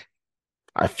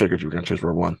 I figured you were going to choose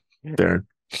row 1, Darren.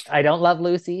 I don't love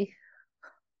Lucy.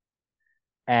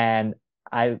 And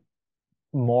I'm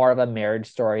more of a Marriage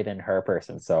Story than her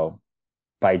person. So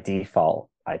by default,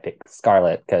 I pick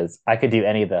Scarlett because I could do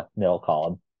any of the middle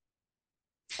column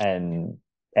and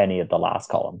any of the last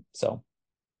column. So,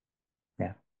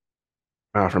 yeah.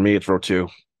 For me, it's row 2.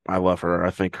 I love her.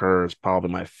 I think her is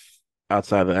probably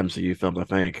outside of the MCU films, I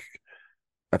think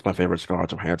that's my favorite Scarlett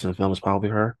Johansson film is probably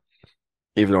her.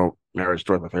 Even though Marriage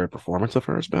Story is my favorite performance of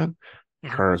hers, Ben,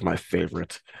 her is my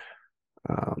favorite.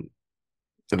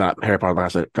 Not Harry Potter, like I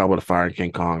said, Goblet of Fire and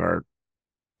King Kong are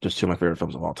just 2 of my favorite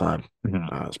films of all time.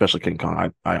 Especially King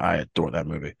Kong. I adore that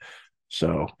movie.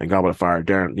 So, and Goblet of Fire,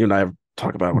 Darren, you and I have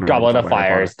talked about it. Goblet of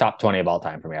Fire is top 20 of all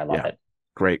time for me. I love it.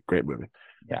 Great movie.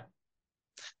 Yeah.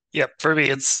 Yep, for me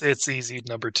it's easy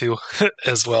number 2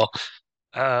 as well.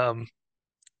 I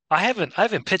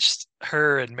haven't pitched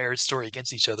her and Marriage Story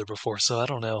against each other before, so I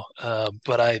don't know.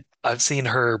 But I've seen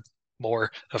her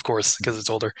more, of course, because it's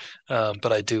older.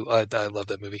 But I love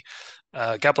that movie.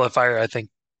 Goblet of Fire, I think,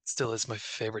 still is my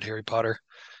favorite Harry Potter,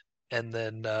 and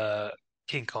then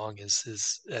King Kong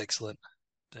is excellent,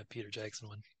 that Peter Jackson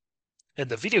one, and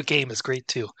the video game is great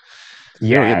too.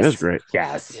 Yeah, it is great.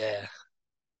 Yes. Yeah.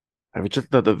 Have you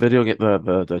checked the video game,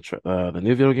 the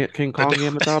new video game King Kong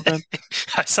game that's out, Ben?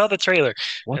 I saw the trailer.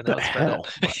 What the hell?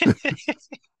 That's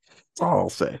all I'll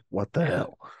say. What the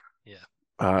hell? Yeah.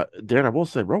 Darren, I will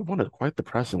say Rogue One is quite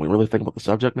depressing. We really think about the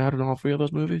subject matter in all three of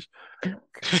those movies.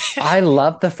 I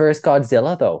love the first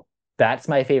Godzilla though. That's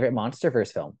my favorite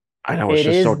MonsterVerse film. I know it's It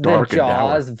just so is the dark and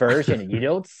dour. Jaws version. You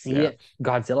don't see Yeah. it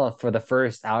Godzilla for the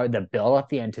first hour, the build up,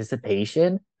 the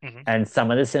anticipation, Mhm. and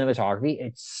some of the cinematography.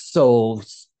 It's so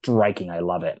striking. I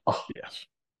love it. Oh, Yes.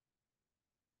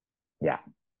 yeah.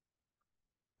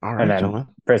 All And right, then gentlemen.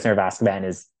 Prisoner of Azkaban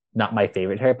is not my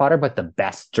favorite Harry Potter, but the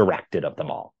best directed of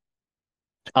them all.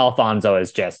 Alfonso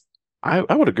is just I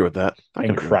would agree with that. I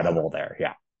can agree with that. incredible there.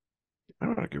 Yeah. I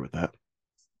would agree with that.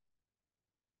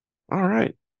 All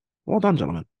right. Well done,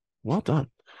 gentlemen. Well done.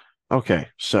 Okay,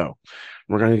 so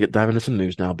we're going to dive into some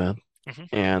news now, Ben. Mhm.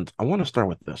 And I want to start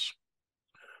with this.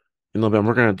 Ben,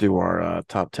 we're going to do our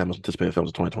top 10 most anticipated films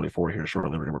of 2024 here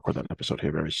shortly. We're going to record that episode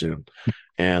here very soon.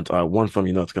 And one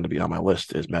film that's going to be on my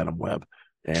list is Madam Web.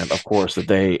 And of course, a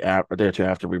day or two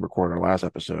after we recorded our last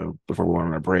episode, before we went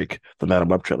on our break, the Madam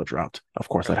Web trailer dropped. Of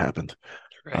course, that happened.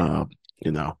 Right.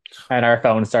 And our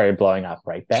phone started blowing up,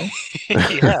 right, Ben?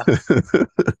 Yeah.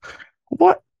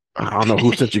 What? I don't know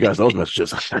who sent you guys those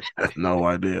messages. I have no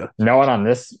idea. No one on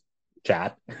this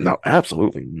chat. No,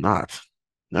 absolutely not.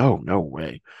 No, no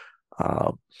way.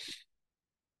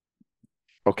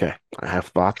 Okay, I have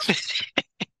thoughts.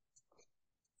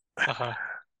 Uh-huh.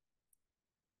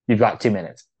 You've got 2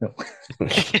 minutes. No.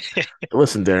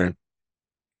 Listen, Darren,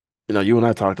 you and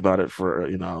I talked about it for,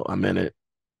 a minute,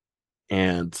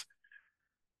 and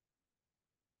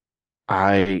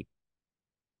I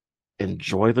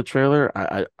enjoy the trailer.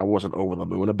 I wasn't over the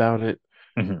moon about it.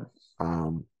 Mhm.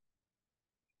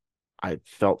 I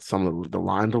felt some of the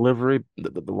line delivery,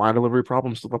 the line delivery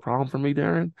problem is still a problem for me,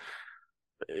 Darren.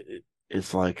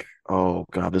 It's like, oh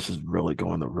God, this is really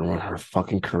going to ruin her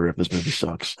fucking career if this movie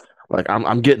sucks. Like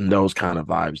I'm getting those kind of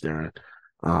vibes, Darren.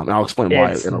 And I'll explain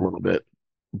why It's- in a little bit.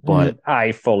 But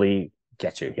I fully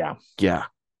get you. Yeah. yeah,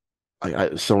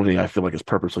 Sony, I feel like is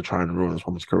purposely trying to ruin this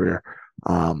woman's career.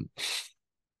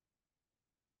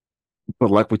 But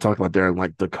like we talked about, Darren,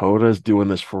 like Dakota is doing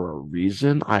this for a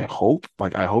reason. I hope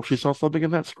she saw something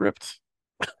in that script.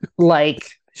 Like,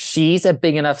 she's a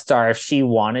big enough star. If she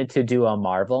wanted to do a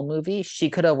Marvel movie, she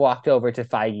could have walked over to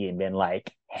Feige and been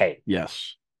like, hey.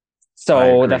 Yes.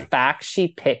 So the fact she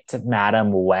picked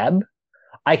Madam Web,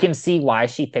 I can see why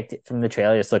she picked it from the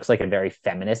trailer. This looks like a very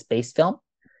feminist-based film.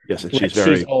 Yes, and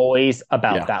she's always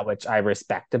about that, which I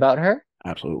respect about her.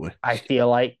 Absolutely. I feel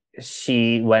like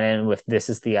she went in with this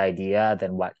is the idea,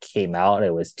 then what came out,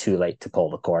 it was too late to pull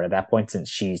the cord at that point, since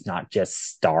she's not just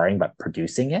starring but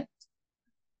producing it,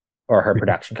 or her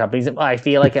production companies. I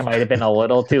feel like it might have been a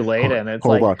little too late. And it's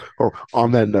hold on.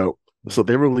 On that note, so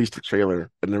they released a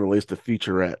trailer and they released a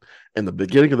featurette. In the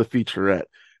beginning of the featurette,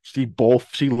 she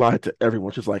lied to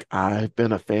everyone. She's like, I've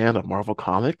been a fan of Marvel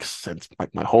Comics since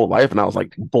like my whole life. And I was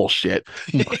like, bullshit.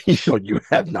 You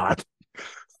have not.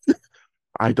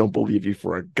 I don't believe you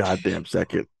for a goddamn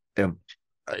second. And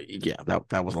yeah,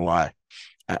 that was a lie.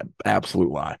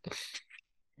 Absolute lie.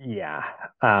 Yeah.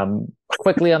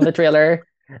 Quickly on the trailer,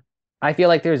 I feel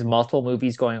like there's multiple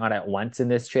movies going on at once in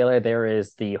this trailer. There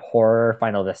is the horror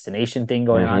Final Destination thing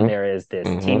going on. There is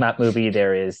this team up movie.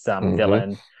 There is some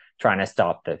villain trying to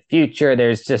stop the future.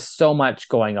 There's just so much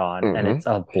going on, and it's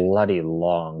a bloody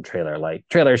long trailer. Like,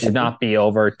 trailer should not be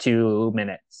over 2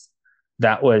 minutes.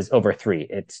 That was over 3.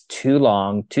 It's too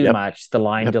long, too much. The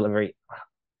line delivery.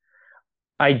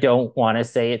 I don't want to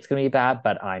say it's going to be bad,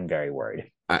 but I'm very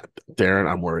worried. Darren,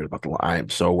 I'm worried about the line. I am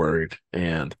so worried.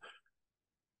 And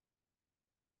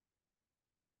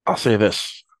I'll say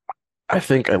this. I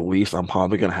think at least I'm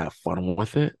probably going to have fun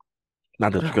with it.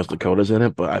 Not just because Dakota's in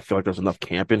it, but I feel like there's enough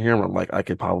camp in here where like I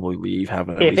could probably leave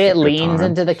having if it leans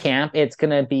into the camp, it's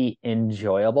gonna be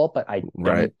enjoyable, but I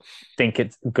don't think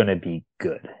it's gonna be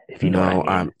good, if you know what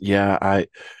I mean.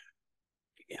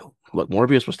 Look,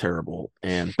 Morbius was terrible,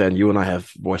 and Ben, you and I have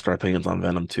voiced our opinions on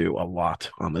Venom 2 a lot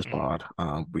on this pod.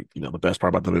 The best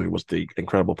part about the movie was the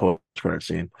incredible post-credit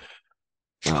scene.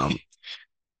 Darren,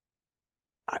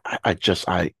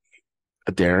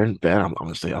 Ben, I'm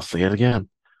gonna say, I'll say it again.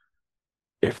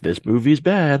 If this movie's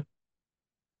bad,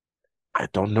 I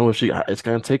don't know if it's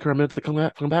going to take her a minute to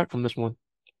come back from this one.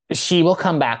 She will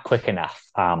come back quick enough.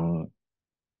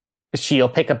 She'll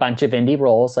pick a bunch of indie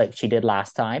roles like she did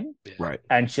last time. Right.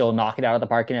 And she'll knock it out of the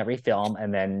park in every film,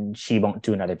 and then she won't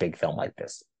do another big film like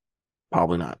this.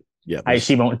 Probably not. Yeah.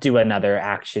 She won't do another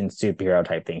action superhero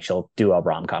type thing. She'll do a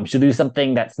rom-com. She'll do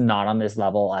something that's not on this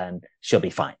level, and she'll be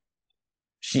fine.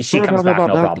 She comes back, no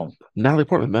problem. Natalie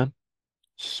Portman, man.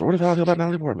 Sort of how I feel about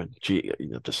Natalie Portman. She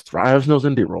just thrives in those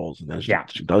indie roles, and then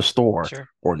she does Thor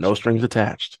or No Strings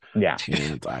Attached. Yeah,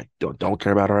 and I don't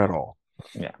care about her at all.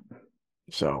 Yeah,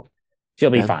 So, She'll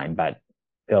be Ben? fine, but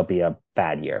it'll be a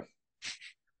bad year.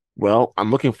 Well, I'm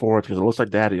looking forward because it looks like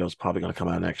Daddy-O's probably going to come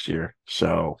out next year.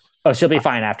 So, Oh, she'll be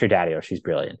fine after Daddy-O. She's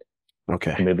brilliant. The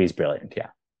okay. movie's brilliant. Yeah.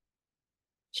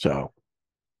 So,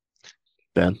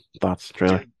 Ben, thoughts,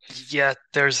 trailer? Yeah,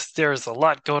 there's a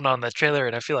lot going on in the trailer,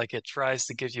 and I feel like it tries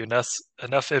to give you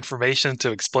enough information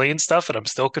to explain stuff, and I'm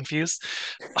still confused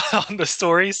on the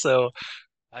story, so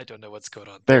I don't know what's going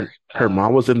on Ben, there. her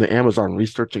mom was in the Amazon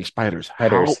researching spiders.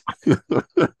 How? Spiders.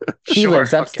 He Sure,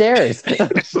 lives okay. upstairs.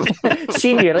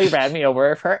 She nearly ran me over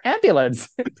with her ambulance.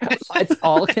 It's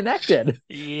all connected.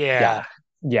 Yeah,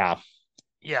 Yeah.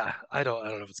 yeah. I don't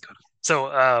know what's going on.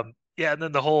 So, yeah, and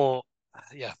then the whole,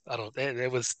 yeah, I don't.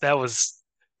 That was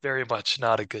very much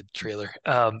not a good trailer.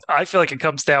 I feel like it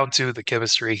comes down to the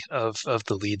chemistry of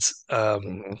the leads.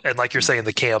 Mhm. And like you're saying,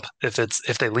 the camp.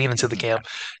 If they lean into the camp,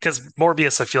 because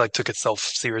Morbius, I feel like took itself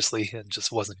seriously and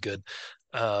just wasn't good.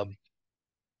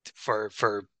 For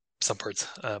some parts,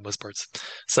 most parts.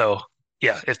 So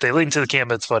yeah, if they lean to the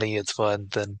camp, it's funny, it's fun,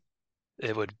 then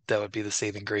that would be the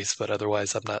saving grace. But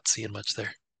otherwise, I'm not seeing much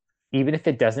there. Even if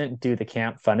it doesn't do the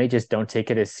camp funny, just don't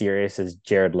take it as serious as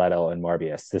Jared Leto and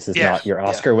Morbius. This is Yeah, not your yeah.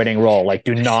 Oscar-winning role. Like,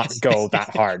 do not go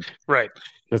that hard. Right.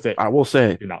 I will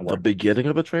say Do not the work. beginning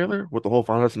of the trailer with the whole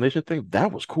Final Destination thing,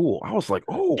 that was cool. I was like,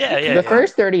 oh, Yeah, okay. yeah, The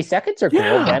first 30 seconds are cool,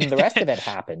 Yeah. then the rest of it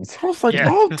happens. I was like, Yeah.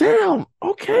 oh, damn.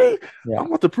 Okay. Yeah. I'm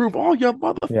about to prove all you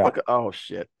motherfucker. Yeah. Oh,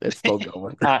 shit. It's still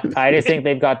going. I just think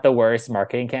they've got the worst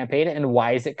marketing campaign. And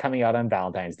why is it coming out on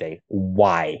Valentine's Day?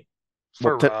 Why?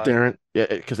 For Well, Ron. Darren, yeah,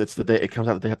 because it's the day, it comes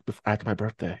out the day after my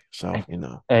birthday. So, you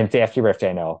know. And it's after your birthday,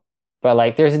 I know. But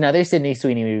like, there's another Sydney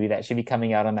Sweeney movie that should be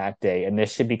coming out on that day, and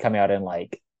this should be coming out in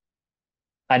like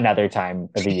another time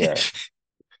of the year.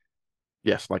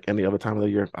 Yes, like any other time of the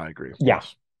year, I agree. Yeah.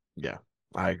 Yes. Yeah,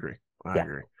 I agree. I Yeah.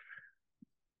 agree.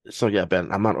 So yeah, Ben,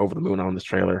 I'm not over the moon on this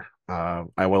trailer.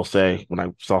 I will say when I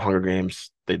saw Hunger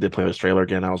Games, they did play this trailer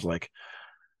again. I was like,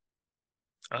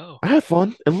 Oh. I had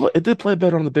fun. It did play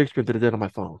better on the big screen than it did on my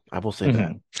phone. I will say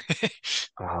Mhm.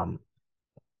 that.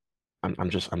 I'm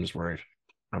just worried.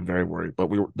 I'm very worried. But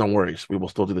don't worry, we will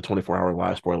still do the 24-hour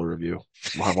live spoiler review.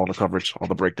 We'll have all the coverage, all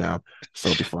the breakdown. So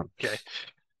it'll be fun. Okay.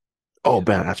 Oh,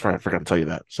 Ben, that's right. I forgot to tell you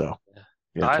that. So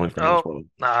yeah, 24 hours spoiler.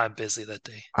 Nah, I'm busy that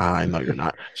day. I know you're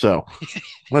not. So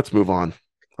let's move on.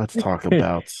 Let's talk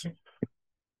about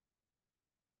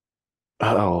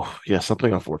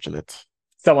something unfortunate.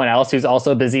 Someone else who's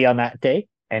also busy on that day,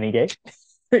 any day.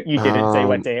 You didn't say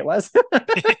what day it was.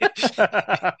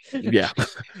 Yeah.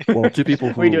 Well, two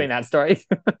people who we're doing that story.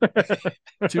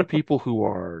 two people who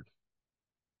are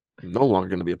no longer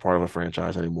going to be a part of a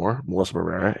franchise anymore, Melissa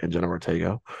Barrera and Jenna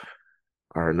Ortega,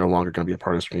 are no longer going to be a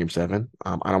part of Scream 7.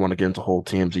 I don't want to get into whole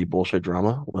TMZ bullshit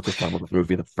drama. Let's just talk about the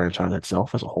movie, the franchise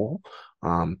itself as a whole.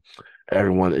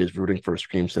 Everyone is rooting for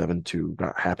Scream 7 to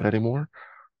not happen anymore.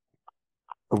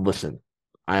 Listen,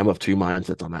 I am of two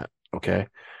mindsets on that, okay?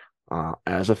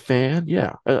 As a fan,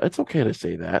 yeah, it's okay to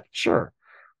say that, sure.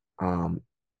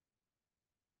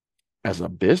 As a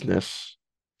business,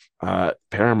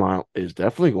 Paramount is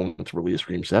definitely going to release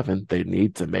Scream 7. They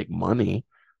need to make money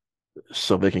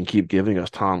so they can keep giving us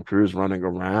Tom Cruise running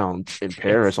around in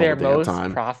Paris all the damn most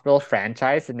time. profitable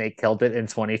franchise, and they killed it in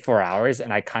 24 hours.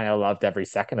 And I kind of loved every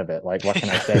second of it. Like, what can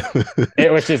I say?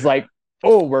 It was just like,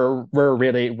 oh, we're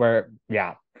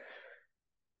yeah.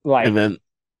 Like, and then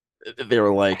they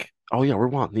were like, oh yeah, we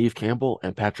want Neve Campbell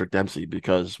and Patrick Dempsey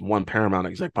because one Paramount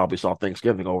exec probably saw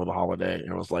Thanksgiving over the holiday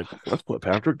and was like, let's put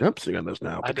Patrick Dempsey in this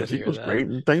now because he was great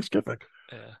in Thanksgiving.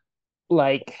 Yeah.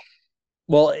 Like,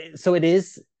 well, so it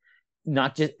is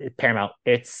not just Paramount,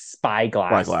 it's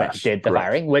Spyglass that did the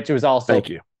firing, which was also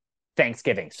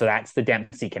Thanksgiving. So that's the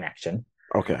Dempsey connection.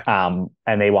 Okay. And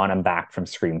they want him back from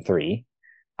Scream 3.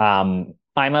 I'm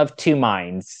of two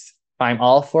minds. I'm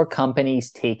all for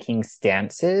companies taking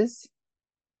stances.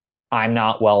 I'm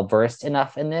not well versed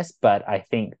enough in this, but I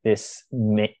think this,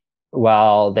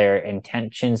 while their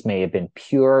intentions may have been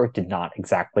pure, did not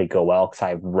exactly go well because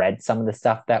I've read some of the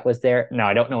stuff that was there. Now,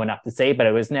 I don't know enough to say, but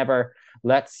it was never,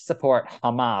 let's support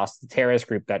Hamas, the terrorist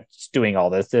group that's doing all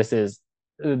this. This is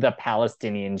the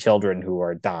Palestinian children who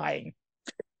are dying.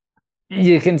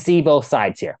 You can see both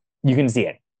sides here. You can see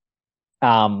it.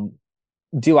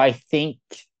 Do I think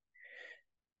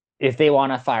if they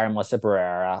want to fire Melissa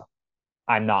Barrera,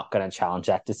 I'm not going to challenge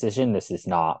that decision. This is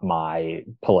not my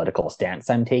political stance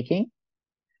I'm taking.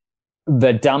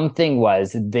 The dumb thing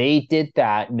was they did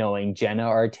that knowing Jenna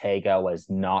Ortega was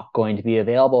not going to be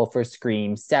available for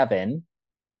Scream 7,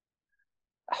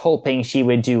 hoping she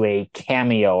would do a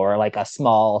cameo or like a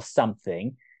small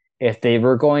something. If they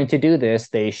were going to do this,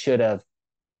 they should have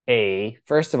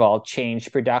first of all,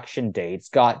 change production dates,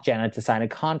 got Jenna to sign a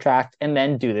contract, and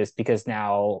then do this because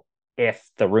now, if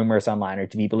the rumors online are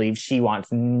to be believed, she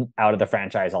wants out of the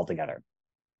franchise altogether,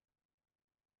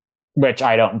 which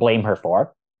I don't blame her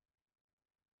for.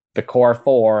 The core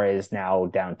four is now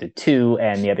down to two,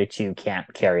 and the other two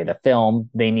can't carry the film.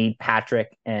 They need Patrick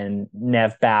and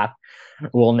Nev back.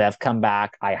 Will Nev come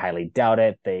back? I highly doubt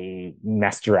it. They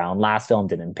messed around last film,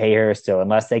 didn't pay her. So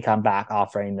unless they come back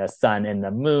offering the sun and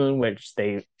the moon, which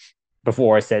they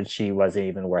before said she wasn't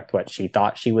even worth what she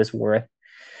thought she was worth,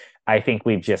 I think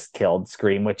we've just killed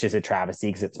Scream, which is a travesty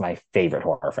because it's my favorite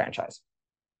horror franchise.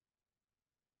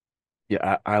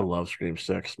 Yeah, I love Scream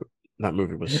 6. That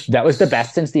movie was the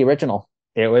best since the original.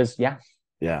 It was, yeah.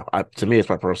 Yeah, to me, it's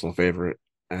my personal favorite.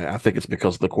 And I think it's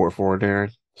because of the core four,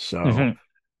 Darren. So,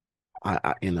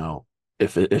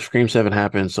 if Scream 7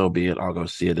 happens, so be it. I'll go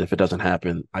see it. If it doesn't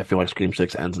happen, I feel like Scream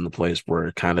 6 ends in the place where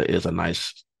it kind of is a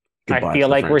nice goodbye. I feel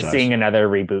like franchise. We're seeing another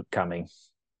reboot coming.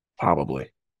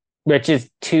 Probably. Which is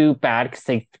too bad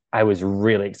because I was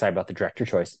really excited about the director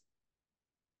choice.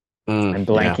 I'm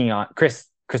blanking on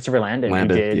Christopher Landon, who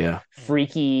did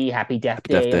Freaky, Happy Death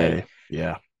Day.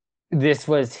 Yeah.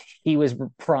 He was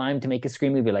primed to make a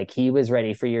Scream movie. Like, he was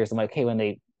ready for years. I'm like, hey, when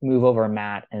they move over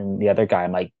Matt and the other guy,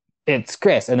 I'm like, it's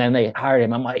Chris. And then they hired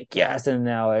him. I'm like, yes. And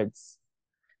now it's,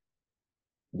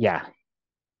 yeah.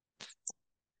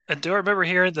 And do I remember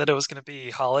hearing that it was going to be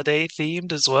holiday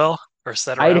themed as well? Or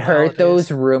set around I'd heard holidays?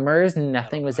 Those rumors.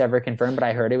 Nothing was ever confirmed, but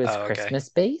I heard it was Christmas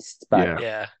based. But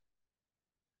yeah.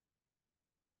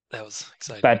 That was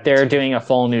exciting. But they're doing a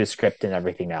full new script and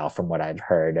everything now, from what I've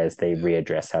heard, as they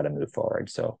readdress how to move forward.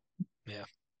 So yeah,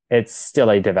 it's still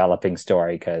a developing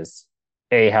story because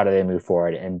A, how do they move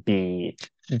forward? And B,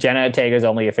 Jenna Ortega is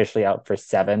only officially out for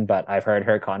 7, but I've heard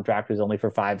her contract was only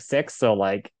for 5, 6. So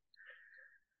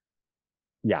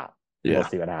we'll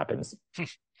see what happens.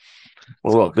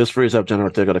 Well, look, this frees up Jenna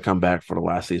Ortega to come back for the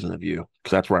last season of You,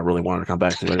 because that's where I really wanted to come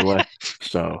back to anyway.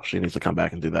 So she needs to come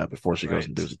back and do that before she goes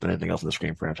and does anything else in the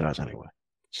Scream franchise anyway.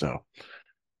 So,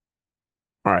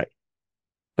 all right,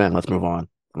 Ben, let's move on.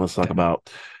 Let's talk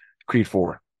about Creed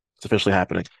 4. It's officially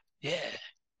happening. Yeah.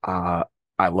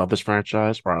 I love this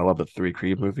franchise, or I love the 3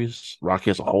 Creed movies. Rocky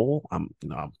as a whole, I'm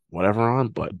whatever on,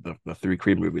 but the 3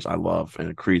 Creed movies I love,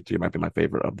 and Creed 3 might be my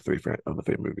favorite of the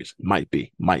three movies. Might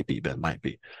be, Ben, might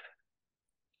be.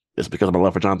 It's because of my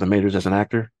love for Jonathan Majors as an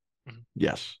actor. Mm-hmm.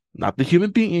 Yes, not the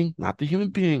human being,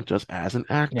 just as an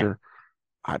actor.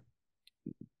 Yeah.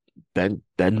 Ben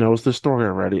knows the story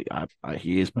already.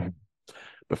 He is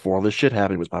before all this shit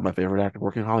happened. He was probably my favorite actor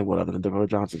working in Hollywood, other than Dakota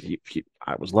Johnson.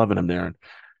 I was loving him there.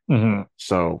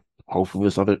 So hopefully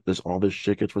all this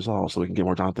shit gets resolved, so we can get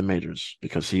more Jonathan Majors,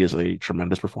 because he is a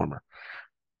tremendous performer.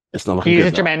 It's not looking good.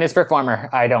 He's a tremendous performer.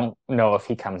 I don't know if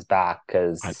he comes back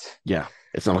because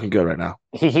it's not looking good right now.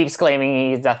 He keeps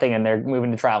claiming he's nothing, and they're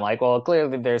moving to trial. I'm like, well,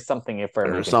 clearly there's something if we're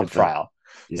moving to trial.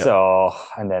 Yep. So,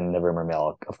 and then the rumor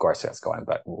mill, of course, gets going,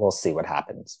 but we'll see what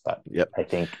happens. But I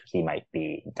think he might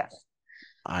be done.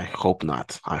 I hope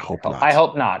not. I hope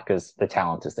not, because the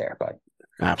talent is there. But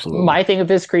absolutely, my thing with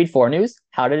this Creed 4 news: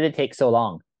 how did it take so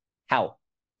long? How?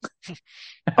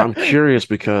 I'm curious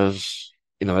because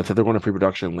they said they're going to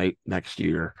pre-production late next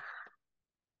year.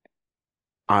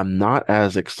 I'm not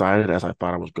as excited as I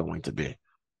thought I was going to be,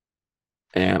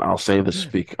 and I'll say this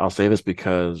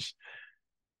because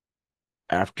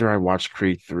after I watched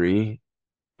Creed 3,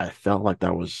 I felt like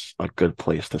that was a good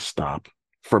place to stop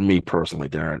for me personally,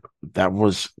 Darren. That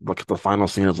was like the final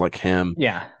scene is like him,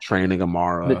 training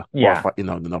Amara,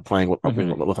 playing with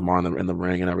Amara in the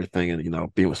ring and everything,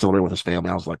 and being celebrating with his family.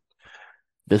 I was like,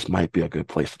 this might be a good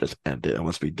place to just end it and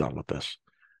let's be done with this.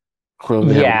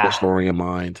 Clearly, they have a story in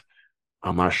mind.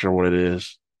 I'm not sure what it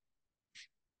is.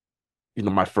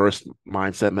 My first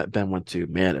mindset Ben went to,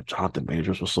 man, if Jonathan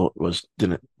Majors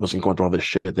wasn't going through all this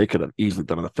shit, they could have easily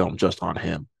done a film just on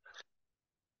him.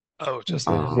 Oh, just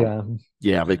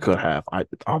yeah, they could have.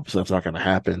 Obviously that's not going to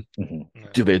happen. Mm-hmm.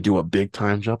 Do they do a big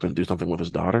time jump and do something with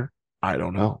his daughter? I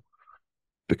don't know,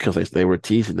 because they were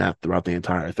teasing that throughout the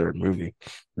entire third movie.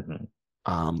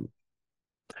 Mm-hmm.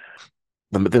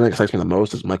 The thing that excites me the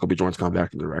most is Michael B. Jordan's coming back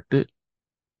to direct it.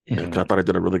 Mm-hmm. I thought I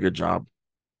did a really good job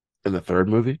in the third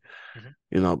movie.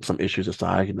 Mm-hmm. Some issues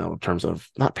aside, in terms of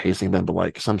not pacing them, but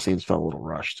like some scenes felt a little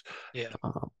rushed. Yeah.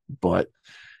 But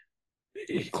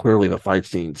clearly the fight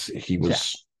scenes he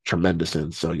was tremendous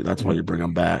in. So that's why you bring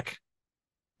him back.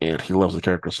 And he loves the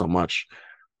character so much.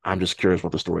 I'm just curious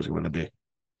what the story is going to be.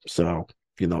 So,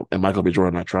 and Michael B.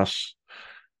 Jordan, I trust.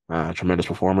 Tremendous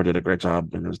performer, did a great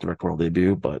job in his directorial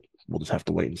debut, but we'll just have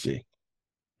to wait and see.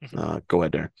 Go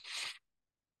ahead, Darren.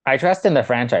 I trust in the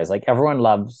franchise. Like everyone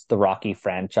loves the Rocky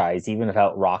franchise, even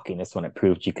without rockiness when it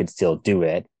proved you could still do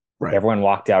it. Right. Everyone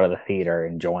walked out of the theater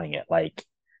enjoying it. Like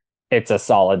it's a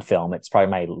solid film. It's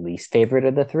probably my least favorite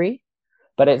of the three,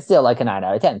 but it's still like a 9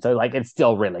 out of 10. So like it's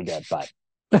still really good, but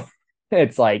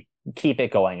it's like keep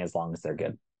it going as long as they're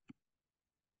good.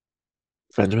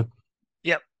 Benjamin?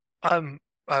 Yep.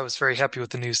 I was very happy with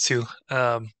the news too.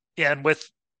 Yeah, and with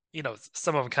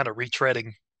some of them kind of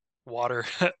retreading water.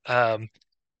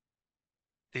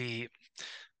 The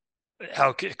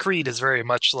how Creed is very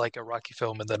much like a Rocky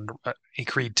film, and then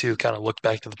Creed 2 kind of looked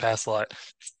back to the past a lot.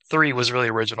 3 was really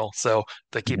original, so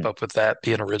to keep up with that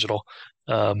being original,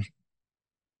 um,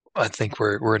 I think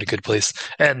we're in a good place.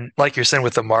 And like you're saying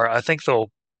with the Mara, I think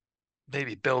they'll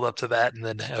maybe build up to that and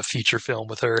then have a feature film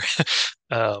with her.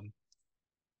 um,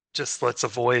 just let's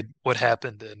avoid what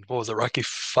happened in what was it, Rocky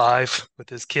 5 with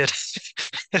his kid,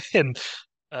 and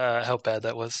how bad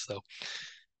that was. So,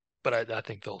 but I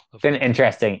think they'll It's an avoid that.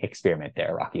 interesting experiment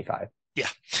there, Rocky Five. Yeah.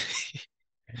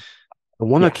 The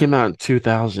one Yeah. that came out in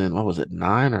 2000, what was it,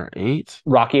 9 or 8?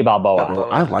 Rocky Balboa. Balboa.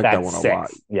 I like that That's one a 6.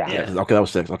 lot. Yeah. Yeah. Okay, that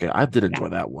was 6. Okay, I did Yeah. enjoy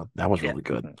that one. That was Yeah. really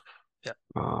good.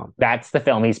 Yeah. That's the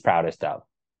film he's proudest of.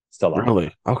 Still on.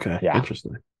 Really? Okay, Yeah.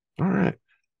 interesting. All right.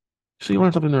 So you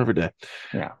learn something new every day.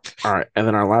 Yeah. All right, and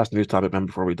then our last news topic, man,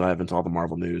 before we dive into all the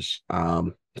Marvel news.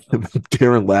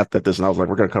 Darren laughed at this, and I was like,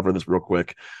 we're gonna cover this real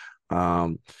quick.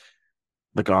 Um,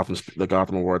 the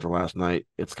Gotham Awards were last night.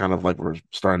 It's kind of like we're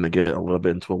starting to get a little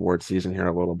bit into award season here,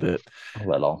 a little bit,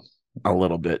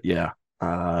 yeah.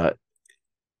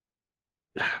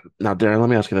 Now, Darren, let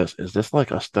me ask you this: is this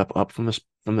like a step up from the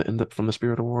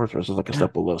Spirit Awards, or is this like a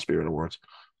step below Spirit Awards?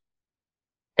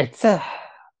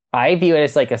 I view it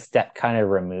as like a step kind of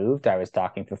removed. I was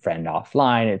talking to a friend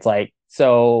offline. It's like,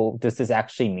 so does this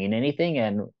actually mean anything?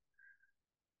 And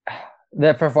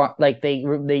they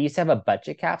used to have a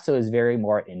budget cap, so it was very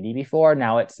more indie before.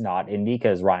 Now it's not indie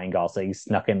because Ryan Gosling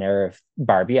snuck in there with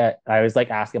Barbie. I was like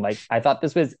asking, like, I thought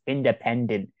this was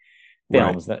independent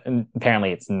films. Right. And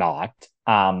apparently it's not.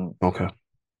 Okay.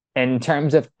 In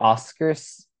terms of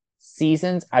Oscars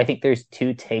seasons, I think there's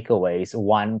two takeaways.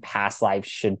 One, Past Life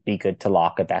should be good to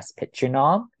lock a Best Picture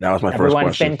nom. That was my first Everyone's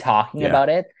question. been talking Yeah. about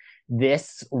it.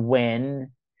 This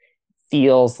win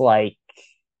feels like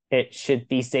it should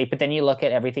be safe, but then you look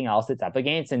at everything else it's up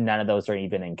against, and none of those are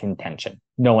even in contention.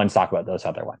 No one's talking about those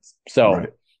other ones. So Right.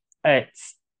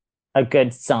 it's a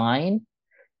good sign.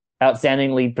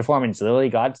 Outstanding lead performance.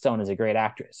 Lily Godstone is a great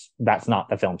actress. That's not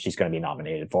the film she's going to be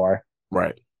nominated for.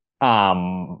 Right.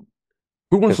 Um,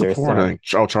 Who won 'cause there's supporting?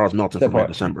 Oh, Charles Melton from support.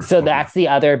 December. So Okay. that's the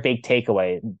other big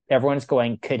takeaway. Everyone's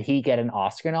going, could he get an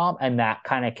Oscar nom? And that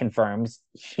kind of confirms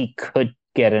he could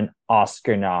get an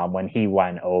Oscar nom when he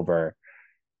won over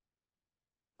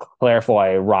Claire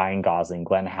Foy, Ryan Gosling,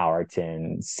 Glenn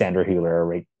Howerton, Sandra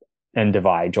Hüller, and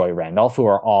Divide Joy Randolph, who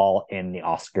are all in the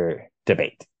Oscar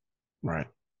debate. Right.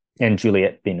 And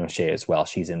Juliette Binoche as well.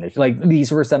 She's in there. Like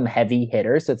these were some heavy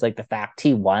hitters. So it's like the fact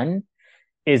he won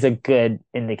is a good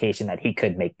indication that he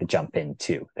could make the jump in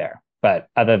too there. But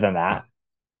other than that,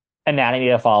 Anatomy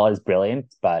of a Fall is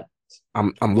brilliant, but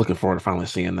I'm looking forward to finally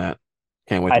seeing that.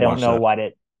 Can't wait to I don't watch know that. what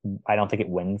I don't think it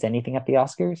wins anything at the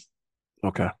Oscars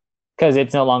Okay. because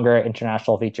it's no longer an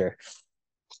international feature.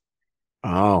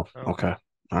 Oh, okay.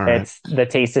 All right. It's The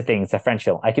Taste of Things, a French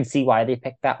film. I can see why they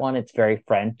picked that one. It's very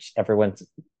French. Everyone's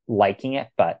liking it,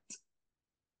 but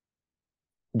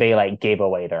they like gave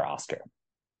away their Oscar.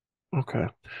 Okay. And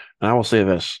I will say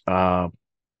this. I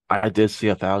did see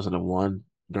 1001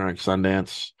 during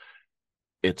Sundance.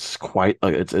 It's quite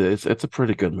it's a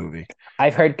pretty good movie.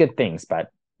 I've heard good things, but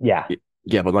yeah.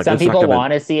 Yeah, but like some it's not people gonna,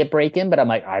 want to see it break in, but I'm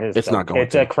like, It's not going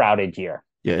It's to. a crowded year.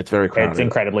 Yeah, it's very crowded. It's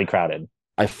incredibly crowded.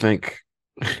 I think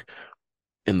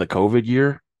in the COVID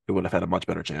year, it would have had a much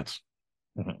better chance.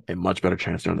 Mhm. A much better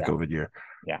chance during the COVID year.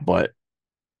 Yeah. But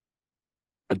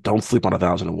don't sleep on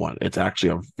 1001. It's actually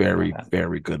a very, Okay.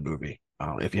 very good movie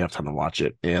if you have time to watch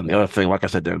it. And the other thing, like I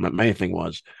said, the main thing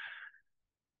was,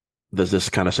 does this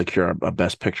kind of secure a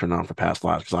Best Picture nom for Past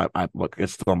Lives? Because I look,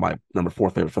 it's still my number 4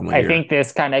 favorite film of the I year. think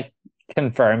this kind of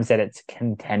confirms that it's a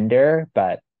contender,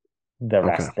 but the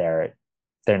rest they're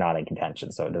not in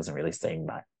contention, so it doesn't really say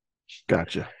much.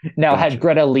 Gotcha. Now, Gotcha. had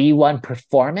Greta Lee won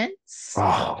performance,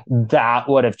 Oh, that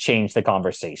would have changed the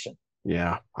conversation.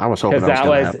 yeah. I was hoping Because that was that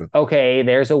going to was happen. okay,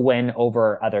 there's a win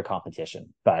over other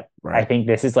competition. But I Right. think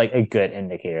this is like a good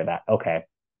indicator that okay,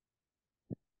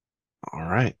 All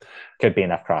right. could be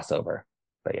enough crossover.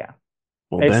 But yeah,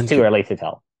 Well, it's Ben, too early to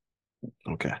tell.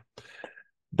 okay.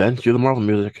 Ben, cue the Marvel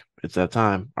music. It's that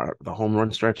time. The home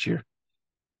run stretch here.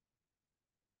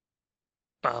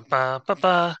 Ba, ba, ba,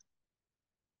 ba.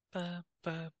 Ba,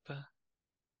 Is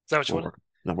that what you We'll want? work.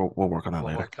 No, we'll work on that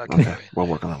We'll later. work. Okay, Okay, okay. we'll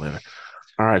work on that later.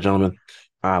 All right, gentlemen.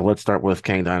 Let's start with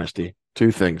Kang Dynasty.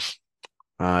 Two things.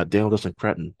 Daniel Dustin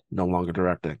Cretton no longer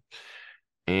directing,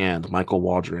 and Michael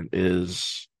Waldron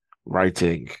is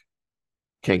writing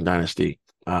King Dynasty.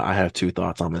 I have two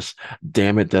thoughts on this.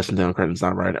 Damn it, Destin Daniel Cretton's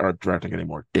not writing or directing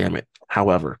anymore. Damn it.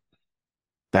 However,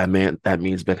 that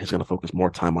means Ben is going to focus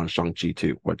more time on Shang-Chi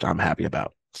too, which I'm happy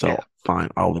about. So Yeah. fine,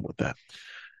 I'll live with that.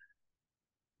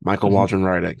 Michael Mhm. Waldron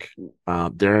writing.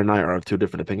 Darren and I are of two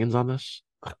different opinions on this.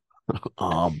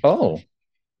 um, Oh,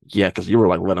 yeah, because you were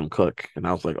like, let him cook, and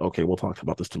I was like, okay, we'll talk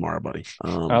about this tomorrow, buddy.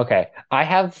 okay.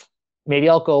 Maybe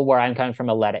I'll go where I'm coming from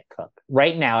a let it cook.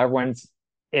 Right now,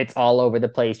 it's all over the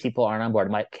place. People aren't on board.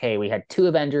 I'm like, okay, we had two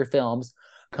Avenger films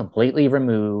completely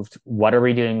removed. What are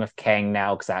we doing with Kang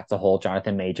now? Because that's the whole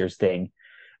Jonathan Majors thing.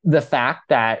 The fact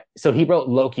that, so he wrote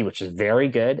Loki, which is very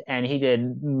good, and he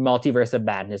did Multiverse of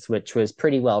Madness, which was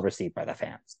pretty well received by the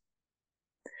fans.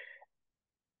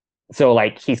 So,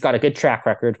 like, he's got a good track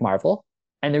record, Marvel,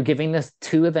 and they're giving this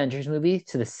two Avengers movies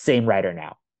to the same writer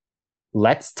now.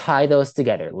 Let's tie those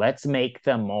together. Let's make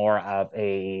them more of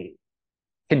a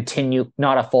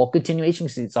not a full continuation,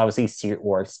 because it's obviously Secret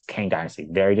Wars, Kang Dynasty,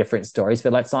 very different stories,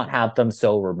 but let's not have them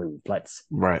so removed. Let's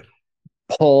right.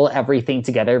 pull everything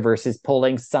together versus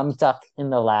pulling some stuff in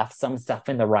the left, some stuff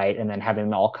in the right, and then having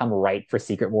them all come right for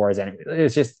Secret Wars. And it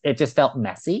just felt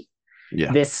messy.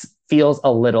 Yeah, This feels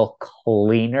a little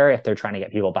cleaner if they're trying to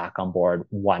get people back on board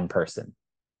one person.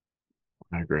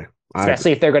 I agree.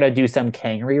 Especially if they're going to do some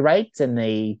Kang rewrites and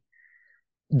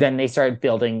they start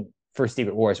building for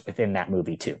Secret Wars within that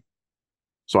movie too.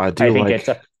 So I think it's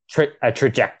a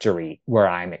trajectory where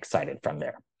I'm excited from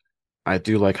there. I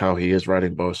do like how he is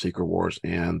writing both Secret Wars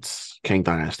and King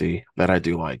Dynasty. That I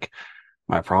do like.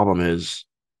 My problem is,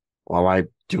 while I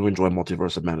do enjoy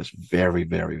Multiverse of Madness very,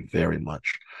 very, very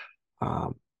much,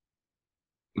 um,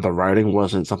 the writing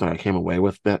wasn't something I came away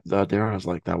with. Darren, I was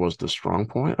like, that was the strong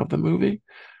point of the movie.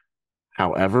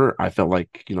 However, I felt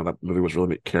like that movie was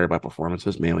really carried by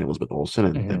performances, mainly Elizabeth Olsen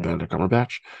and Benedict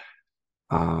Cumberbatch.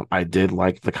 I did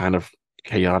like the kind of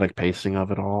chaotic pacing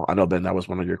of it all. I know, Ben, that was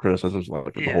one of your criticisms,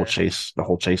 like the whole chase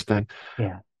thing.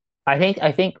 Yeah. I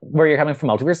think where you're coming from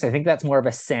Multiverse, I think that's more of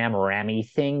a Sam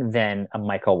Raimi thing than a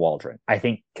Michael Waldron. I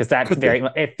think because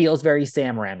it feels very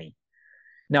Sam Raimi.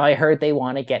 Now I heard they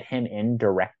want to get him in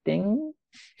directing.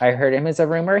 I heard him as a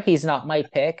rumor. He's not my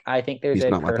pick. I think there's a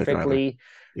perfectly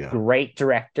great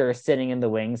director sitting in the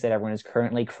wings that everyone is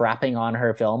currently crapping on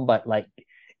her film, but like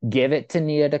give it to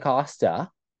Nia DaCosta.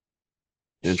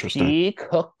 Interesting. She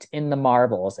cooked in the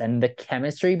marbles, and the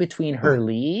chemistry between her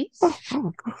leads.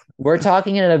 We're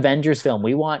talking an Avengers film.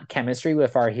 We want chemistry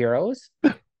with our heroes.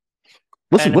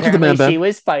 Listen, look at the man, Ben. She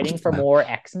was fighting for more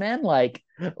X-Men. Like,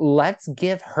 let's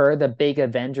give her the big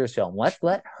Avengers film. Let's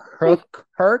let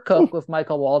her cook with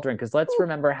Michael Waldron, because let's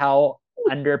remember how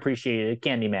underappreciated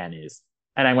Candyman is.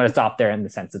 And I'm going to stop there in the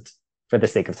sense it's for the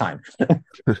sake of time.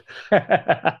 No,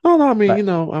 I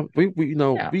mean,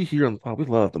 we here on the pod, we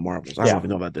love the Marvels. I don't know if you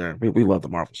know that, Darren. We love the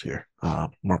Marvels here.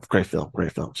 Great film.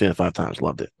 Seen it 5 times,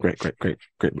 loved it. Great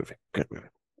movie. Great movie.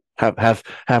 Have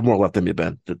more left in me,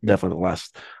 Ben. Definitely the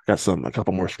last. Got a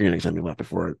couple more screenings in me left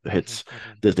before it hits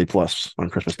Disney Plus on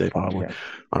Christmas Day, probably. Okay.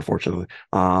 Unfortunately,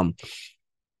 I'm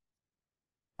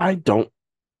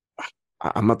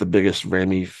not the biggest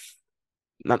Raimi.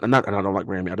 I don't like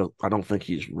Raimi. I don't think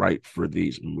he's right for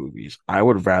these movies. I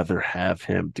would rather have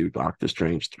him do Doctor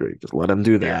Strange 3. Just let him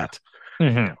do that.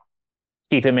 Mm-hmm.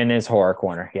 Keep him in his horror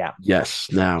corner. Yeah. Yes.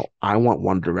 Now, I want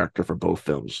one director for both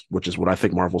films, which is what I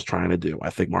think Marvel's trying to do. I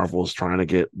think Marvel is trying to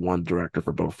get one director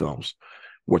for both films,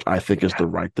 which I think is the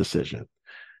right decision.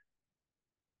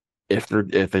 If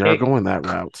they are going that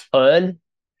route.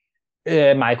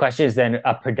 My question is then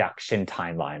a production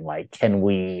timeline. Like, can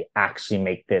we actually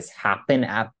make this happen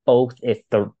at both if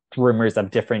the rumors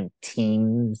of different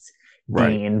teams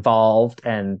being involved,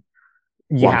 and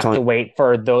you have to wait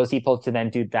for those people to then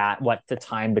do that? What's the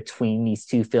time between these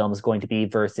two films going to be,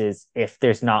 versus if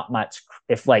there's not much,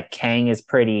 if like Kang is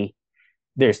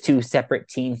there's two separate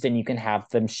teams, then you can have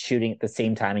them shooting at the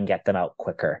same time and get them out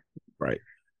quicker. Right.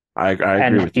 I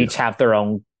agree with you. Each have their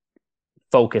own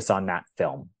focus on that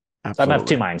film. Absolutely. So I have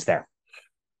two minds there.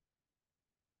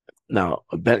 Now,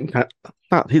 Ben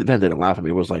didn't laugh at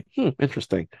me. It was like,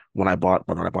 interesting. When I bought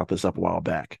this up a while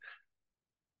back,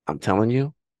 I'm telling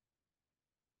you,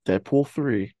 Deadpool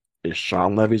 3 is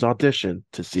Sean Levy's audition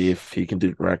to see if he can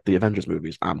direct the Avengers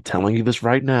movies. I'm telling you this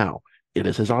right now. It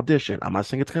is his audition. I'm not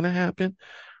saying it's going to happen.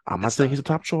 I'm not saying he's a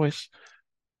top choice.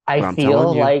 I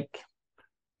feel like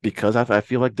because I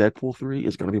feel like Deadpool 3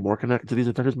 is going to be more connected to these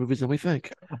Avengers movies than we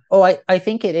think. Oh, I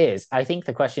think it is. I think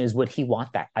the question is, would he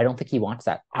want that? I don't think he wants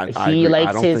that. I He agree. I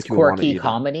likes don't his think he would want it quirky either.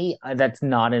 comedy. That's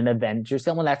not an Avengers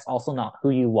film, and that's also not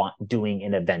who you want doing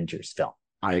an Avengers film.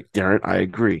 Darren, I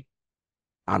agree.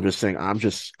 I'm just saying. I'm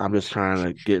just trying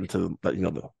to get into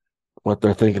what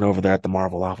they're thinking over there at the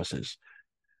Marvel offices.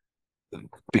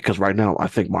 Because right now,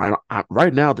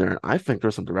 right now, Darren, I think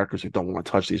there's some directors who don't want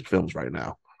to touch these films right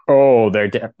now. Oh,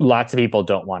 lots of people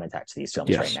don't want to touch these films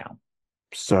right Yes. now.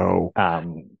 So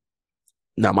Um,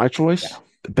 now my choice, Yeah.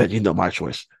 Ben, you know my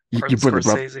choice. You Martin bring the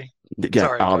brother, Scorsese. yeah,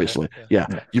 Sorry, go ahead. obviously, Yeah.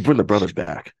 yeah. You bring the brothers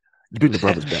back. You bring the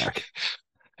brothers back.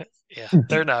 Yeah,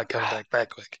 they're not coming back that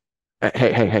quick.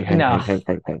 Hey, No. hey.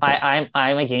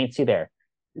 I'm against you there.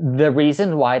 The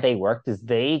reason why they worked is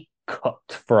they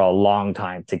cooked for a long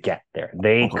time to get there.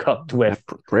 They cooked with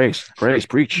Grace,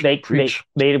 preach. they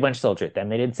did Winter Soldier, then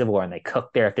they did Civil War, and they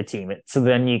cooked there at the team. So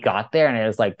then you got there, and it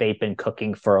was like they've been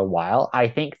cooking for a while. I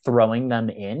think throwing them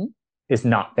in is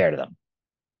not fair to them.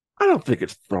 I don't think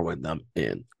it's throwing them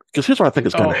in because here's what I think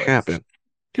is going to happen.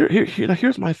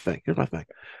 Here's my thing.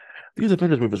 These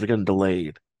Avengers movies are getting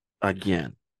delayed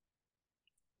again.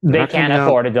 They can't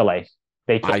afford a delay.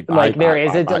 They can't, there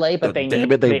is a delay, but they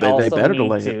also better need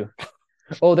delay to.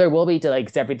 Oh, there will be delay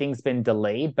because everything's been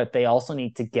delayed, but they also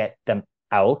need to get them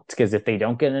out because if they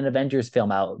don't get an Avengers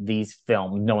film out,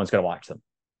 no one's going to watch them.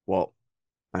 Well,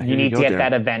 you need to get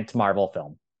that event Marvel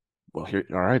film. Well,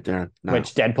 all right, Darren. Now,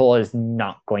 which Deadpool is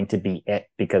not going to be it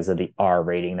because of the R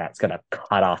rating that's going to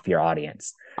cut off your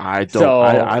audience. I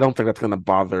don't think that's going to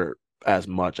bother as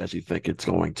much as you think it's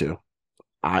going to.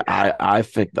 I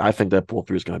think Deadpool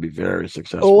 3 is going to be very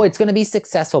successful. Oh, it's going to be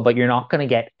successful, but you're not going to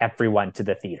get everyone to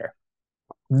the theater.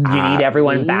 You need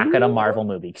everyone back at a Marvel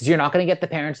movie because you're not going to get the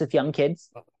parents with young kids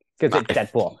because it's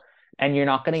Deadpool, and you're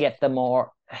not going to get the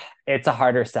more. It's a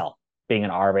harder sell being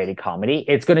an R-rated comedy.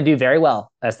 It's going to do very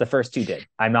well as the first two did.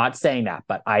 I'm not saying that,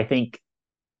 but I think.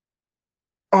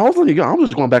 Oh, I'm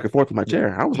just going back and forth with my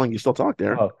chair. I was letting you still talk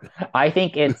there. Oh, I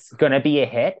think it's going to be a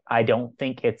hit. I don't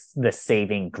think it's the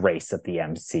saving grace of the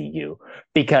MCU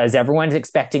because everyone's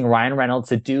expecting Ryan Reynolds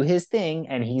to do his thing,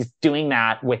 and he's doing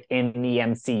that within the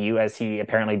MCU as he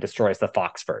apparently destroys the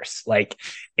Foxverse. Like,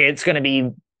 it's going to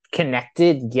be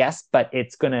connected, yes, but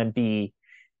it's going to be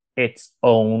its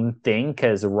own thing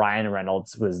because Ryan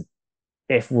Reynolds was,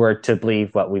 if we're to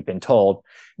believe what we've been told,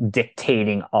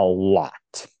 dictating a lot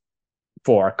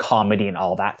for comedy and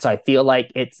all that. So I feel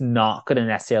like it's not going to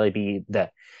necessarily be the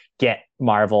get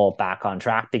Marvel back on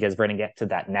track because we're going to get to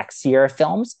that next year of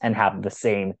films and have the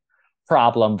same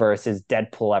problem versus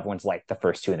Deadpool. Everyone's like the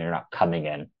first two and they're not coming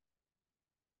in.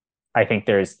 I think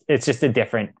it's just a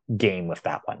different game with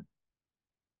that one.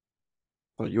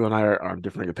 Well, you and I are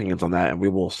differing opinions on that, and we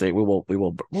will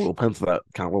pencil that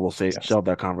shelve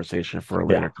that conversation for a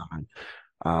later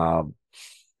time.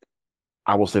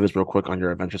 I will say this real quick on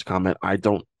your Avengers comment. I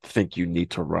don't think you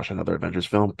need to rush another Avengers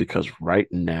film because right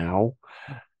now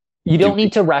you don't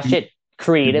need to rush it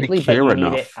creatively, but you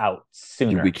need it out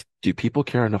sooner. Do people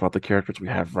care enough about the characters we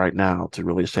have right now to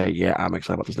really say, yeah, I'm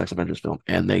excited about this next Avengers film?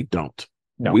 And they don't.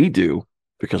 No. We do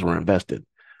because we're invested.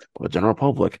 But the general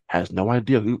public has no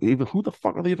idea who the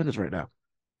fuck are the Avengers right now.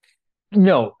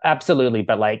 No, absolutely.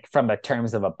 But like from the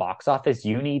terms of a box office,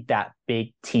 you need that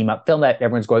big team up film that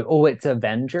everyone's going, oh, it's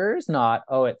Avengers, not,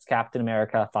 oh, it's Captain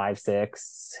America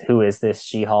 5-6. Who is this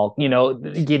She-Hulk? You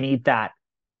need that.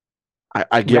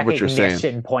 I get what you're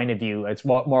saying. Point of view. It's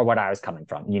more what I was coming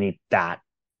from. You need that.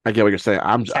 I get what you're saying.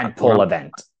 Tentpole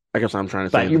event. I guess I'm trying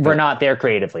to say. But we're not there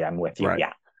creatively. I'm with you. Right.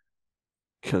 Yeah.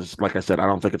 Because, like I said, I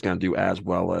don't think it's going to do as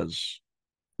well as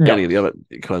any of the other.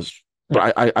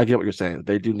 But I get what you're saying.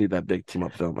 They do need that big team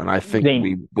up film, and I think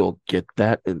we will get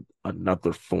that in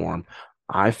another form.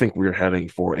 I think we're heading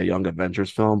for a Young Avengers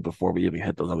film before we even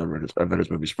hit those other Avengers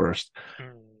movies first.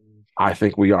 I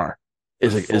think we are.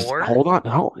 Hold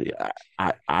on?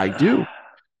 I do.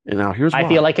 And now here's why. I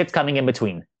feel like it's coming in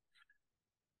between.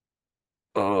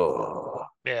 Oh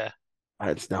yeah.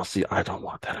 I don't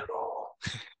want that at all.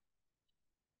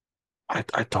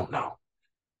 I don't know.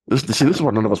 This is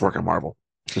why none of us work at Marvel.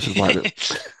 This is why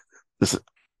this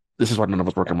is why none of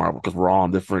us work at Marvel because we're all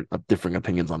on different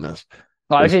opinions on this.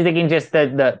 Well, I was just thinking just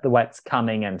the what's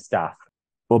coming and stuff.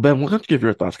 Well, Ben, why don't you give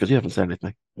your thoughts because you haven't said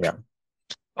anything. Yeah.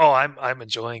 Oh, I'm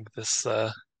enjoying this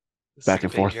back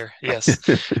and forth here. Yes.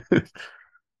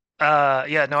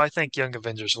 I think Young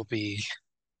Avengers will be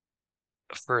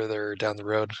further down the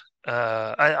road.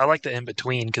 I like the in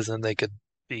between because then they could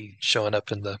be showing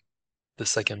up in the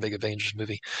second big Avengers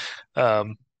movie.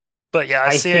 But yeah,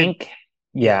 I think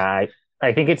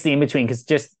it's the in between because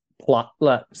just plot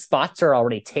spots are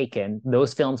already taken.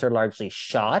 Those films are largely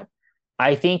shot.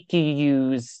 I think you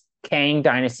use Kang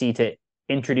Dynasty to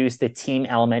introduce the team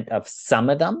element of some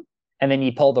of them, and then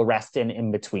you pull the rest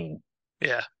in between.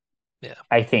 Yeah.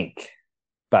 I think,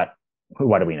 but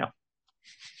what do we know?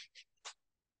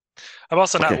 I'm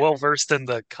also not Okay. well versed in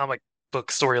the comic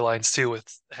book storylines too, with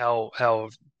how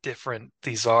different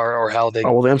these are or how they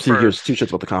Oh well, the MCU differ. gives two shits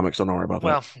about the comics, so don't worry about that.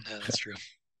 Well, no, that's true.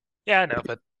 Yeah, I know,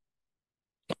 but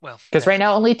well, Because yeah. right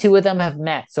now only two of them have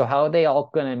met. So how are they all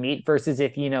going to meet? Versus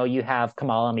if you have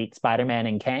Kamala meet Spider-Man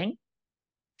and Kang,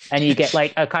 and you get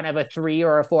like a kind of a 3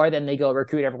 or a 4, then they go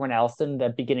recruit everyone else in the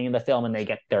beginning of the film, and they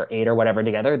get their 8 or whatever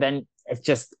together. Then it's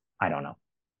just I don't know.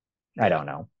 I don't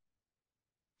know.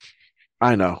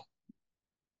 I know.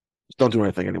 Just don't do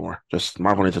anything anymore. Just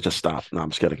Marvel needs to just stop. No, I'm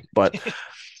just kidding. But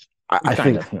I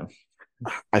Kind think of.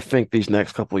 I think these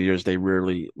next couple of years they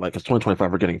really like it's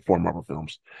 2025. We're getting 4 Marvel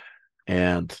films,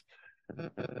 and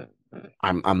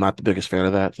I'm not the biggest fan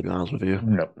of that, to be honest with you.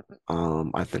 No.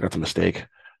 I think that's a mistake.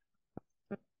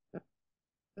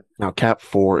 Now, Cap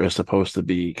 4 is supposed to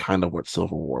be kind of what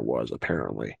Civil War was,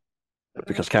 apparently.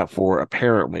 Because Cap 4,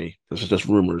 apparently, this is just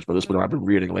rumors, but this is what I've been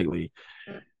reading lately.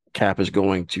 Cap is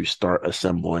going to start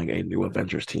assembling a new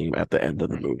Avengers team at the end of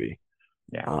the movie.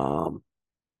 Yeah.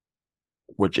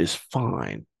 Which is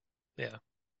fine. Yeah.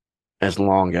 As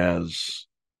long as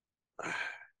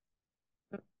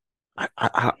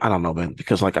I don't know, man,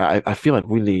 because like I feel like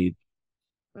we need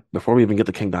before we even get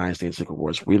the King Dynasty and Secret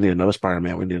Wars, we need another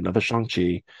Spider-Man, we need another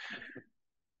Shang-Chi.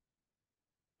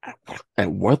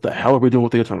 And what the hell are we doing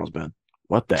with the Eternals, Ben?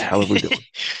 What the hell are we doing?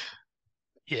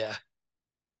 Yeah.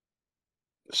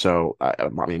 So I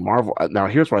mean, Marvel. Now,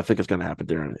 here's what I think is going to happen,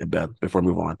 Darren and Ben. Before we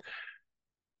move on,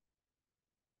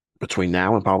 between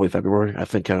now and probably February, I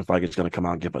think Kevin Feige is going to come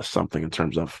out and give us something in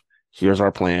terms of here's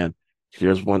our plan.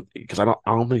 Here's one because I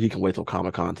don't think he can wait till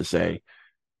Comic-Con to say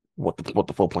what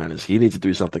the full plan is. He needs to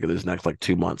do something in this next like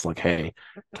 2 months. Like, hey,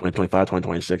 2025,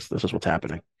 2026, this is what's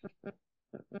happening.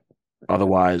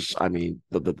 Otherwise, I mean,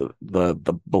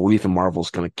 the belief in Marvel is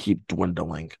going to keep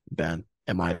dwindling. Ben,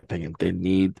 in my opinion, they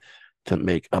need to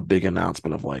make a big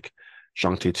announcement of like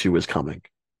Shang-Chi 2 is coming.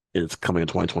 It's coming in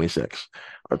 2026.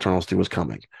 Eternals 2 is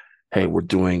coming. Hey, we're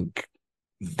doing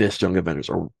this Young Avengers,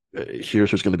 or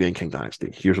here's what's going to be in King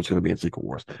Dynasty. Here's what's going to be in Secret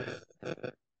Wars.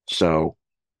 So,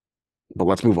 but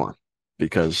let's move on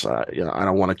because I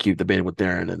don't want to keep debating with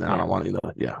Darren, and I don't want to,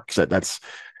 because that's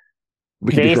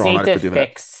we can They be just here all need night to if we do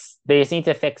that. they just need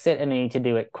to fix it, and they need to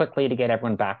do it quickly to get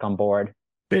everyone back on board.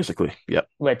 Basically, yep.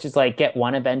 Which is like get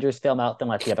one Avengers film out, then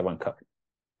let the other one cook.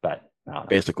 But I don't know.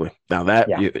 Basically, now that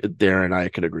Darren and I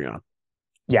can agree on.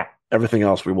 Yeah. Everything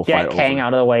else we will fight Get Kang over.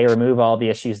 out of the way, remove all the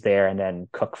issues there, and then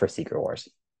cook for Secret Wars.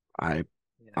 I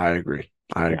agree.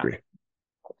 I agree.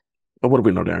 But what do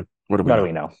we know, Darren? What do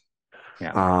we know?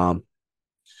 Yeah.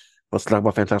 Let's talk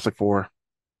about Fantastic Four.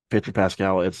 Pedro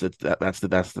Pascal. That's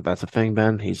the thing,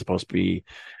 Ben. He's supposed to be.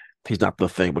 He's not the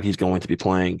thing, but he's going to be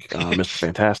playing Mr.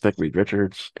 Fantastic, Reed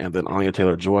Richards, and then Anya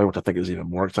Taylor-Joy, which I think is even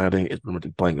more exciting, is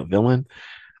playing a villain.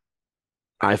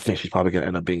 I think she's probably going to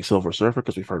end up being Silver Surfer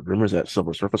because we've heard rumors that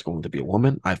Silver Surfer is going to be a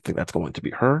woman. I think that's going to be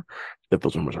her if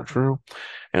those rumors are true.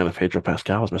 And if Pedro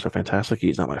Pascal is Mr. Fantastic,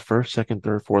 he's not my first, second,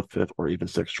 third, fourth, fifth, or even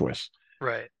sixth choice.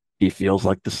 Right. He feels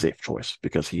like the safe choice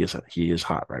because he is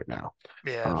hot right now.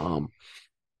 Yeah.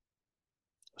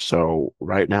 So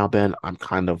right now, Ben, I'm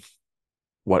kind of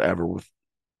whatever with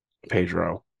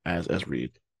Pedro as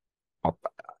Reed.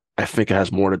 I think it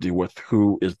has more to do with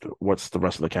what's the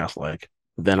rest of the cast like.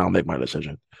 Then I'll make my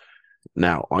decision.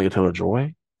 Now, Anya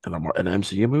Taylor-Joy in an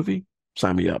MCU movie,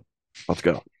 sign me up. Let's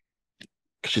go.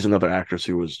 She's another actress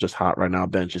who is just hot right now.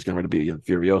 Ben, she's getting ready to be in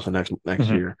Furiosa next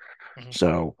year.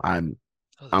 So I'm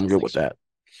good with that.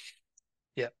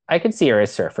 Yeah, I could see her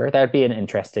as Surfer. That would be an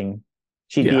interesting.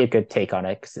 She'd be a good take on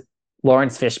it. Because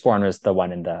Lawrence Fishburne was the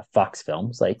one in the Fox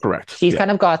films. Like, correct. She's kind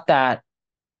of got that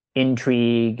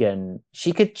intrigue, and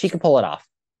she could pull it off.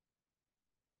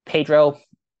 Pedro,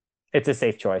 it's a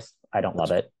safe choice. I don't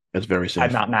love it. It's very safe.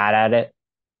 I'm not mad at it.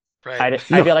 Right. I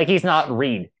feel like he's not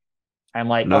Reed. I'm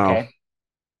like, no. Okay.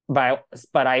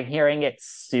 But I'm hearing it's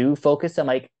Sue focused. I'm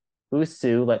like, who's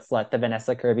Sue? Let's let the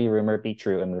Vanessa Kirby rumor be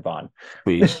true and move on.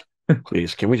 Please.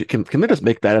 Please, can they just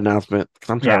make that announcement? Because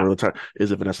I'm trying really tired.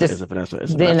 Is it Vanessa? Is it Vanessa?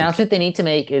 The announcement they need to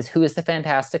make is who is the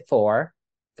Fantastic Four?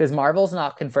 Because Marvel's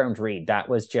not confirmed Reed. That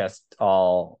was just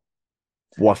all.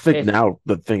 Well, I think now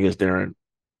the thing is, Darren,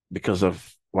 because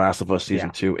of Last of Us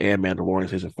season 2 and Mandalorian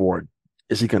season 4,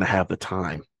 is he going to have the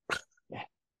time?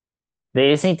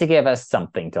 They just need to give us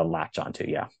something to latch onto.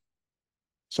 Yeah.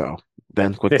 So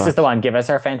Ben, quick This is thoughts. the one. Give us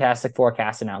our Fantastic Four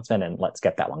cast announcement, and let's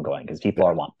get that one going because people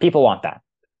want that.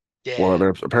 Well, Yeah.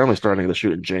 they're apparently starting the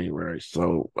shoot in January,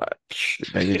 so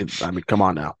they need. I mean, come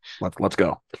on now, let's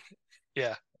go.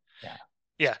 Yeah. Yeah.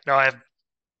 Yeah. No, I have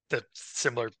the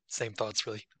same thoughts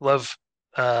really. Love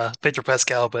Pedro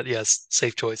Pascal, but yes,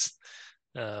 safe choice.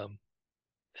 Um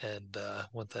and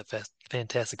want that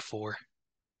Fantastic Four,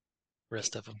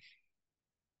 rest of them.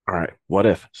 All right, what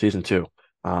if season two?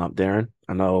 Darren,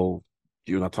 I know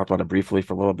you and I talked about it briefly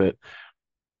for a little bit.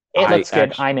 It I looks good.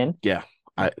 actually, I'm in. yeah,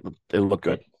 it looked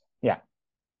good. Yeah.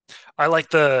 I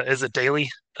like is it daily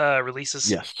releases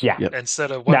Yes, Yeah. yep.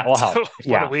 instead of That will help. one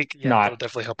Yeah. a week? Yeah, Not that'll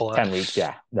definitely help a lot. 10 weeks.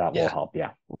 Yeah. That will Yeah. help.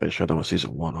 Yeah. They should have done with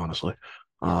season one, honestly.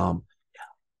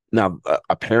 Now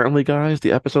apparently, guys,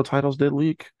 the episode titles did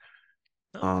leak.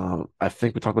 I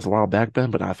think we talked about this a while back,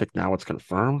 Ben, but I think now it's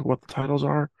confirmed what the titles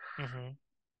are. Mm-hmm.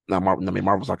 Now,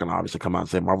 Marvel's not going to obviously come out and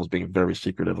say Marvel's being very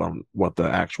secretive on what the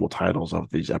actual titles of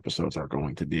these episodes are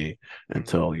going to be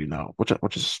until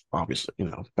which is obviously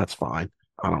that's fine.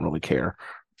 I don't really care,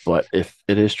 but if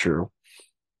it is true,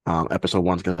 episode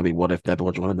one's going to be what if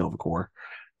Nebula joined the Nova Corps.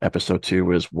 Episode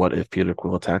two is what if Peter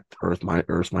Quill attacked Earth's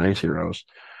Mightiest Heroes.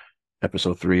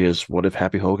 Episode three is what if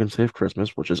Happy Hogan saved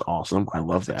Christmas, which is awesome. I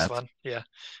love that. Fun. Yeah.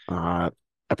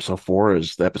 Episode four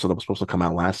is the episode that was supposed to come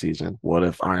out last season. What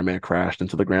if Iron Man crashed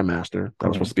into the Grandmaster? That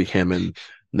was supposed to be him and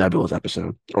Nebula's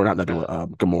episode, or not Nebula,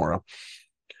 Gamora.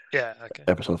 Yeah. Okay.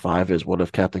 Episode five is what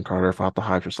if Captain Carter fought the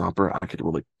Hydra Stomper?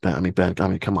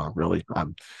 Ben, come on, really?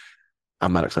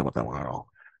 I'm not excited about that one at all.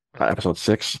 Episode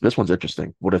six, this one's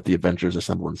interesting. What if the Avengers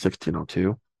assemble in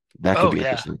 1602? That could be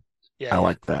interesting. Yeah. I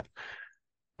like that.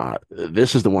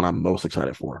 This is the one I'm most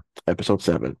excited for. Episode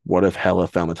 7. What if Hela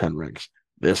found the 10 rings?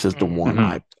 This is the one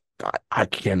I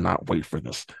cannot wait for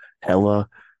this. Hela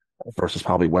versus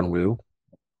probably Wenwu.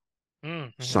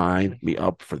 Sign me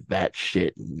up for that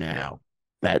shit now.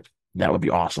 That would be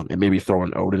awesome. And maybe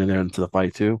throwing Odin in there into the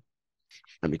fight too.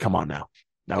 I mean, come on now.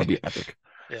 That would be epic.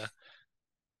 Yeah.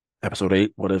 Episode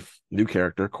 8. What if new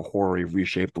character Kahori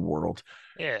reshaped the world?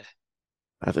 Yeah.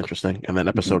 That's interesting. And then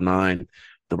episode 9,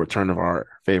 the return of our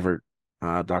favorite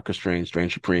Doctor Strange,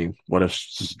 Strange Supreme. What if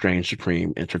Strange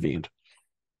Supreme intervened?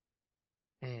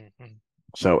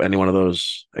 So any one of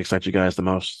those excites you guys the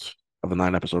most of the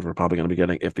 9 episodes we're probably going to be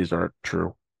getting if these are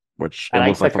true, which I it like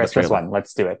looks the like from the Christmas trailer. one.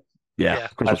 Let's do it. Yeah.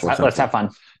 Let's have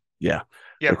fun. Yeah.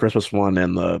 Yep. The Christmas one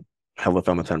and the Hela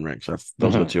found the 10 rings.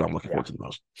 Those are the two I'm looking forward to the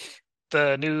most.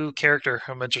 The new character,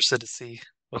 I'm interested to see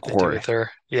what they do Corey. with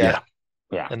her. Yeah.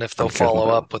 And if they'll follow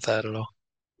up with that at all.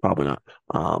 Probably not.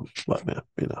 But man,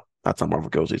 that's how Marvel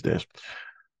goes these days.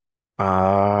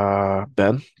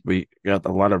 Ben, we got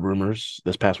a lot of rumors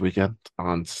this past weekend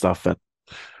on stuff that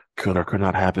could or could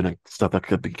not happen and stuff that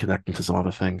could be connecting to some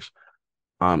other things.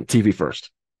 TV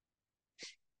first.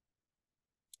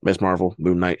 Ms. Marvel,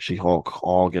 Moon Knight, She-Hulk,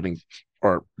 all getting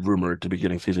or rumored to be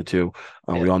getting season 2.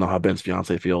 We all know how Ben's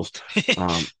fiance feels.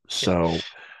 So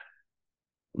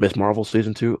Ms. Marvel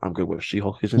season 2, I'm good with.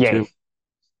 She-Hulk season 2.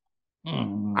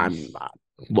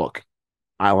 Look,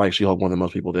 I like She-Hulk more than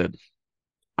most people did.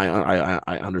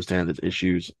 I understand its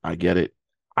issues. I get it.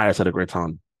 I just had a great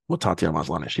time with Tatiana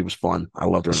Maslany. She was fun. I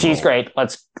loved her. She's great.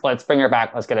 Let's bring her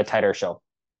back. Let's get a tighter show.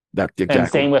 Exactly. And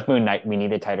same with Moon Knight. We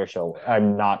need a tighter show.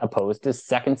 I'm not opposed to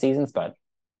second seasons, but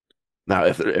now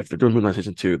if they're doing Moon Knight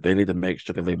season 2, they need to make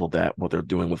sure they label that what they're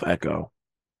doing with Echo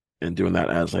and doing that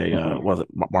as a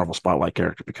Marvel Spotlight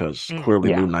character, because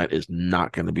clearly Moon Knight is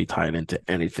not going to be tied into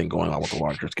anything going on with the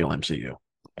larger scale MCU.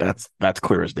 That's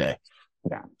clear as day.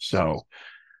 Yeah. So,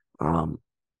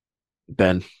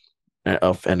 Ben,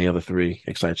 of any other 3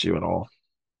 excites you at all?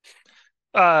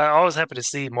 Always happy to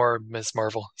see more Ms.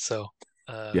 Marvel. So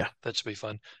that should be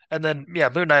fun. And then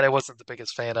Moon Knight I wasn't the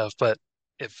biggest fan of, but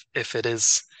if it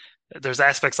is, there's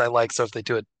aspects I like. So if they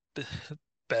do it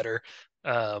better,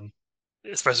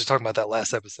 especially talking about that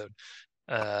last episode,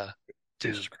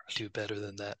 do better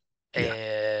than that. Yeah.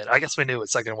 And I guess we knew a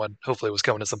second one hopefully was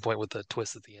coming at some point with the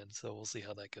twist at the end. So we'll see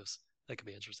how that goes. That could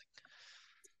be interesting.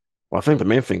 Well, I think the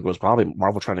main thing was probably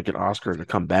Marvel trying to get Oscar to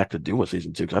come back to do a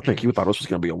season 2, because I think he thought this was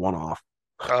going to be a one-off.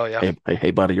 Oh yeah.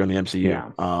 Hey, buddy, you're in the MCU.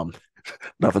 Yeah.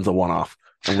 Nothing's a one-off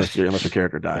unless your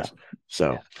character dies. Yeah.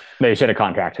 So they should have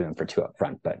contracted him for 2 up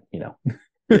front, but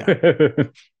Yeah.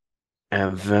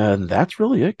 And then that's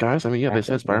really it, guys. I mean, they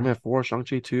said Spider-Man 4,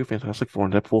 Shang-Chi 2, Fantastic Four,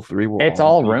 and Deadpool 3 will it's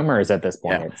all rumors at this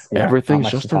point. Yeah.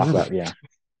 Everything's just a rumor. about. Yeah.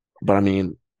 But I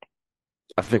mean,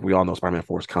 I think we all know Spider-Man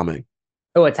 4 is coming.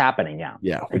 Oh, it's happening. Yeah.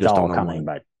 Yeah. We It's just all don't know coming, when.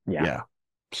 but yeah.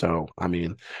 So, I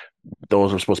mean,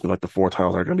 those are supposed to be like the 4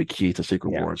 titles that are going to be key to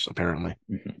Secret Wars, apparently.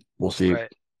 We'll see.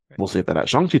 Right. We'll see if that.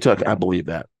 Shang-Chi 2, I believe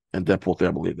that. And Deadpool 3,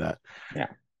 I believe that. Yeah.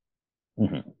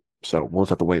 Mm-hmm. So we'll just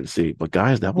have to wait and see. But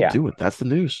guys, that will Yeah. do it. That's the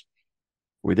news.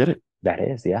 We did it. That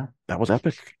is, yeah. That was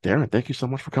epic. Darren, thank you so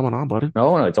much for coming on, buddy.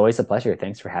 No, it's always a pleasure.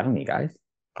 Thanks for having me, guys.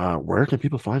 Where can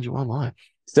people find you online?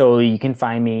 So you can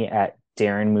find me at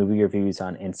Darren Movie Reviews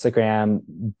on Instagram,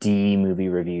 D Movie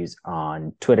Reviews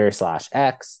on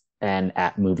Twitter/X, and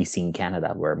at Movie Scene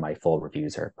Canada, where my full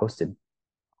reviews are posted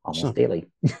almost daily.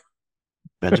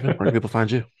 Benjamin, where can people find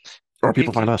you? Or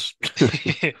people find us?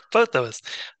 Both of us.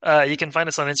 You can find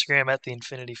us on Instagram at the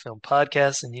Infinity Film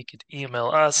Podcast, and you could email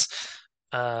us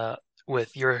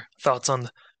with your thoughts on the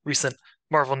recent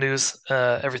Marvel news,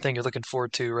 everything you're looking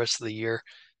forward to the rest of the year,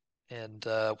 and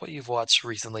what you've watched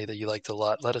recently that you liked a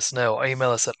lot. Let us know. Email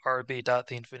us at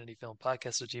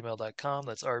rb.theinfinityfilmpodcast@gmail.com.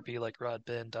 That's rb like Rod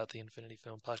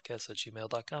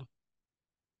Ben.theinfinityfilmpodcast@gmail.com.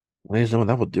 Ladies and gentlemen,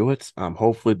 that will do it.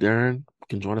 Hopefully Darren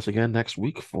can join us again next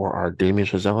week for our Damien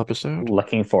Chazelle episode.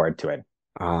 Looking forward to it.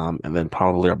 And then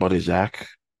probably our buddy Zach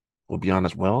will be on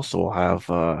as well. So we'll have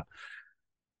the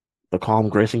calm,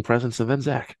 gracing presence and then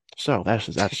Zach. So that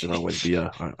should always be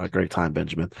a great time,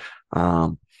 Benjamin.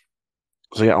 So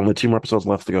yeah, only 2 more episodes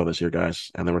left to go this year, guys.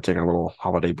 And then we're taking a little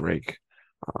holiday break.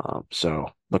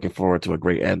 So looking forward to a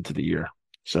great end to the year.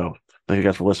 So thank you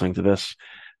guys for listening to this.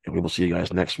 And we will see you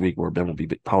guys next week where Ben will be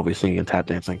probably singing and tap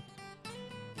dancing.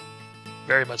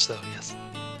 Very much so, yes.